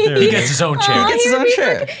 That's right there. He gets his own chair. He gets his own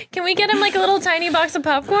chair. Can we get him like a little tiny box of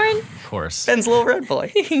popcorn? Of course. Ben's little Red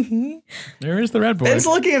Boy. There is the Red Boy. Ben's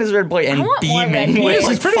looking at his Red Boy and want more Red beaming Boys. with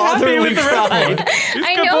He's pretty happy with the Red pride. Boy.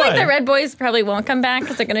 I know like the Red Boys probably won't come back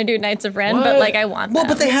because they're going to do Knights of Ren, but like I want them. Well,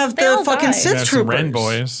 but they have the all fucking die. Sith That's troopers. Ren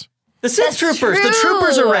Boys. The Sith troopers. True. The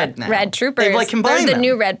troopers are red now. Red troopers. They've like combined They're the them.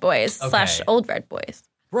 new Red Boys Okay. / old Red Boys.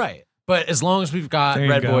 Right. But as long as we've got There you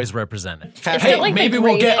Red go. Boys represented. Fashion. Is it Hey, like maybe the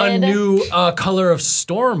we'll get a graded- new color of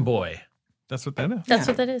Storm Boy. That's what that is. That's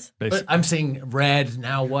what that is. But I'm saying red,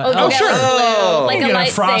 now what? Oh, sure. Blue, like You a know,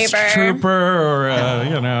 Frost lightsaber. Trooper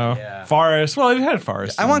or, Forest. Well, it had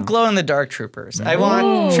Forest. I want glow-in-the-dark troopers. I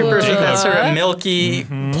want troopers with that sort of milky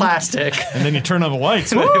plastic. And then you turn on the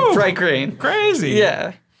lights. Bright green. Crazy.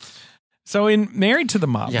 Yeah. So in Married to the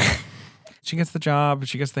Mob, Yeah. she gets the job.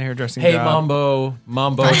 She gets the hairdressing Hey, job.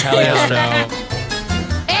 Mambo Italiano.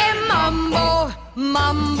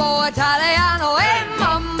 Mambo Italiano,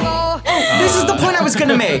 mambo. This is the point I was going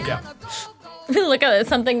to make. Look at it,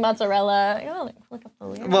 something mozzarella. Oh, look up the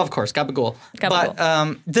lyrics. Well, of course, gabagool. Gabagool.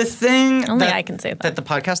 But the thing Only I can say that. that the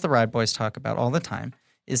podcast The Ride Boys talk about all the time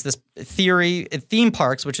is this theory at theme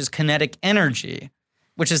parks, which is kinetic energy,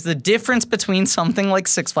 which is the difference between something like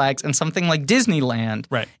Six Flags and something like Disneyland.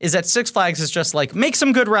 Right. Is that Six Flags is just like, make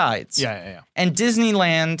some good rides. Yeah. And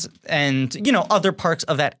Disneyland and, other parks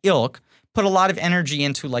of that ilk put a lot of energy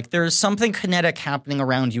into like, there's something kinetic happening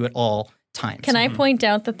around you at all times. Can I point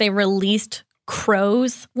out that they released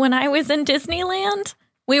crows when I was in Disneyland?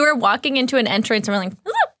 We were walking into an entrance and we're like,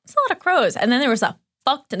 there's a lot of crows. And then there was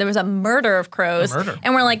a murder of crows.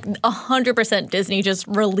 And we're like, 100% Disney just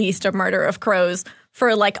released a murder of crows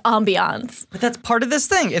for like ambiance. But that's part of this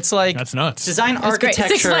thing. It's like That's nuts. design It's great. architecture.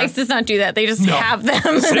 Six Flags does not do that. They just have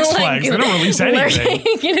them. Six Flags, they don't release anything.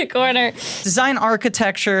 lurking in a corner. Design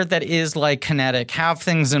architecture that is like kinetic, have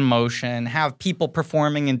things in motion, have people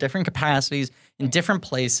performing in different capacities in different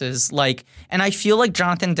places. And I feel like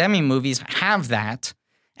Jonathan Demme movies have that.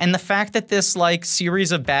 And the fact that this like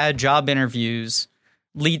series of bad job interviews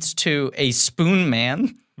leads to a spoon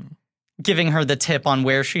man giving her the tip on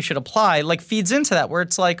where she should apply, like feeds into that, where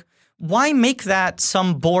it's like, why make that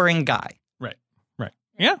some boring guy? Right.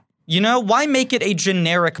 Yeah. Why make it a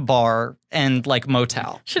generic bar and like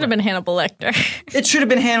motel? Should have been Hannibal Lecter. It should have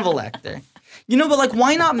been Hannibal Lecter. But like,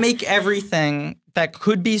 why not make everything that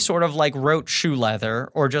could be sort of like rote shoe leather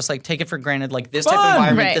or just like take it for granted, like this type of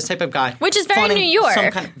environment, Right. this type of guy. Which is very fun in New York.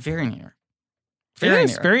 Some kind of, very New York. It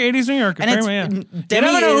is very 80s New York. And It's it's, very, Demme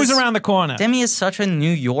you never know is, who's around the corner. Demme is such a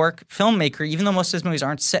New York filmmaker, even though most of his movies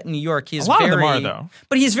aren't set in New York. He's A lot very, of them are, though.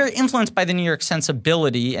 But he's very influenced by the New York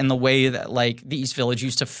sensibility and the way that like the East Village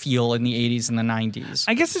used to feel in the 80s and the 90s.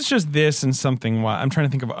 I guess it's just this and Something Wild. I'm trying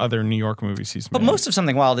to think of other New York movies he's made. But most of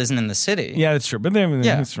Something Wild isn't in the city. Yeah, that's true. But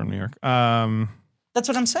he's from New York. That's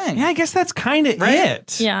what I'm saying. Yeah, I guess that's kind of Right?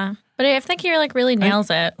 it. Yeah. But I think he like really nails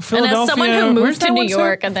it. And as someone who moved to New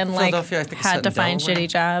York and then like had to find shitty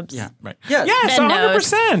jobs. Yeah, right. Yes,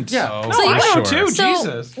 100%. Yeah. No, I know too.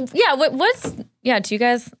 Jesus. Yeah. Do you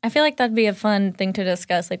guys? I feel like that'd be a fun thing to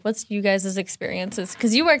discuss. Like, what's you guys' experiences?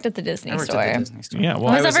 Because you worked at the Disney store. Yeah. Well,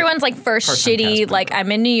 what was everyone's like first shitty? Like,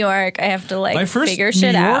 I'm in New York. I have to like figure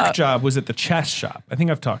shit out. My first New York job was at the chess shop. I think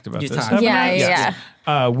I've talked about this.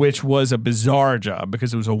 Yeah. Which was a bizarre job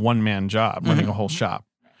because it was a one-man job running a whole shop.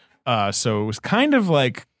 So it was kind of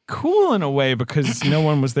like cool in a way because no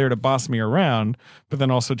one was there to boss me around, but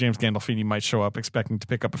then also James Gandolfini might show up expecting to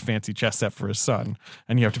pick up a fancy chess set for his son,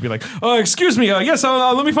 and you have to be like, "Oh, excuse me, yes,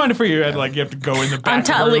 let me find it for you," and like you have to go in the back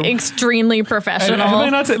room. Extremely professional.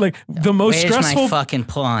 And not say, like the most Where's stressful my fucking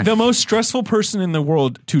pawn? The most stressful person in the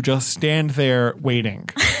world to just stand there waiting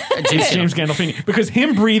is James Gandolfini, because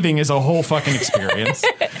him breathing is a whole fucking experience,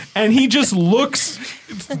 and he just looks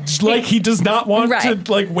like he does not want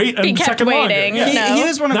to like wait a second waiting. longer. Yeah. He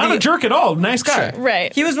was one of not a jerk at all. Nice guy. Sure.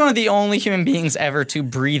 Right. He was one of the only human beings ever to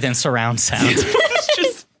breathe in surround sound. It's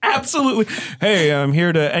just absolutely. Hey, I'm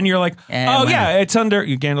here to, and you're like, it's under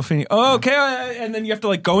you, Gandolfini. Oh, okay, and then you have to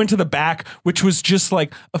like go into the back, which was just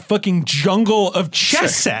like a fucking jungle of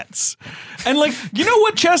chess sets, and like you know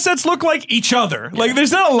what chess sets look like? Each other. Like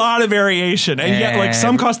there's not a lot of variation, and yet like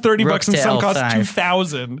some cost $30 and some cost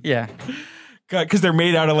 $2,000. Yeah. Because they're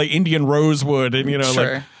made out of like Indian rosewood, and you know,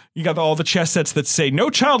 like you got all the chess sets that say no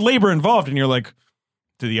child labor involved, and you're like,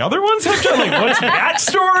 do the other ones have child? Like, what's that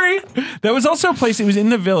story? That was also a place. It was in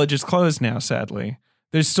the Village. It's closed now, sadly.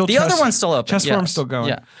 There's still the other one's still open. Chess Farm's still going.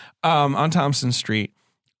 Yeah. On Thompson Street.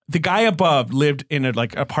 The guy above lived in a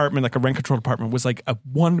like apartment, like a rent controlled apartment, was like a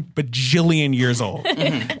 1 bajillion years old,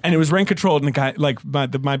 and it was rent controlled. And the guy, like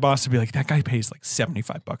my boss, would be like, that guy pays like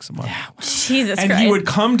 $75 a month. Yeah. Jesus Christ. And he would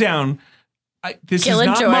come down. This is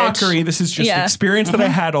not mockery. This is just experience that I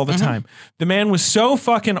had all the time. The man was so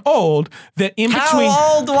fucking old that in between.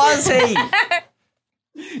 How old was he?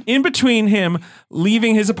 In between him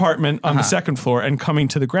leaving his apartment on the second floor and coming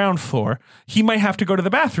to the ground floor, he might have to go to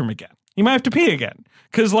the bathroom again. He might have to pee again.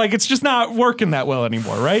 Because, like, it's just not working that well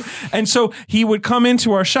anymore, right? And so he would come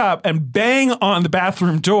into our shop and bang on the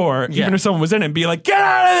bathroom door, even if someone was in it, and be like, get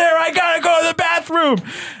out of there, I gotta go to the bathroom.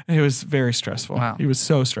 And it was very stressful. Wow. He was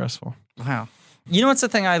so stressful. Wow. You know what's the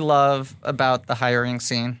thing I love about the hiring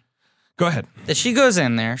scene? Go ahead. That she goes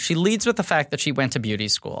in there, she leads with the fact that she went to beauty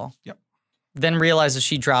school. Yep. Then realizes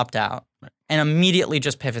she dropped out and immediately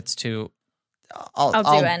just pivots to, I'll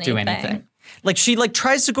do anything. Like she like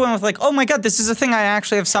tries to go in with like, oh my God, this is a thing I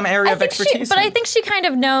actually have some area of expertise But I think she kind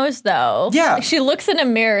of knows though. Yeah. Like, she looks in a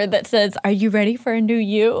mirror that says, are you ready for a new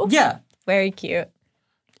you? Yeah. Very cute.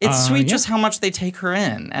 It's sweet just how much they take her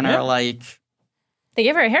in and are like. They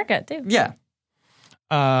give her a haircut too. Yeah.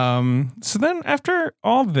 So then after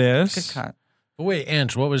all this. Good cut. But wait,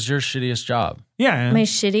 Ange, what was your shittiest job? Yeah. My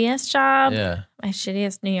shittiest job? Yeah. My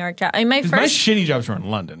shittiest New York job. I mean, my shitty jobs were in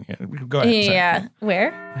London. Yeah, go ahead. Yeah.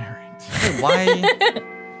 Where? Hey,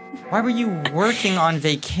 why were you working on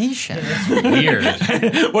vacation? Weird.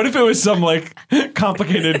 What if it was some like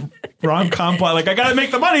complicated rom-com plot? Like I gotta make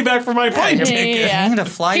the money back for my plane ticket. Yeah. You to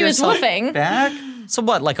fly he was yourself woofing. back? So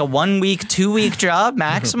what? Like a 1 week, 2 week job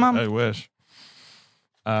maximum? I wish.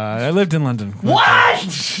 I lived in London. What?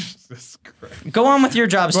 Jesus Christ. Go on with your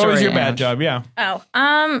job story. What was your Ange. bad job? Yeah. Oh,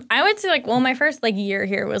 I would say like, well, my first like year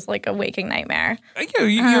here was like a waking nightmare.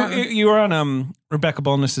 You were on Rebecca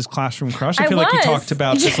Bollness's Classroom Crush. I feel like you talked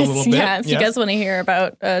about this a little bit. Yeah, if you guys want to hear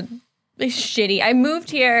about shitty. I moved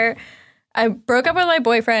here. I broke up with my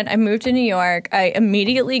boyfriend. I moved to New York. I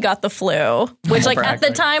immediately got the flu, which like at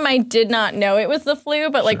the time I did not know it was the flu,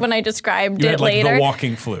 but like when I described it like later. The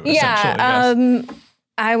walking flu, yeah, yes.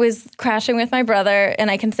 I was crashing with my brother,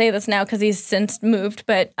 and I can say this now because he's since moved,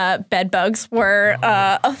 but bed bugs were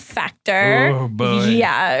a factor. Oh, boy.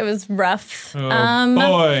 Yeah, it was rough.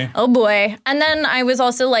 Oh, boy. And then I was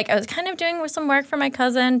also like, I was kind of doing some work for my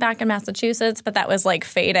cousin back in Massachusetts, but that was like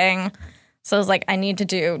fading. So I was like, I need to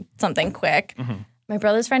do something quick. Mm-hmm. My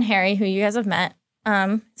brother's friend, Harry, who you guys have met,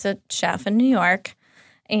 is a chef in New York.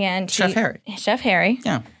 And Chef Harry.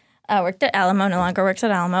 Yeah. Worked at Alamo, no longer works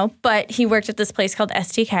at Alamo, but he worked at this place called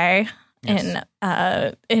STK in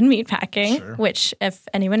meatpacking, which if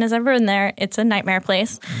anyone has ever been there, it's a nightmare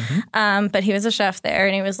place. But he was a chef there,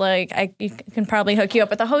 and he was like, I can probably hook you up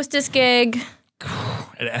with a hostess gig.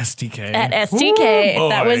 At STK. At STK. Ooh,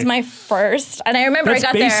 that was my first. And I remember That's I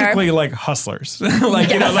got there. basically like hustlers. Like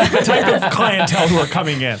the type of clientele who are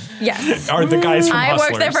coming in. Yes. Are the guys from Hustlers. I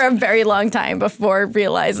worked there for a very long time before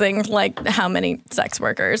realizing like how many sex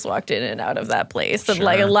workers walked in and out of that place. And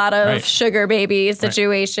like a lot of sugar baby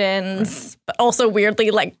situations. But also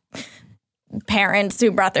weirdly like parents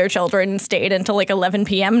who brought their children and stayed until like 11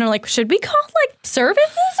 p.m. and are like, should we call like services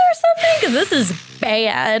or something? Because this is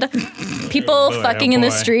bad. People fucking in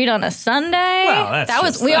the street on a Sunday.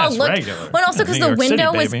 Well, we all looked. regular. Well, also because the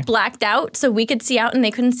window was baby. blacked out, so we could see out and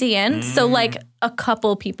they couldn't see in. So like a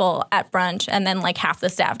couple people at brunch, and then like half the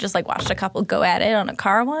staff just like watched a couple go at it on a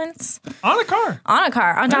car once. On a car, on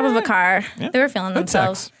top of a car. Yeah. They were feeling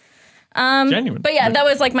themselves. Sex. Genuine. But yeah, that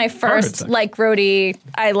was like my first like roadie.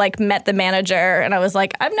 I like met the manager and I was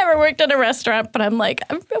like, I've never worked in a restaurant, but I'm like,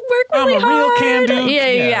 I work really hard. I'm a real can-do.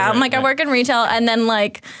 Yeah. Right, I'm like, I work in retail. And then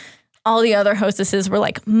like all the other hostesses were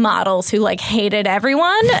like models who like hated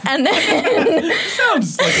everyone. And then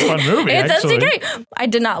sounds like a fun movie. It's actually. STK. I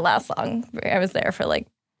did not last long. I was there for like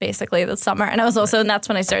basically the summer. And I was also, and that's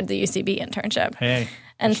when I started the UCB internship. Hey.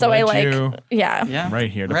 And so I like,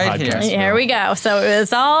 right here to podcast. Here we go. So it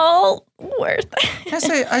was all worth it. Can I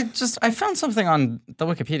say, I found something on the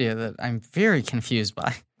Wikipedia that I'm very confused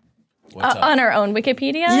by. On our own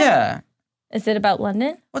Wikipedia? Yeah. Is it about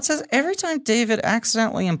London? Well, it says, every time David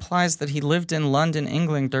accidentally implies that he lived in London,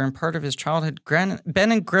 England during part of his childhood,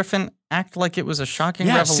 Ben and Griffin act like it was a shocking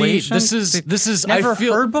revelation. See, this is never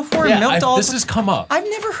heard before? Yeah, this has come up. I've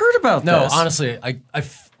never heard about this. No, honestly,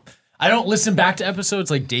 I don't listen back to episodes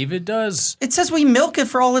like David does. It says we milk it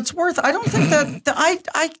for all it's worth. I don't think that I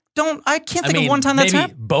can't think of one time that's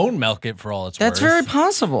happened. Bone milk it for all it's worth. That's very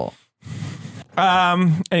possible.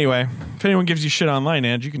 Anyway, if anyone gives you shit online,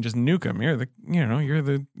 Ange, you can just nuke them. You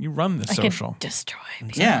run the social. Destroy.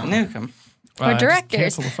 Nuke them. Or directors.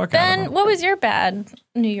 Cancel the fuck out of Ben, them. what was your bad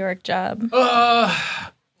New York job? When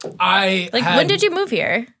did you move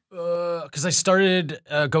here? Because I started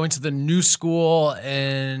going to the new school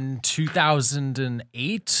in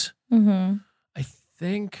 2008. Mm-hmm. I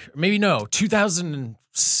think. Maybe no,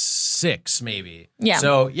 2006 maybe. Yeah.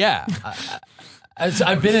 So yeah.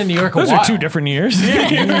 I've been in New York a while. Those are 2 different years.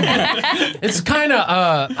 It's kind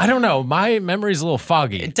of, I don't know. My memory's a little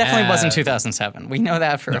foggy. It definitely wasn't 2007. We know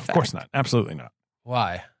that for a fact. Of course not. Absolutely not.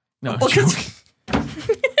 Why? No.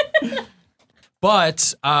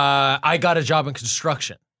 But I got a job in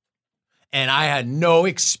construction. And I had no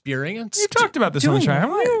experience. You talked about this on the show,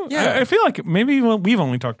 haven't you? Yeah. I feel like maybe we've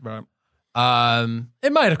only talked about it.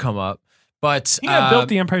 It might have come up. But you built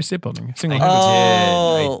the Empire State Building.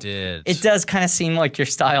 I did. It does kind of seem like your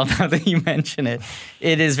style now that you mention it.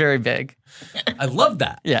 It is very big. I love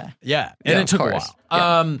that. Yeah. And it took a while.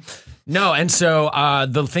 Yeah. No, and so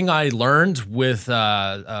the thing I learned with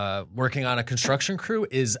working on a construction crew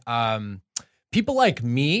is people like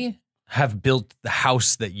me have built the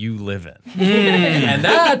house that you live in. And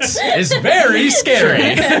that is very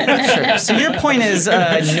scary. Sure. So your point is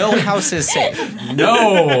no house is safe.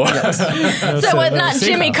 No. Yes. So what, not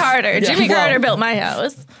Jimmy Carter. Yeah. Jimmy Carter built my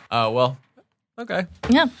house. Well, okay.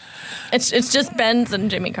 Yeah. It's just Ben's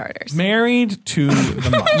and Jimmy Carter's. Married to the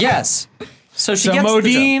mom. Yes. So she gets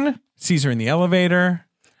Modine sees her in the elevator.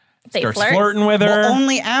 Starts flirting with her. Well,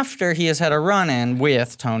 only after he has had a run-in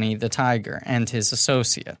with Tony the Tiger and his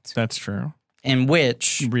associate. That's true. In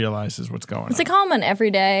which he realizes what's going on. Does he call him an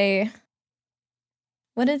everyday?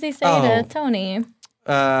 What does he say to Tony?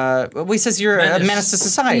 He says you're a menace to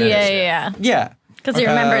society. Yeah. Because he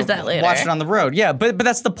remembers that later. Watch it on the road. Yeah, but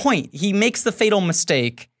that's the point. He makes the fatal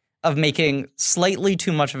mistake of making slightly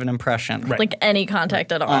too much of an impression. Right. Like any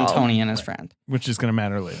contact at all. On Tony and his friend. Which is going to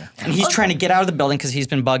matter later. And he's trying to get out of the building because he's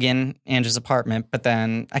been bugging Ange's apartment. But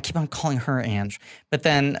then, I keep on calling her Ange. But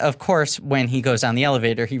then, of course, when he goes down the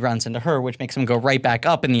elevator, he runs into her, which makes him go right back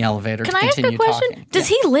up in the elevator to continue talking. Can I ask a question? Does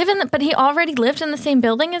he live but he already lived in the same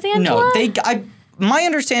building as Angela? No, my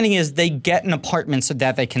understanding is they get an apartment so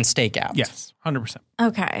that they can stake out. Yes, 100%.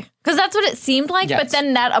 Okay. Because that's what it seemed like. Yes. But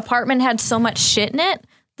then that apartment had so much shit in it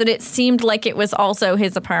that it seemed like it was also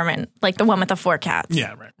his apartment, like the one with the 4 cats.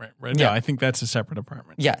 Yeah, right. No, I think that's a separate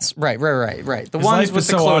apartment. Yes, right. The ones with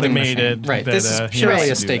the clothing automated. Right, this is purely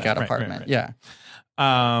a stakeout apartment. Right. Yeah.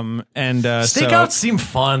 Stakeouts seem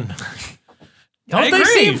fun. Don't they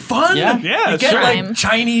seem fun? Yeah, you get like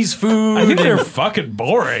Chinese food. I think they're fucking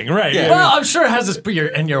boring, right? Yeah. Well, I'm sure it has this,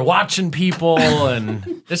 and you're watching people,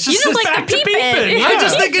 and it's just like the peeping. Yeah. I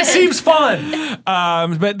just think it seems fun.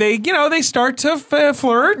 But they start to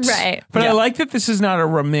flirt, right? But I like that this is not a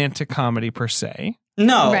romantic comedy per se.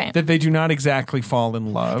 No. Right. That they do not exactly fall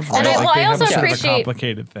in love. And right? I also have a appreciate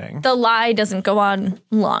complicated thing. The lie doesn't go on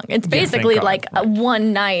long. It's basically God. like a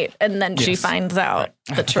one night, and then she finds out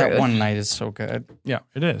the truth. That one night is so good. Yeah,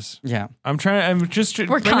 it is. Yeah. I'm just Where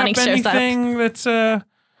bring Connie up shows up. anything that's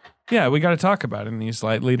we got to talk about in these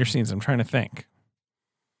later scenes. I'm trying to think.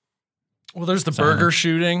 Well, there's the burger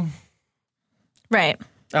shooting. Right.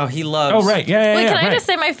 Oh, he loves. Oh, right. Yeah. Wait, can I right. just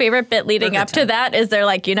say my favorite bit leading up to that is they're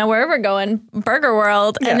like, where we're going, Burger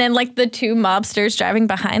World. Yeah. And then like the two mobsters driving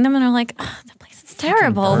behind them and are like, oh, the place is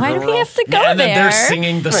terrible. Why do we have to go and there? then they're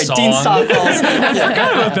singing the song. Dean Stockwell's. I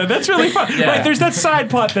forgot about that. That's really fun. Yeah. Right, there's that side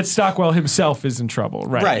plot that Stockwell himself is in trouble.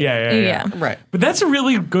 Right. Right. Yeah. Right. But that's a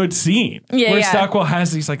really good scene. Yeah, where yeah. Stockwell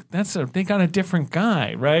has these like they got a different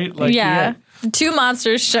guy, right? Like Yeah. Two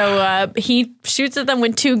monsters show up. He shoots at them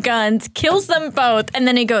with two guns, kills them both, and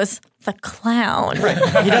then he goes, the clown. Right.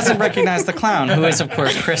 He doesn't recognize the clown, who is, of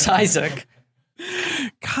course, Chris Isaac.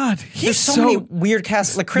 God, There's he's so many weird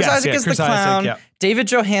casts. Like Chris Isaac is Chris the clown. Isaac, yeah. David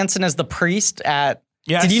Johansen as the priest at.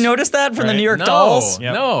 Yes. Did you notice that from the Right. New York No, Dolls?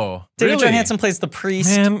 Yep. no. David really? Johansen plays the priest.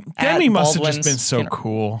 Man, at Demi must have just Baldwin's been so funeral.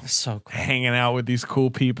 cool. So cool. Hanging out with these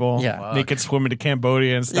cool people. Yeah. They could swim into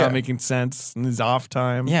Cambodia and stop Yeah. making sense in his off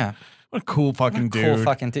time. Yeah. What a cool fucking dude. Cool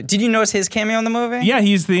fucking dude. Did you notice his cameo in the movie? Yeah,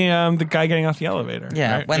 he's the guy getting off the elevator.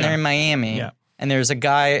 Yeah, right? when they're in Miami. Yeah. And there's a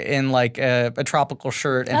guy in like a tropical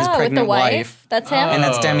shirt and his Oh, with pregnant the wife? wife. That's him? And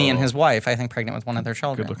that's Demi and his wife, I think pregnant with one of their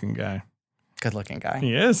children. Good looking guy. Good looking guy.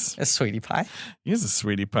 He is. A sweetie pie. He is a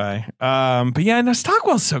sweetie pie. But yeah, no,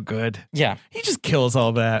 Stockwell's so good. Yeah. He just kills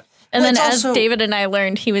all that. And Well, then it's as also- David and I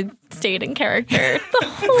learned, he would stayed in character the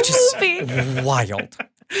whole movie. Wild.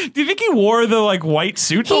 Do you think he wore the like white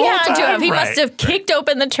suit the He whole had time? to have. He Right. must have kicked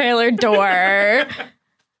open the trailer door.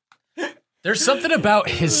 There's something about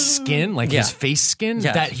his skin, like his face skin,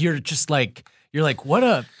 Yeah. that you're like, what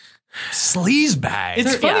a sleazebag.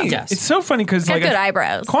 It's funny. Yes. It's so funny because Got like good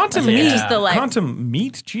eyebrows. Quantum That's it. Leap, Just the like. Quantum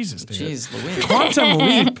Meat, Jesus, dude. Jeez Louise. Quantum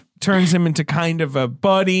Leap turns him into kind of a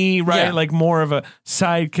buddy, right? Yeah. Like more of a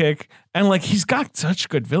sidekick, and like he's got such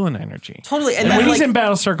good villain energy. Totally. And then, when he's like- in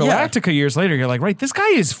Battlestar Galactica years later, you're like, right, this guy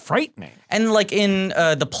is frightening. And like in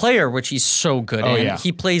The Player, which he's so good in, yeah.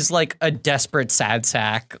 he plays like a desperate sad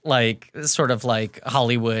sack, like sort of like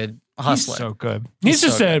Hollywood hustler. He's so good. He's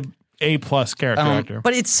just so A plus character actor.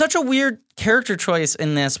 But it's such a weird character choice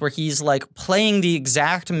in this where he's like playing the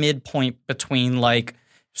exact midpoint between like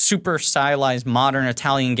super stylized modern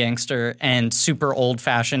Italian gangster and super old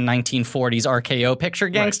fashioned 1940s RKO picture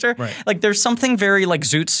gangster. right. Like there's something very like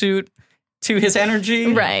Zoot Suit to his energy.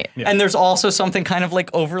 Right. Yeah. And there's also something kind of like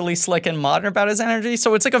overly slick and modern about his energy.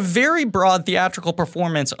 So it's like a very broad theatrical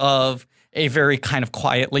performance of a very kind of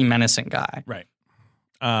quietly menacing guy. Right.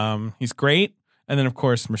 He's great. And then, of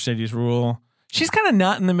course, Mercedes Rule. She's kind of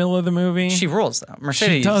not in the middle of the movie. She rules though.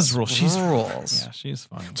 Mercedes She does rule. She's rules. Yeah, she's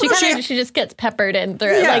fun. She just gets peppered in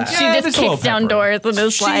through it. Yeah. Like she Yeah, just there's a little kicks down pepper. doors and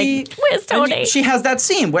is like, "Where's Tony?" She has that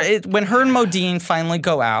scene when her and Modine finally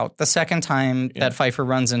go out. The second time that Pfeiffer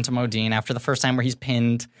runs into Modine after the first time where he's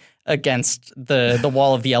pinned against the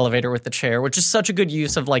wall of the elevator with the chair, which is such a good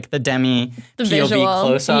use of like the Demi The POV visual,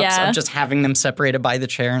 close-ups yeah. of just having them separated by the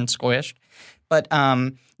chair and squished. But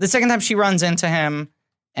the second time she runs into him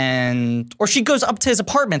or she goes up to his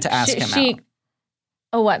apartment to ask him out.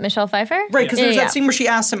 Oh, what? Michelle Pfeiffer? Right, because there's that scene where she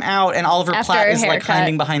asks him out and Oliver After Platt her is like haircut.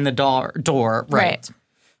 hiding behind the door. Right.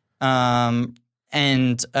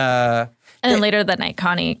 And then later that night,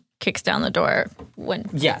 Connie kicks down the door when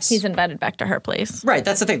Yes. he's invited back to her place. Right,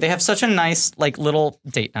 that's the thing. They have such a nice like little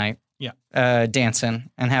date night. Yeah. Dancing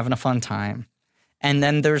and having a fun time. And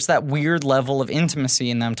then there's that weird level of intimacy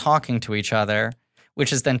in them talking to each other,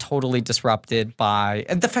 which is then totally disrupted by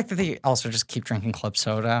the fact that they also just keep drinking club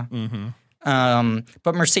soda. Mm-hmm.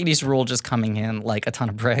 But Mercedes Rule just coming in like a ton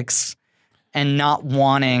of bricks and not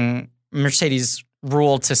wanting Mercedes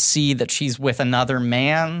Rule to see that she's with another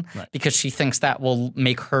man because she thinks that will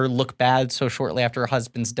make her look bad so shortly after her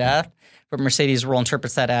husband's death. But Mercedes Rule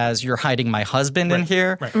interprets that as you're hiding my husband in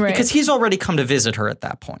here Right. Right. because he's already come to visit her at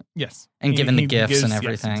that point Yes. and given the He gifts gives- and yes,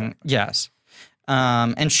 everything. exactly. Yes.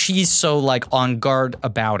 And she's so like on guard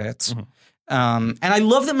about it. Mm-hmm. And I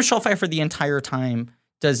love that Michelle Pfeiffer the entire time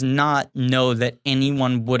does not know that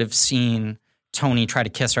anyone would have seen Tony try to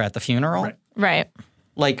kiss her at the funeral. Right. Right.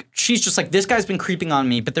 Like, she's just like, this guy's been creeping on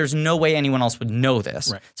me, but there's no way anyone else would know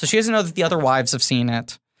this. Right. So she doesn't know that the other wives have seen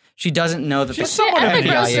it. She doesn't know that She's the somewhat At the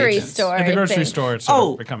FBI grocery agents- store. At the I grocery think. store, it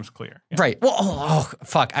sort of becomes clear. Yeah. Right. Well,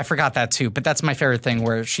 fuck. I forgot that too. But that's my favorite thing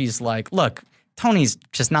where she's like, look, Tony's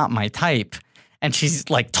just not my type. And she's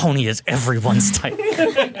like, Tony is everyone's type.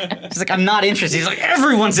 She's like, I'm not interested. He's like,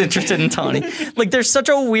 everyone's interested in Tony. Like, there's such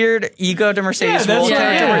a weird ego to Mercedes role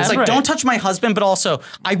character where it's like, don't touch my husband, but also,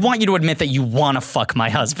 I want you to admit that you want to fuck my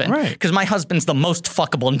husband. Right. Because my husband's the most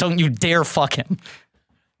fuckable, and don't you dare fuck him.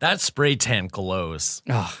 That spray tan glows.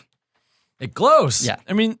 Ugh. It glows. Yeah.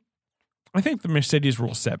 I mean, I think the Mercedes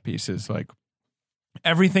rule set piece is like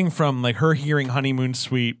everything from like her hearing Honeymoon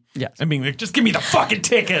Suite and being like, just give me the fucking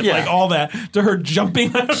ticket, like all that, to her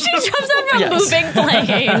jumping out. She jumps out of a moving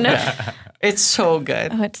plane. It's so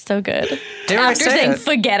good. Oh, it's so good. Dare After I say saying it?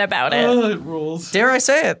 Forget about it. Oh, it rules. Dare I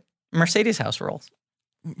say it? Mercedes house rules.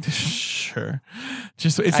 Sure.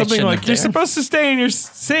 Just it's something like you're supposed to stay in your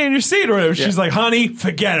seat or whatever. She's like, honey,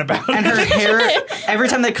 forget about it. And her hair, every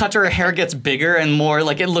time they cut to her hair gets bigger and more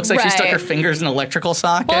like it looks like she stuck her fingers in an electrical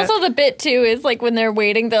socket. Also, the bit too is like when they're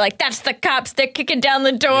waiting, they're like, that's the cops, they're kicking down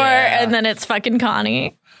the door, and then it's fucking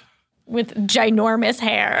Connie with ginormous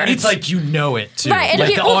hair. And it's like, you know it too. Right,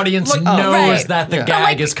 like the audience knows that the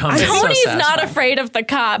gag is coming. Tony's not afraid of the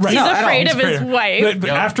cops. He's afraid of his wife. But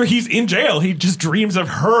after he's in jail, he just dreams of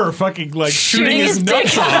her fucking like shooting his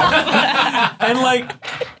nuts off. And like,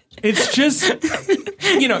 it's just,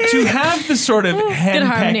 you know, to have the sort of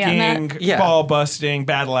hen-pecking, ball-busting,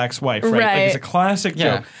 battle axe wife, right? Like, it's a classic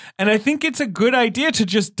joke. And I think it's a good idea to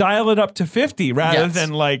just dial it up to 50 rather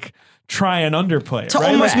than like try and underplay it. To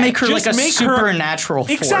almost make her like a supernatural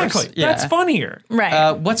force. Exactly. That's funnier.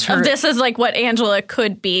 Right. What's her... This is like what Angela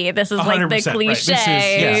could be. This is like the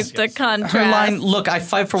cliche, the contrast. Her line, look, I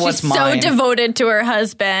fight for what's mine. She's so devoted to her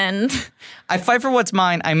husband. I fight for what's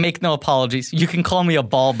mine. I make no apologies. You can call me a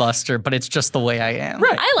ball buster, but it's just the way I am.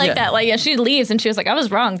 Right. I like that. Like, she leaves and she was like, I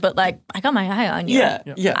was wrong, but like, I got my eye on you.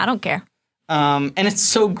 Yeah. I don't care. And it's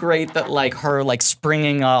so great that like her like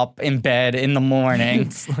springing up in bed in the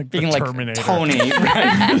morning, like being like Terminator. Tony,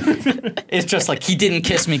 right? It's just like he didn't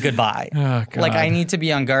kiss me goodbye. Oh, like I need to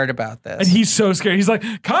be on guard about this. And he's so scared. He's like,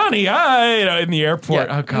 Connie, in the airport.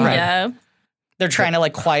 Yeah. Oh god. Yeah. They're trying to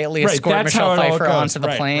like quietly escort Michelle Pfeiffer onto the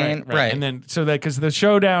plane, right? And then so that because the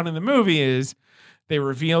showdown in the movie is they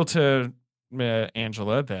reveal to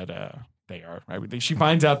Angela that they are. Right? She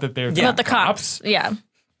finds out that they're the cops. Yeah.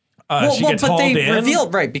 She gets hauled in. Reveal,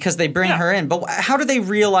 right, because they bring her in. But how do they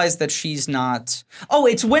realize that she's not... Oh,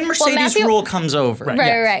 it's when Mercedes Rule comes over.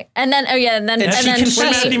 Right. And then, and then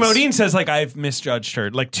Matthew Modine says, like, I've misjudged her,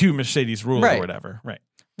 like, to Mercedes Rule or whatever.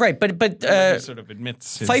 Right, but he sort of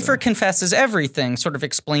admits Pfeiffer confesses everything, sort of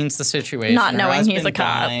explains the situation. Not knowing he's a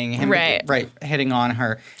cop. Right, hitting on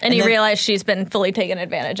her. And he realized she's been fully taken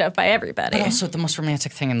advantage of by everybody. But also the most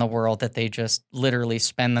romantic thing in the world that they just literally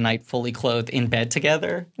spend the night fully clothed in bed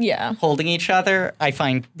together. Yeah. Holding each other, I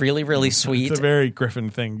find really, really sweet. It's a very Griffin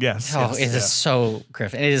thing, yes. Oh, it is so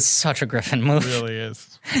Griffin. It is such a Griffin move. It really is.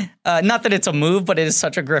 Not that it's a move, but it is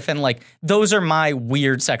such a Griffin. Like, those are my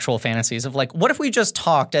weird sexual fantasies of like, what if we just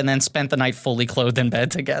talked and then spent the night fully clothed in bed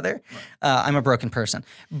together? I'm a broken person.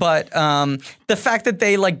 But the fact that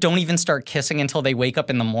they like don't even start kissing until they wake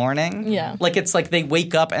up in the morning. Yeah. Like, it's like they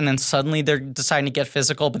wake up and then suddenly they're deciding to get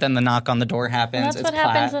physical, but then the knock on the door happens. Well, that's what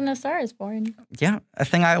happens when A Star is Born. Yeah, a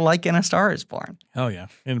thing I like in A Star is Born. Oh, yeah.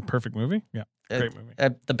 In a perfect movie? Yeah. Great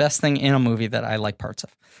movie. The best thing in a movie that I like parts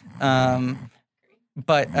of.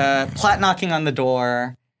 But Platt knocking on the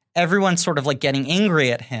door, everyone's sort of like getting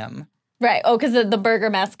angry at him. Right. Oh, because the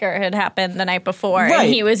burger massacre had happened the night before, and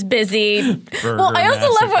he was busy. Well, I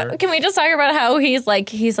also love. Can we just talk about how he's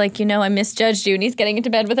like, you know, I misjudged you, and he's getting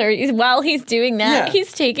into bed with her. While he's doing that,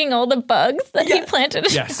 he's taking all the bugs that he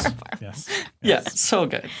planted. Yeah, so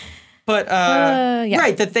good. But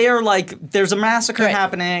right, that they are like, there's a massacre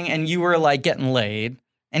happening, and you were like getting laid,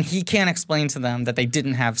 and he can't explain to them that they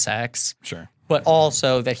didn't have sex. Sure. But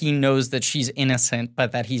also that he knows that she's innocent,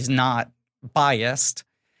 but that he's not biased.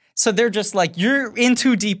 So they're just like, you're in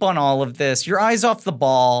too deep on all of this. Your eyes off the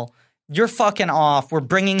ball. You're fucking off. We're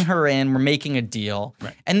bringing her in. We're making a deal.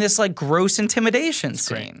 Right. And this like gross intimidation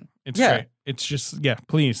scene. It's great. It's just,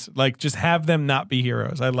 please, like, just have them not be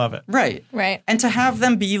heroes. I love it. Right. And to have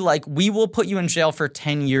them be like, we will put you in jail for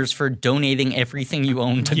 10 years for donating everything you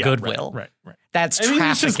own to Goodwill. Right. That's trafficking.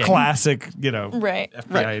 It's just classic, FBI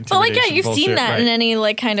But like, you've seen that in any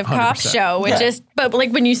like kind of cop show, which is, but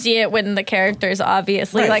like when you see it when the characters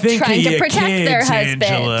obviously like trying to protect their husband,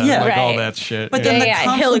 Angela, like all that shit. But then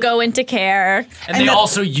he'll go into care, and they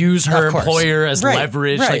also use her employer as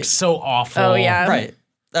leverage, like so awful. Oh yeah, right.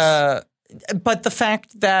 But the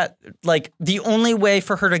fact that like the only way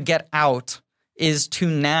for her to get out is to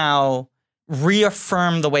now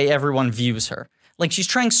reaffirm the way everyone views her. Like, she's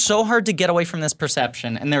trying so hard to get away from this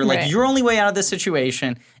perception, and they're like, your only way out of this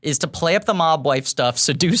situation is to play up the mob wife stuff,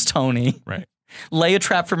 seduce Tony. Right. lay a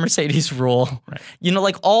trap for Mercedes Rule. Right. You know,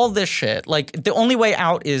 like all this shit. Like the only way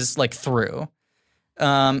out is like through.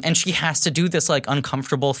 And she has to do this like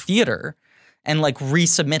uncomfortable theater and like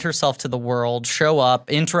resubmit herself to the world, show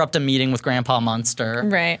up, interrupt a meeting with Grandpa Munster.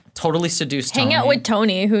 Right. Totally seduce Tony. Hang out with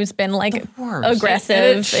Tony, who's been like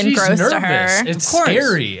aggressive and gross nervous. to her. It's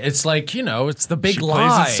scary. It's like, you know, it's the big She lie.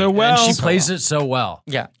 plays it so well. And she plays it so well.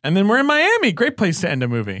 Yeah. And then we're in Miami. Great place to end a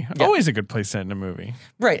movie. Yeah. Always a good place to end a movie.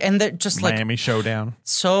 Right. And they're just like Miami Showdown.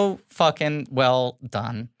 so fucking well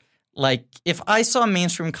done. Like if I saw a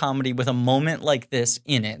mainstream comedy with a moment like this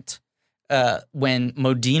in it, when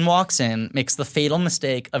Modine walks in, makes the fatal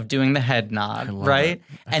mistake of doing the head nod, right?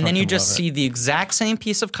 And then you just see the exact same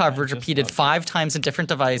piece of coverage repeated 5 times in different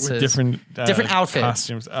devices, With different outfits.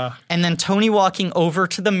 Costumes. And then Tony walking over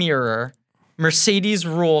to the mirror, Mercedes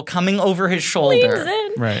Rule coming over his shoulder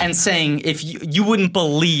Right. and saying, if you wouldn't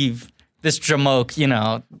believe this jamoke, you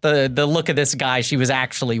know, the look of this guy she was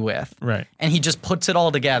actually with. Right. And he just puts it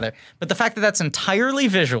all together. But the fact that that's entirely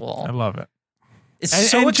visual. I love it. It's And,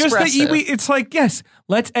 so and expressive. just that it's like, yes,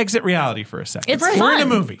 let's exit reality for a second. It's We're fun. in a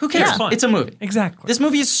movie. Who cares? It's fun. It's a movie. Exactly. This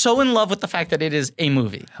movie is so in love with the fact that it is a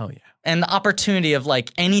movie. Hell yeah. And the opportunity of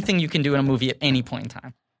like anything you can do in a movie at any point in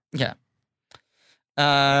time. Yeah.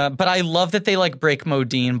 But I love that they like break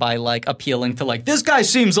Modine by like appealing to like, this guy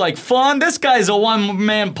seems like fun. This guy's a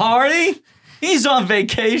one-man party. He's on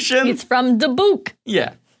vacation. It's from the book.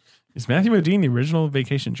 Yeah. Is Matthew Modine the original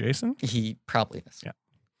Vacation Jason? He probably is. Yeah.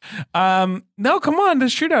 No, come on, the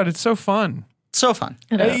shootout. It's so fun. So fun.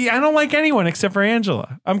 I don't like anyone except for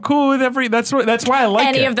Angela. I'm cool with that's why I like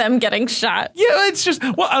Any it. of them getting shot. Yeah, it's just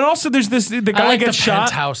and also there's the guy I like gets the shot.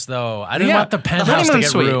 penthouse though. I didn't want the penthouse to honeymoon get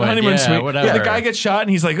suite. ruined. Honeymoon suite. Whatever. Yeah, the guy gets shot and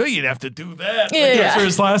he's like, "Oh, you'd have to do that." Like, Yeah. those are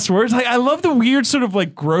his last words. Like, I love the weird sort of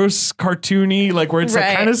like gross, cartoony, like where it's like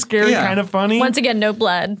Right. kind of scary, Yeah. kind of funny. Once again, no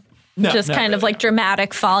blood. No, just no, kind of like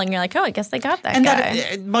dramatic falling. You're like, oh, I guess they got that And guy.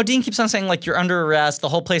 that Modine keeps on saying like, you're under arrest. The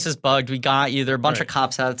whole place is bugged. We got you. There are a bunch of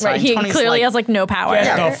cops outside. right. He Tony's clearly like, has like no power.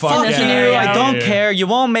 Yeah, yeah, fuck you. yeah, I don't yeah. care. You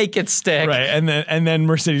won't make it stick. Right, and then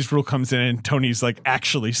Mercedes Rule comes in and Tony's like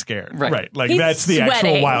actually scared. Right. Like He's that's the sweating.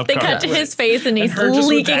 actual wild They card. cut to his face and he's her just with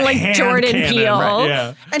leaking that like hand Jordan cannon, Peele. right,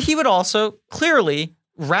 yeah. And he would also clearly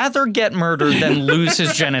rather get murdered than lose his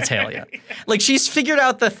genitalia. Like she's figured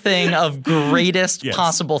out the thing of greatest Yes.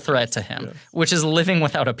 possible threat to him, which is living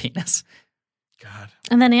without a penis. God.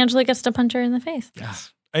 And then Angela gets to punch her in the face.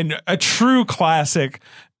 And a true classic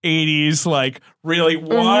 80s, like really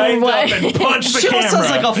wind up and punch the She camera. also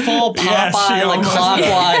has like a full Popeye, Yes, she like almost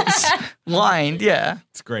clockwise wind. Yeah.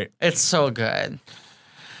 It's great. It's so good.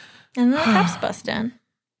 And the cops bust in.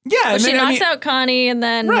 Yeah, Well, and she then, knocks out Connie, and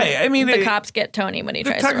then Right, I mean, the it- cops get Tony when he the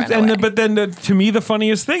tries to tuck- run and away. but then to me the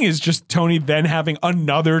funniest thing is just Tony then having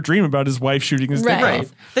another dream about his wife shooting his dick Right. off.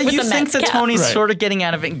 That With you the think Mets that cap. Tony's Right. sort of getting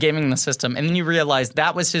out of it and gaming the system, and then you realize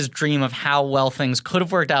that was his dream of how well things could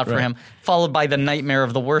have worked out for Right. him, followed by the nightmare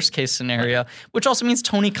of the worst case scenario, which also means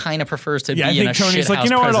Tony kind of prefers to Yeah, I be in a think Tony's like, shithouse you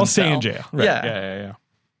know what, I'll prison stay in cell. jail. Right. Yeah. Yeah.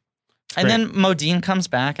 And Great. then Modine comes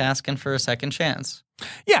back asking for a second chance.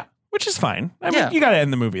 Yeah, which is fine. I mean, Yeah. you got to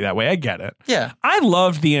end the movie that way. I get it. Yeah. I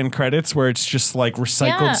loved the end credits where it's just like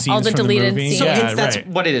recycled Yeah, scenes all the from deleted the movie. scenes. So yeah, that's right.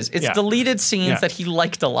 what it is. It's Yeah. deleted scenes Yeah. that he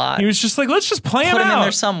liked a lot. He was just like, let's just play Put them them out. in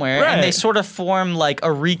there somewhere, Right. and they sort of form like a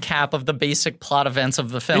recap of the basic plot events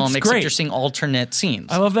of the film, It's except great. you're seeing alternate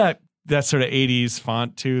scenes. I love that sort of 80s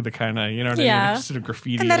font too, the kind of, you know what I Yeah. mean? Sort of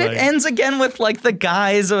graffiti. And then like, it ends again with like the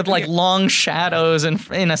guys with like long shadows and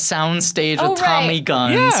in a sound stage Oh, with Tommy right.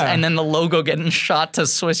 guns, Yeah. and then the logo getting shot to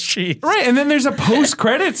Swiss cheese. Right, and then there's a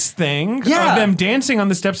post-credits thing Yeah. of them dancing on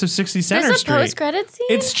the steps of 60 Center There's a Street. post-credit scene?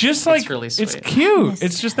 It's just like, really it's sweet. cute.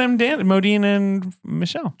 It's just them dancing, Modine and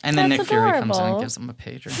Michelle. And then That's Nick Fury comes in and adorable. gives them a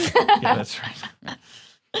pager. Yeah, that's right.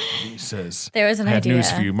 He says, There was an I have idea.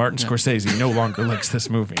 news for you. Martin Scorsese no longer likes this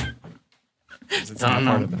movie. It's not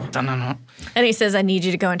part of it. No. And he says, I need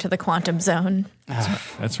you to go into the quantum zone.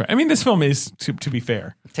 That's right. I mean, this film is, to be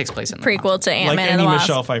fair, It takes place in the Prequel to like Ant-Man and any the Wasp.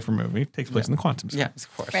 Michelle Pfeiffer movie, takes place in the quantum zone. Yeah,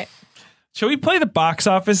 of course. Right. Shall we play the box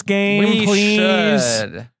office game, We please?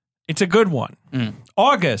 should. It's a good one.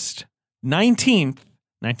 August 19th,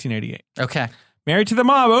 1988. Okay. Married to the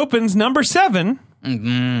Mob opens number 7.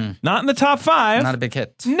 Not in the top 5. Not a big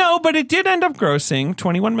hit. No, but it did end up grossing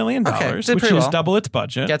 $21 million, Okay, which did is pretty well. double its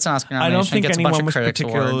budget. Gets an Oscar I nomination. don't think gets a bunch anyone of was critics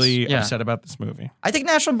particularly awards. Yeah. upset about this movie. I think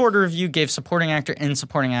National Board of Review gave supporting actor and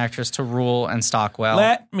supporting actress to Rule and Stockwell.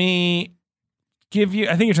 Let me give you,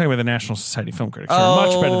 I think you're talking about the National Society of Film Critics. They're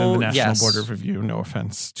much better than the National yes. Board of Review. No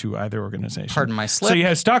offense to either organization. Pardon my slip. So you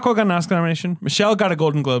have Stockwell got an Oscar nomination. Michelle got a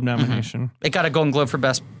Golden Globe nomination. It got a Golden Globe for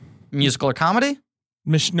Best Musical or Comedy?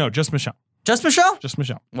 No, just Michelle. Just Michelle? Just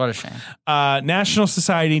Michelle. What a shame. National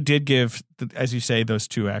Society did give, as you say, those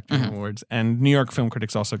 2 acting awards, and New York Film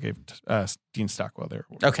Critics also gave Dean Stockwell their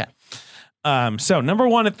award. Okay. So number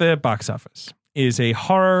 1 at the box office is a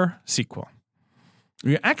horror sequel.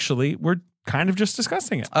 We're kind of just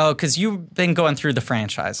discussing it. Oh, because you've been going through the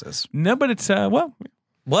franchises. No, but it's, Well,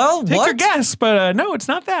 take what? your guess, but no, it's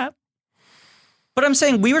not that. But I'm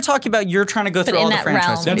saying we were talking about you're trying to go through all the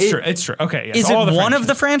franchises. That's true. It's true. Okay. Yes, Is it one of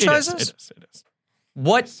the franchises? It is.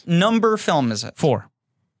 What number film is it? 4.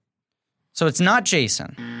 So it's not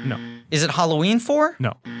Jason. No. Is it Halloween 4?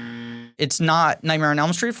 No. It's not Nightmare on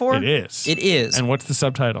Elm Street 4? It is. It is. And what's the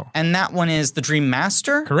subtitle? And that one is The Dream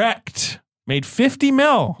Master? Correct. Made $50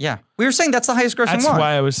 million. Yeah. We were saying that's the highest grossing one. That's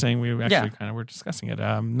why I was saying we actually kind of were discussing it.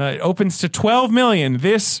 It opens to $12 million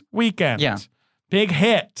this weekend. Yeah. Big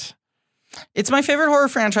hit. It's my favorite horror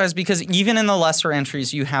franchise because even in the lesser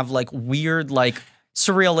entries, you have like weird, like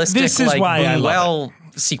surrealistic, this is like why I love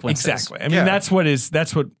sequences. Exactly. I mean, that's what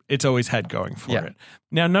it's always had going for it.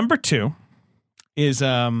 Now, number 2 is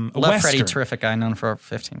a Western. Freddie, terrific guy, known for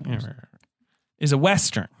 15 years. Is a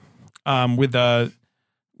Western So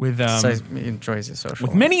he enjoys his social.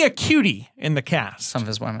 with many a cutie in the cast. Some of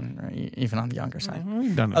his women are even on the younger side.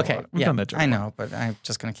 We've done that. Okay, We've done that joke. I know, but I'm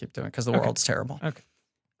just going to keep doing it because the world's terrible. Okay.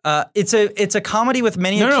 It's a comedy with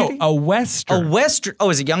many. No, a Western. A Western. Oh,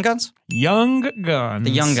 is it Young Guns? Young Guns. The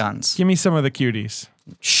Young Guns. Give me some of the cuties.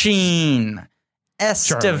 Sheen,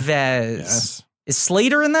 Estevez. Yes. Is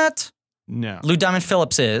Slater in that? No. Lou Diamond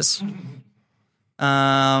Phillips is.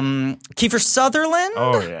 Kiefer Sutherland.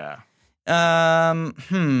 Oh yeah. A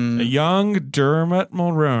young Dermot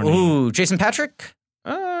Mulroney. Ooh, Jason Patrick.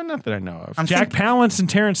 Not that I know of. Jack Palance and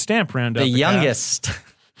Terrence Stamp round up the youngest.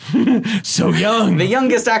 So young. The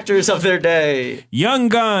youngest actors of their day. Young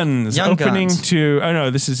Guns. Young opening Guns. to,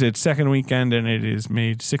 this is its second weekend and it is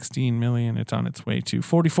made $16 million. It's on its way to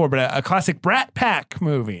 44, but a classic Brat Pack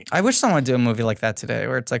movie. I wish someone would do a movie like that today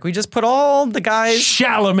where it's like we just put all the guys.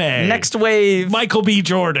 Chalamet. Next wave. Michael B.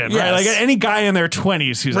 Jordan. Yes. Right? Like any guy in their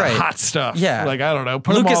 20s who's Right. hot stuff. Yeah. Like, I don't know.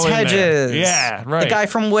 Put Lucas them all in Hedges. there. Yeah, right. The guy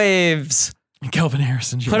from Waves. Kelvin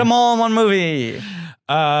Harrison Jr. Put them all in one movie.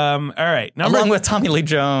 All right. Along with Tommy Lee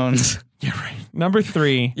Jones. Yeah, right. Number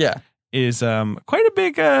 3 Yeah. is quite a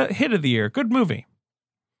big hit of the year. Good movie.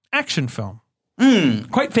 Action film.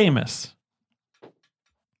 Quite famous.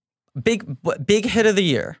 Big hit of the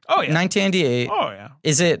year. Oh, yeah. 1998. Oh, yeah.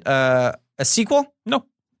 Is it a sequel? No,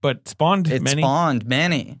 but spawned It many. spawned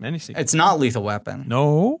many. Many sequels. It's not Lethal Weapon.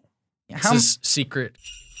 No. It's his secret.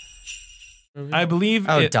 I believe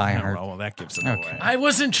Die Hard. Oh, well, that gives it away. I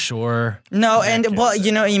wasn't sure. No, and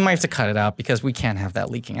you might have to cut it out because we can't have that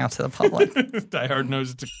leaking out to the public. Die Hard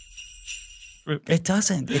knows it's It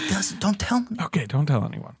doesn't. Don't tell me. Okay, don't tell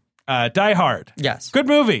anyone. Die Hard. Yes. Good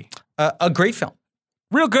movie. A great film.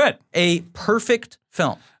 Real good. A perfect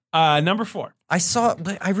film. Number 4. I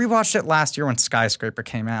rewatched it last year when Skyscraper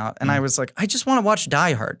came out, and I was like, I just want to watch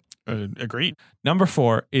Die Hard. Agreed. Number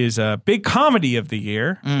 4 is a big comedy of the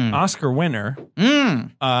year, Oscar winner.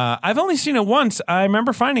 I've only seen it once. I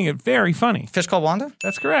remember finding it very funny. Fish Called Wanda?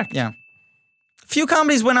 That's correct. Yeah. Few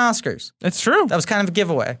comedies win Oscars. That's true. That was kind of a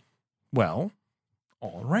giveaway. Well,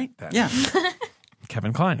 all right then. Yeah.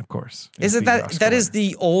 Kevin Kline, of course. Is it that is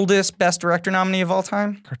the oldest Best Director nominee of all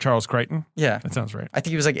time? Charles Crichton? Yeah. That sounds right. I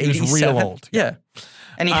think he was like He was 87. real old. Yeah.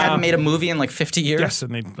 And he hadn't made a movie in like 50 years. Yes,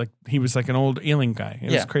 and he was like an old ailing guy.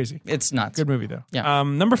 It was crazy. It's nuts. Good movie though. Yeah.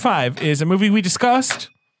 Number 5 is a movie we discussed.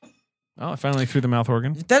 Oh, I finally threw the mouth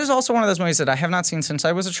organ. That is also one of those movies that I have not seen since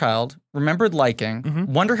I was a child, remembered liking,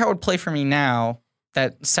 wonder how it would play for me now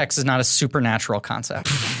that sex is not a supernatural concept.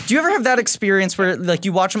 Do you ever have that experience where like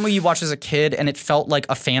you watch a movie you watched as a kid and it felt like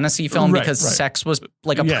a fantasy film because sex was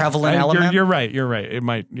like a prevalent element? You're right. It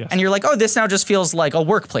might, yes. And you're like, oh, this now just feels like a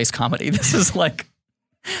workplace comedy. This is like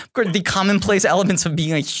the commonplace elements of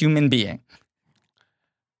being a human being.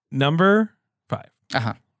 Number 5.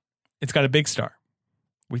 Uh-huh. It's got a big star.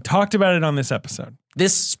 We talked about it on this episode.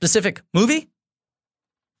 This specific movie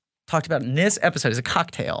talked about in this episode is a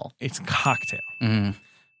cocktail. It's Cocktail.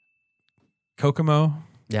 Kokomo.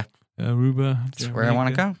 Yeah. Aruba. That's where I want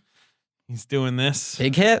to go. He's doing this.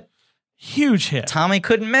 Big hit. Huge hit. Tommy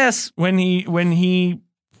couldn't miss. When he rains,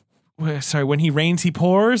 he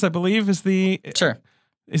pours, I believe is the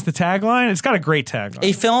tagline. It's got a great tagline.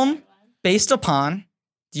 A film based upon,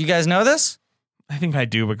 do you guys know this? I think I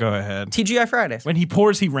do, but go ahead. TGI Fridays. When he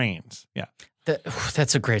pours, he rains. Yeah.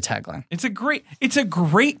 That's a great tagline. It's a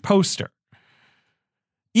great poster.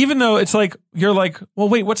 even though it's like, you're like, well,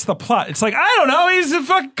 wait, what's the plot? It's like, I don't know. He's a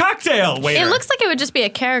fucking cocktail waiter. It looks like it would just be a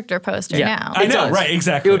character poster now. I know, right,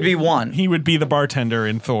 exactly. It would be one. He would be the bartender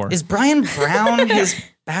in Thor. Is Brian Brown his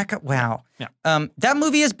backup? Wow. Yeah. That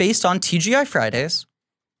movie is based on TGI Fridays,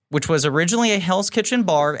 which was originally a Hell's Kitchen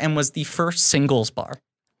bar and was the first singles bar.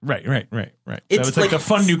 Right. It's so it's like a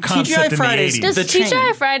fun new concept TGI Fridays, in the 80s. Does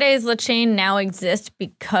TGI Fridays, the chain, now exist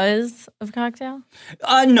because of Cocktail?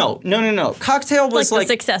 No. Cocktail was like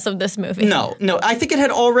the success of this movie. No. I think it had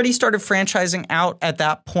already started franchising out at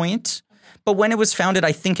that point. But when it was founded,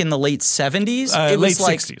 I think in the late 70s, it was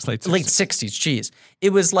late 60s. Late 60s, geez.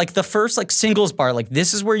 It was like the first like singles bar. Like,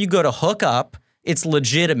 this is where you go to hook up. It's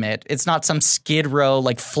legitimate. It's not some Skid Row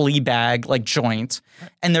like Fleabag like joint.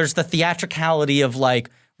 And there's the theatricality of like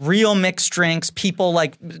real mixed drinks, people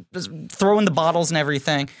like throwing the bottles and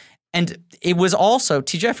everything. And it was also,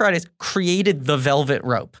 TGI Fridays created the velvet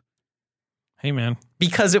rope. Hey, man.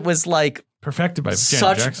 Because it was like perfected by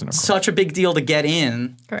Janet Jackson, of course. Such a big deal to get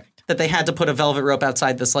in. Correct. That they had to put a velvet rope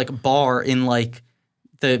outside this like bar in like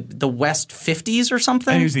the West 50s or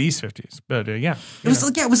something. It was the East 50s, but yeah. It was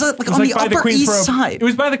like on the Upper East Side. It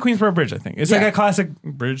was by the Queensboro Bridge, I think. It's like a classic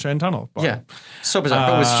bridge and tunnel bar. Yeah, so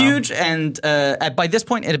bizarre. But it was huge, and by this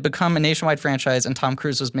point, it had become a nationwide franchise, and Tom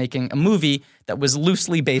Cruise was making a movie that was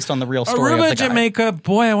loosely based on the real story of the guy. Aruba, Jamaica,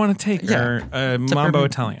 boy, I want to take her. Mambo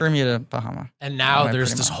Italian. Bermuda, Bahama. And now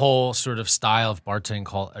there's this whole sort of style of bartending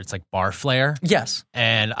called, it's like bar flair. Yes.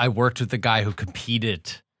 And I worked with the guy who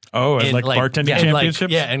competed. Oh, and like bartending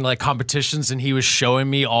championships? And like competitions, and he was showing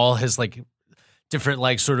me all his like different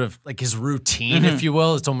like sort of like his routine, if you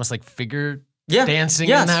will. It's almost like figure dancing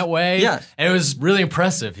in that way. Yeah. And it was really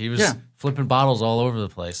impressive. He was flipping bottles all over the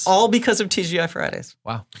place. All because of TGI Fridays.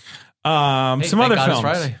 Wow. Some other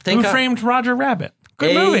films. Who Framed Roger Rabbit?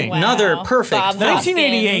 Good movie. Wow. Another perfect.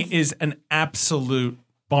 1988 is an absolute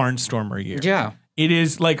barnstormer year. Yeah. It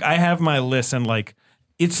is like, I have my list and like,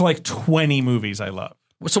 it's like 20 movies I love.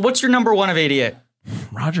 So what's your number one of 88?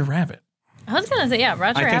 Roger Rabbit. I was going to say, Roger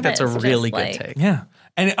Rabbit. I think that's a really good take. Yeah.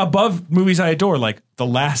 And above movies I adore, like The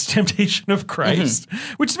Last Temptation of Christ,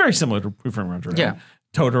 which is very similar to Who Framed Roger Rabbit. Yeah.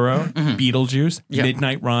 Totoro, Beetlejuice,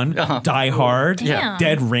 Midnight Run, Die Hard,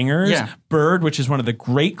 Dead Ringers, Bird, which is one of the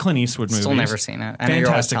great Clint Eastwood movies. Still never seen it. I know fantastic you're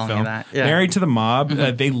always telling film. me that. Yeah. Married to the Mob,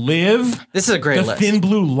 They Live. This is a great list. The Thin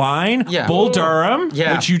Blue Line, Bull Durham,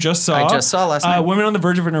 which you just saw. I just saw last night. Women on the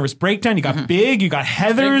Verge of a Nervous Breakdown. You got Big, you got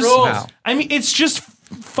Heathers. Wow. I mean, it's just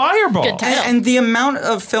fireball. And the amount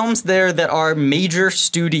of films there that are major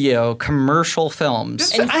studio commercial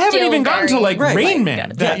films. I haven't even gotten to like Rain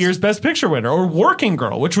Man, that year's Best Picture winner, or Working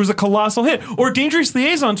Girl, which was a colossal hit, or Dangerous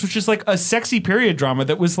Liaisons, which is like a sexy period drama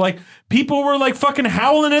that was like, people were like fucking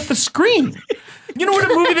howling at the screen. You know what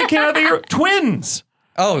a movie that came out of the year? Twins.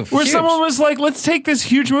 Oh, where someone was like, let's take this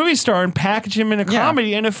huge movie star and package him in a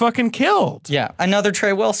comedy, and it fucking killed. Yeah, another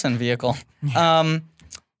Trey Wilson vehicle.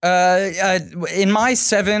 In my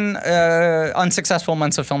 7 unsuccessful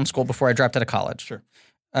months of film school before I dropped out of college,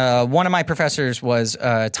 one of my professors was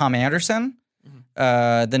Tom Anderson,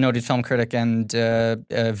 the noted film critic and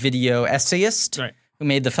video essayist, who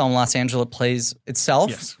made the film Los Angeles Plays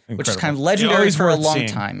itself, which is kind of legendary for a long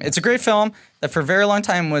time. It's a great film that for a very long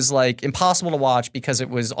time was like impossible to watch because it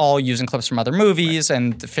was all using clips from other movies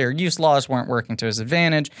and the fair use laws weren't working to his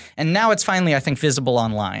advantage. And now it's finally, I think, visible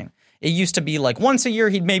online. It used to be like once a year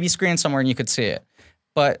he'd maybe screen somewhere and you could see it.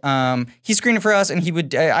 But he screened it for us, and he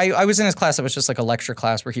would. I was in his class. It was just like a lecture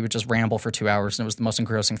class where he would just ramble for 2 hours, and it was the most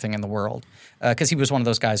engrossing thing in the world. Because he was one of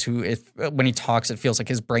those guys who, when he talks, it feels like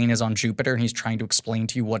his brain is on Jupiter, and he's trying to explain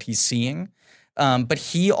to you what he's seeing. But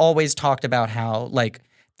he always talked about how like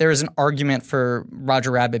there is an argument for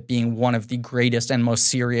Roger Rabbit being one of the greatest and most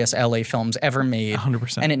serious LA films ever made.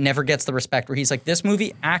 100%. And it never gets the respect where he's like, this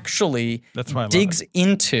movie actually why I digs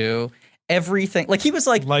into everything. Like he was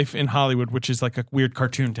like life in Hollywood, which is like a weird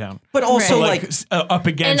cartoon town, but also like up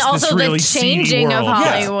against and also this really the changing of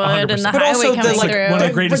Hollywood and the but highway also coming like, through. One of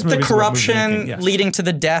the greatest the movies corruption leading to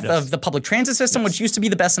the death of the public transit system, which used to be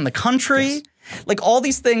the best in the country. Like all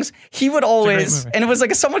these things, he would always, and it was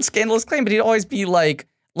like a somewhat scandalous claim, but he'd always be like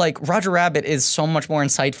Roger Rabbit is so much more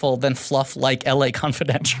insightful than fluff like L.A.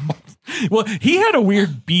 Confidential. Well, he had a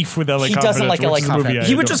weird beef with L.A. Confidential. He doesn't like L.A. Confidential.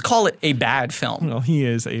 He would just call it a bad film. Well, he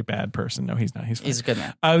is a bad person. No, he's not. He's a good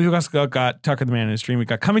man. We also got Tucker the Man in His Dream. We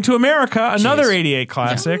got Coming to America, another 88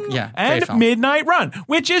 classic. Yeah, and Midnight Run,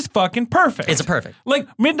 which is fucking perfect. It's a perfect. Like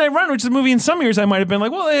Midnight Run, which is a movie in some years I might have been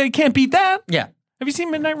like, well, I can't beat that. Yeah. Have you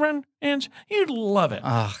seen Midnight Run, Ange? You'd love it.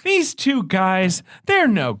 These two guys, they're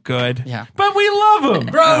no good. Yeah. But we love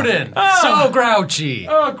them. Grodin, so grouchy.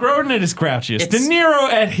 Oh, Grodin at his grouchiest. De Niro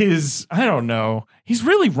at his, I don't know. He's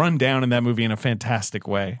really run down in that movie in a fantastic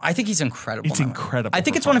way. I think he's incredible. It's incredible. I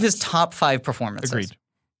think it's one of his top 5 performances.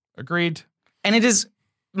 Agreed. And it is,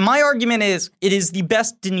 my argument is, it is the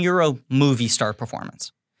best De Niro movie star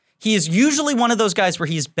performance. He is usually one of those guys where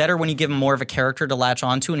he's better when you give him more of a character to latch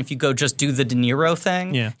onto. And if you go just do the De Niro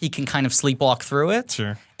thing, he can kind of sleepwalk through it.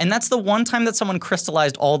 Sure. And that's the one time that someone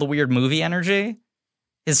crystallized all the weird movie energy,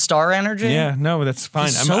 his star energy. Yeah, no, that's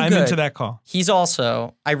fine. I'm into that call. He's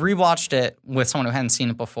also, I rewatched it with someone who hadn't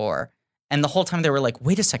seen it before. And the whole time they were like,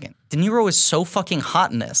 wait a second, De Niro is so fucking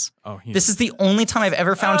hot in this. This is the only time I've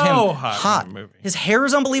ever found him hot. In the movie. His hair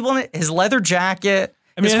is unbelievable in it, his leather jacket.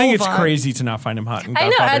 I mean, I think it's crazy to not find him hot in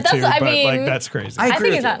Godfather 2, but like that's crazy. I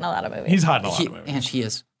think he's hot in a lot of movies. He's hot in a lot of movies. And he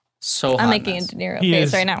is so hot. I'm making a De Niro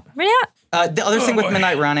face right now. The other thing with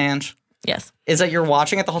Midnight Run, Ange, is that you're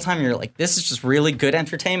watching it the whole time and you're like, this is just really good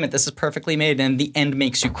entertainment. This is perfectly made. And the end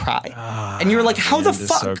makes you cry. And you're like, how the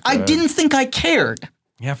fuck? So I didn't think I cared.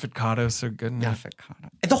 Yeah, Ficato's so good. Yeah, Ficato.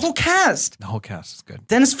 The whole cast. The whole cast is good.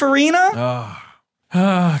 Dennis Farina.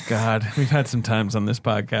 Oh, God. We've had some times on this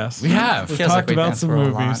podcast. We have. We've talked about some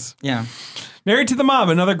movies. Yeah. Married to the Mob,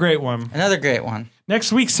 another great one. Another great one.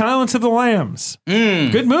 Next week, Silence of the Lambs.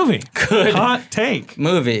 Good movie. Good. Hot take.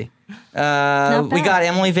 Movie. We got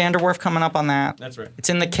Emily Vanderwerf coming up on that. That's right. It's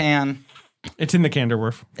in the can. It's in the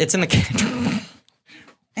Canderwerf. It's in the can.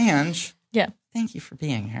 Ange. Yeah. Thank you for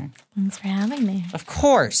being here. Thanks for having me. Of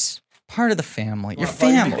course. Part of the family. Your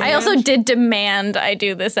family. I also did demand I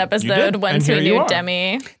do this episode once we knew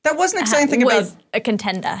Demi. That was an exciting thing about a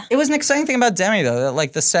contender. It was an exciting thing about Demi, though. That,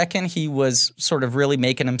 like, the second he was sort of really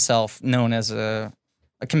making himself known as a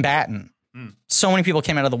combatant, so many people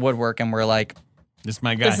came out of the woodwork and were like, "This is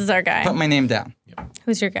my guy. This is our guy. Put my name down." Yep.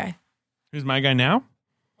 Who's your guy? Who's my guy now?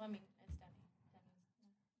 Well, I mean, it's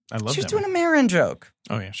Demi. I love. She was doing a Marin joke.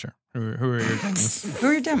 Oh yeah, sure. Who are your Demis? Who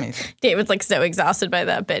are your Demis? David's like so exhausted by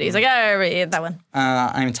that bit. He's like, I already that one.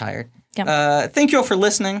 I'm tired. Thank you all for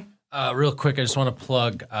listening. Real quick, I just want to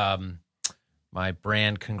plug my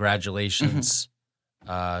brand. Congratulations.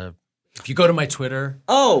 If you go to my Twitter,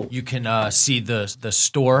 you can see the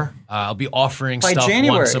store. I'll be offering by stuff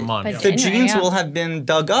January. Once a month. The jeans will have been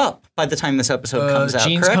dug up by the time this episode comes out.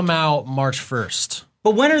 Jeans correct? come out March 1st.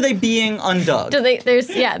 But when are they being undug? They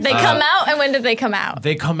come out, and when did they come out?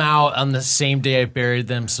 They come out on the same day I buried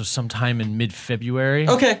them, so sometime in mid-February.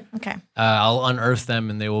 Okay. I'll unearth them,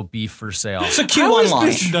 and they will be for sale. So Q1 How has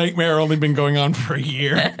launch. This nightmare only been going on for a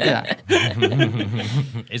year? Yeah.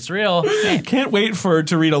 It's real. Can't wait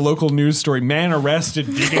to read a local news story. Man arrested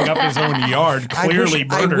digging up his own yard, clearly murdered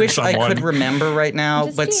someone. I wish I could remember right now,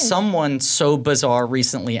 but jeans. someone so bizarre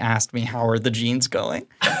recently asked me, how are the jeans going?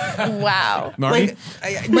 Wow. Marty? What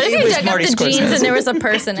if you dug up the jeans and there was a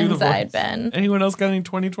person inside, voice. Ben? Anyone else got any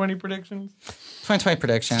 2020 predictions? 2020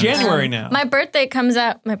 predictions. January now. My birthday comes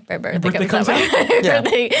out. My birthday comes out.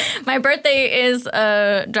 My birthday is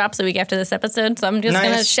drops a week after this episode, so I'm just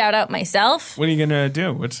gonna shout out myself. What are you gonna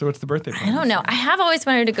do? What's the birthday plan? I don't know. I have always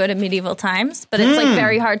wanted to go to medieval times, but it's like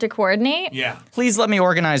very hard to coordinate. Yeah. Please let me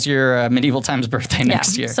organize your medieval times birthday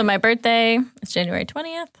next year. So my birthday is January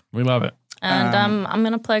 20th. We love it. And I'm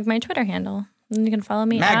gonna plug my Twitter handle. And you can follow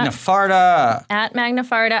me Magnafarta. at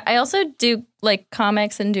Magnafarta. I also do like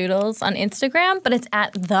comics and doodles on Instagram, but it's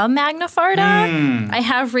at the Magnafarta. I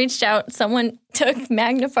have reached out. Someone took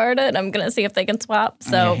Magnafarta, and I'm going to see if they can swap.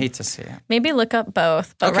 So I hate to see it. Maybe look up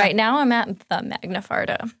both. But right now I'm at the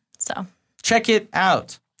Magnafarta. So check it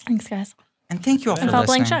out. Thanks, guys. And thank you all for follow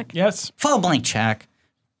listening. Blank Check. Yes. Follow Blank Check.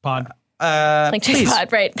 Pod. Blank Check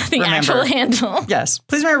Pod, right. The actual handle. Yes.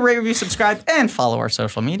 Please remember, rate, review, subscribe, and follow our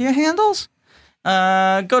social media handles. Go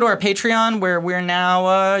to our Patreon where we're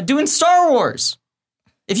now doing Star Wars.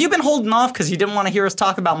 If you've been holding off because you didn't want to hear us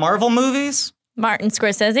talk about Marvel movies, Martin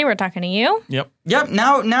Scorsese, we're talking to you. Yep.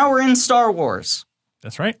 Now we're in Star Wars.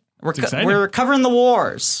 That's right. We're covering the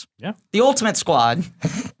wars. Yeah. The Ultimate Squad.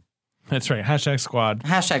 That's right. #squad.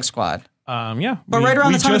 #squad. Yeah. But right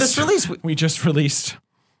around the time of this release, we just released,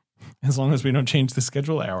 as long as we don't change the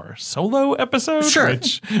schedule, our solo episode,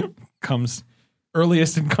 which comes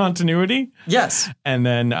earliest in continuity. Yes. And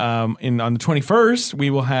then on the 21st, we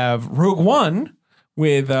will have Rogue One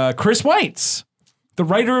with Chris Weitz, the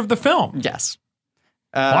writer of the film. Yes.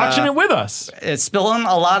 Watching it with us. It's spilling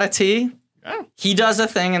a lot of tea. Yeah. He does a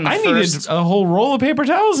thing in the first... needed a whole roll of paper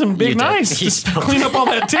towels and Big Nice to clean up all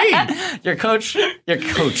that tea. Your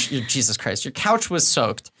coach, Jesus Christ, your couch was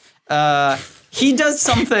soaked. He does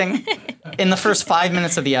something in the first 5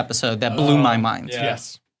 minutes of the episode that blew my mind. Yeah.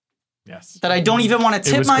 Yes. That I don't even want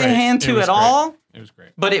to tip my hand to at all. It was great.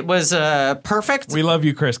 But it was perfect. We love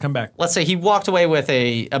you, Chris. Come back. Let's say he walked away with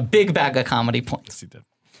a big bag of comedy points. Yes, he did.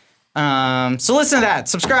 So listen to that.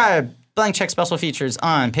 Subscribe. Blank Check special features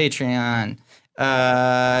on Patreon.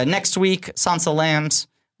 Next week, Sansa Lambs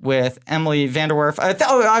with Emily Vanderwerf.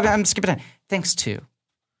 I'm skipping it. Thanks to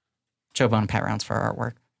Joe Bone and Pat Rounds for our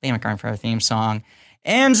artwork. Liam McGarn for our theme song.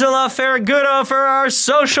 Angela Ferraguto for our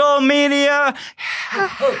social media.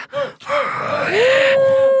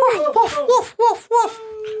 Woof, woof, woof, woof.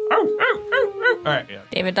 All right. Yeah.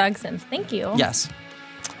 David Dogson. Thank you. Yes.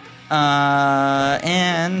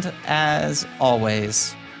 And as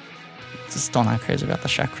always, still not crazy about the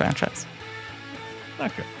Shrek franchise.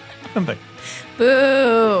 Not good. Something.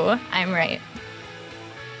 Boo. I'm right.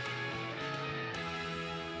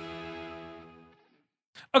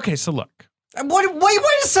 Okay, so look. Wait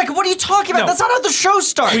a second. What are you talking about? No. That's not how the show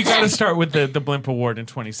starts. We got to start with the Blimp Award in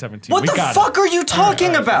 2017. What the fuck are you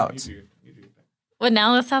talking about? Well,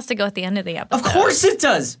 now this has to go at the end of the episode. Of course it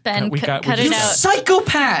does. Ben, cut you it out.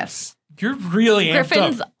 Psychopaths. You're really amped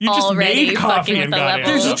Griffin's up. You just already made coffee fucking and with the got it.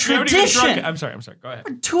 levels. There's a tradition. I'm sorry. Go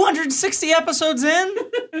ahead. 260 episodes in?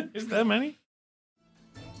 Is that many?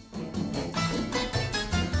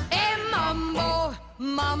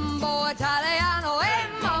 Mambo Italiano,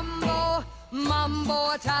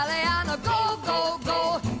 Mambo Italiano,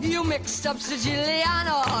 go. You mixed up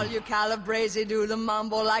Siciliano, all you Calabrese do the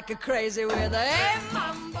mambo like a crazy with a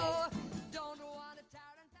mambo.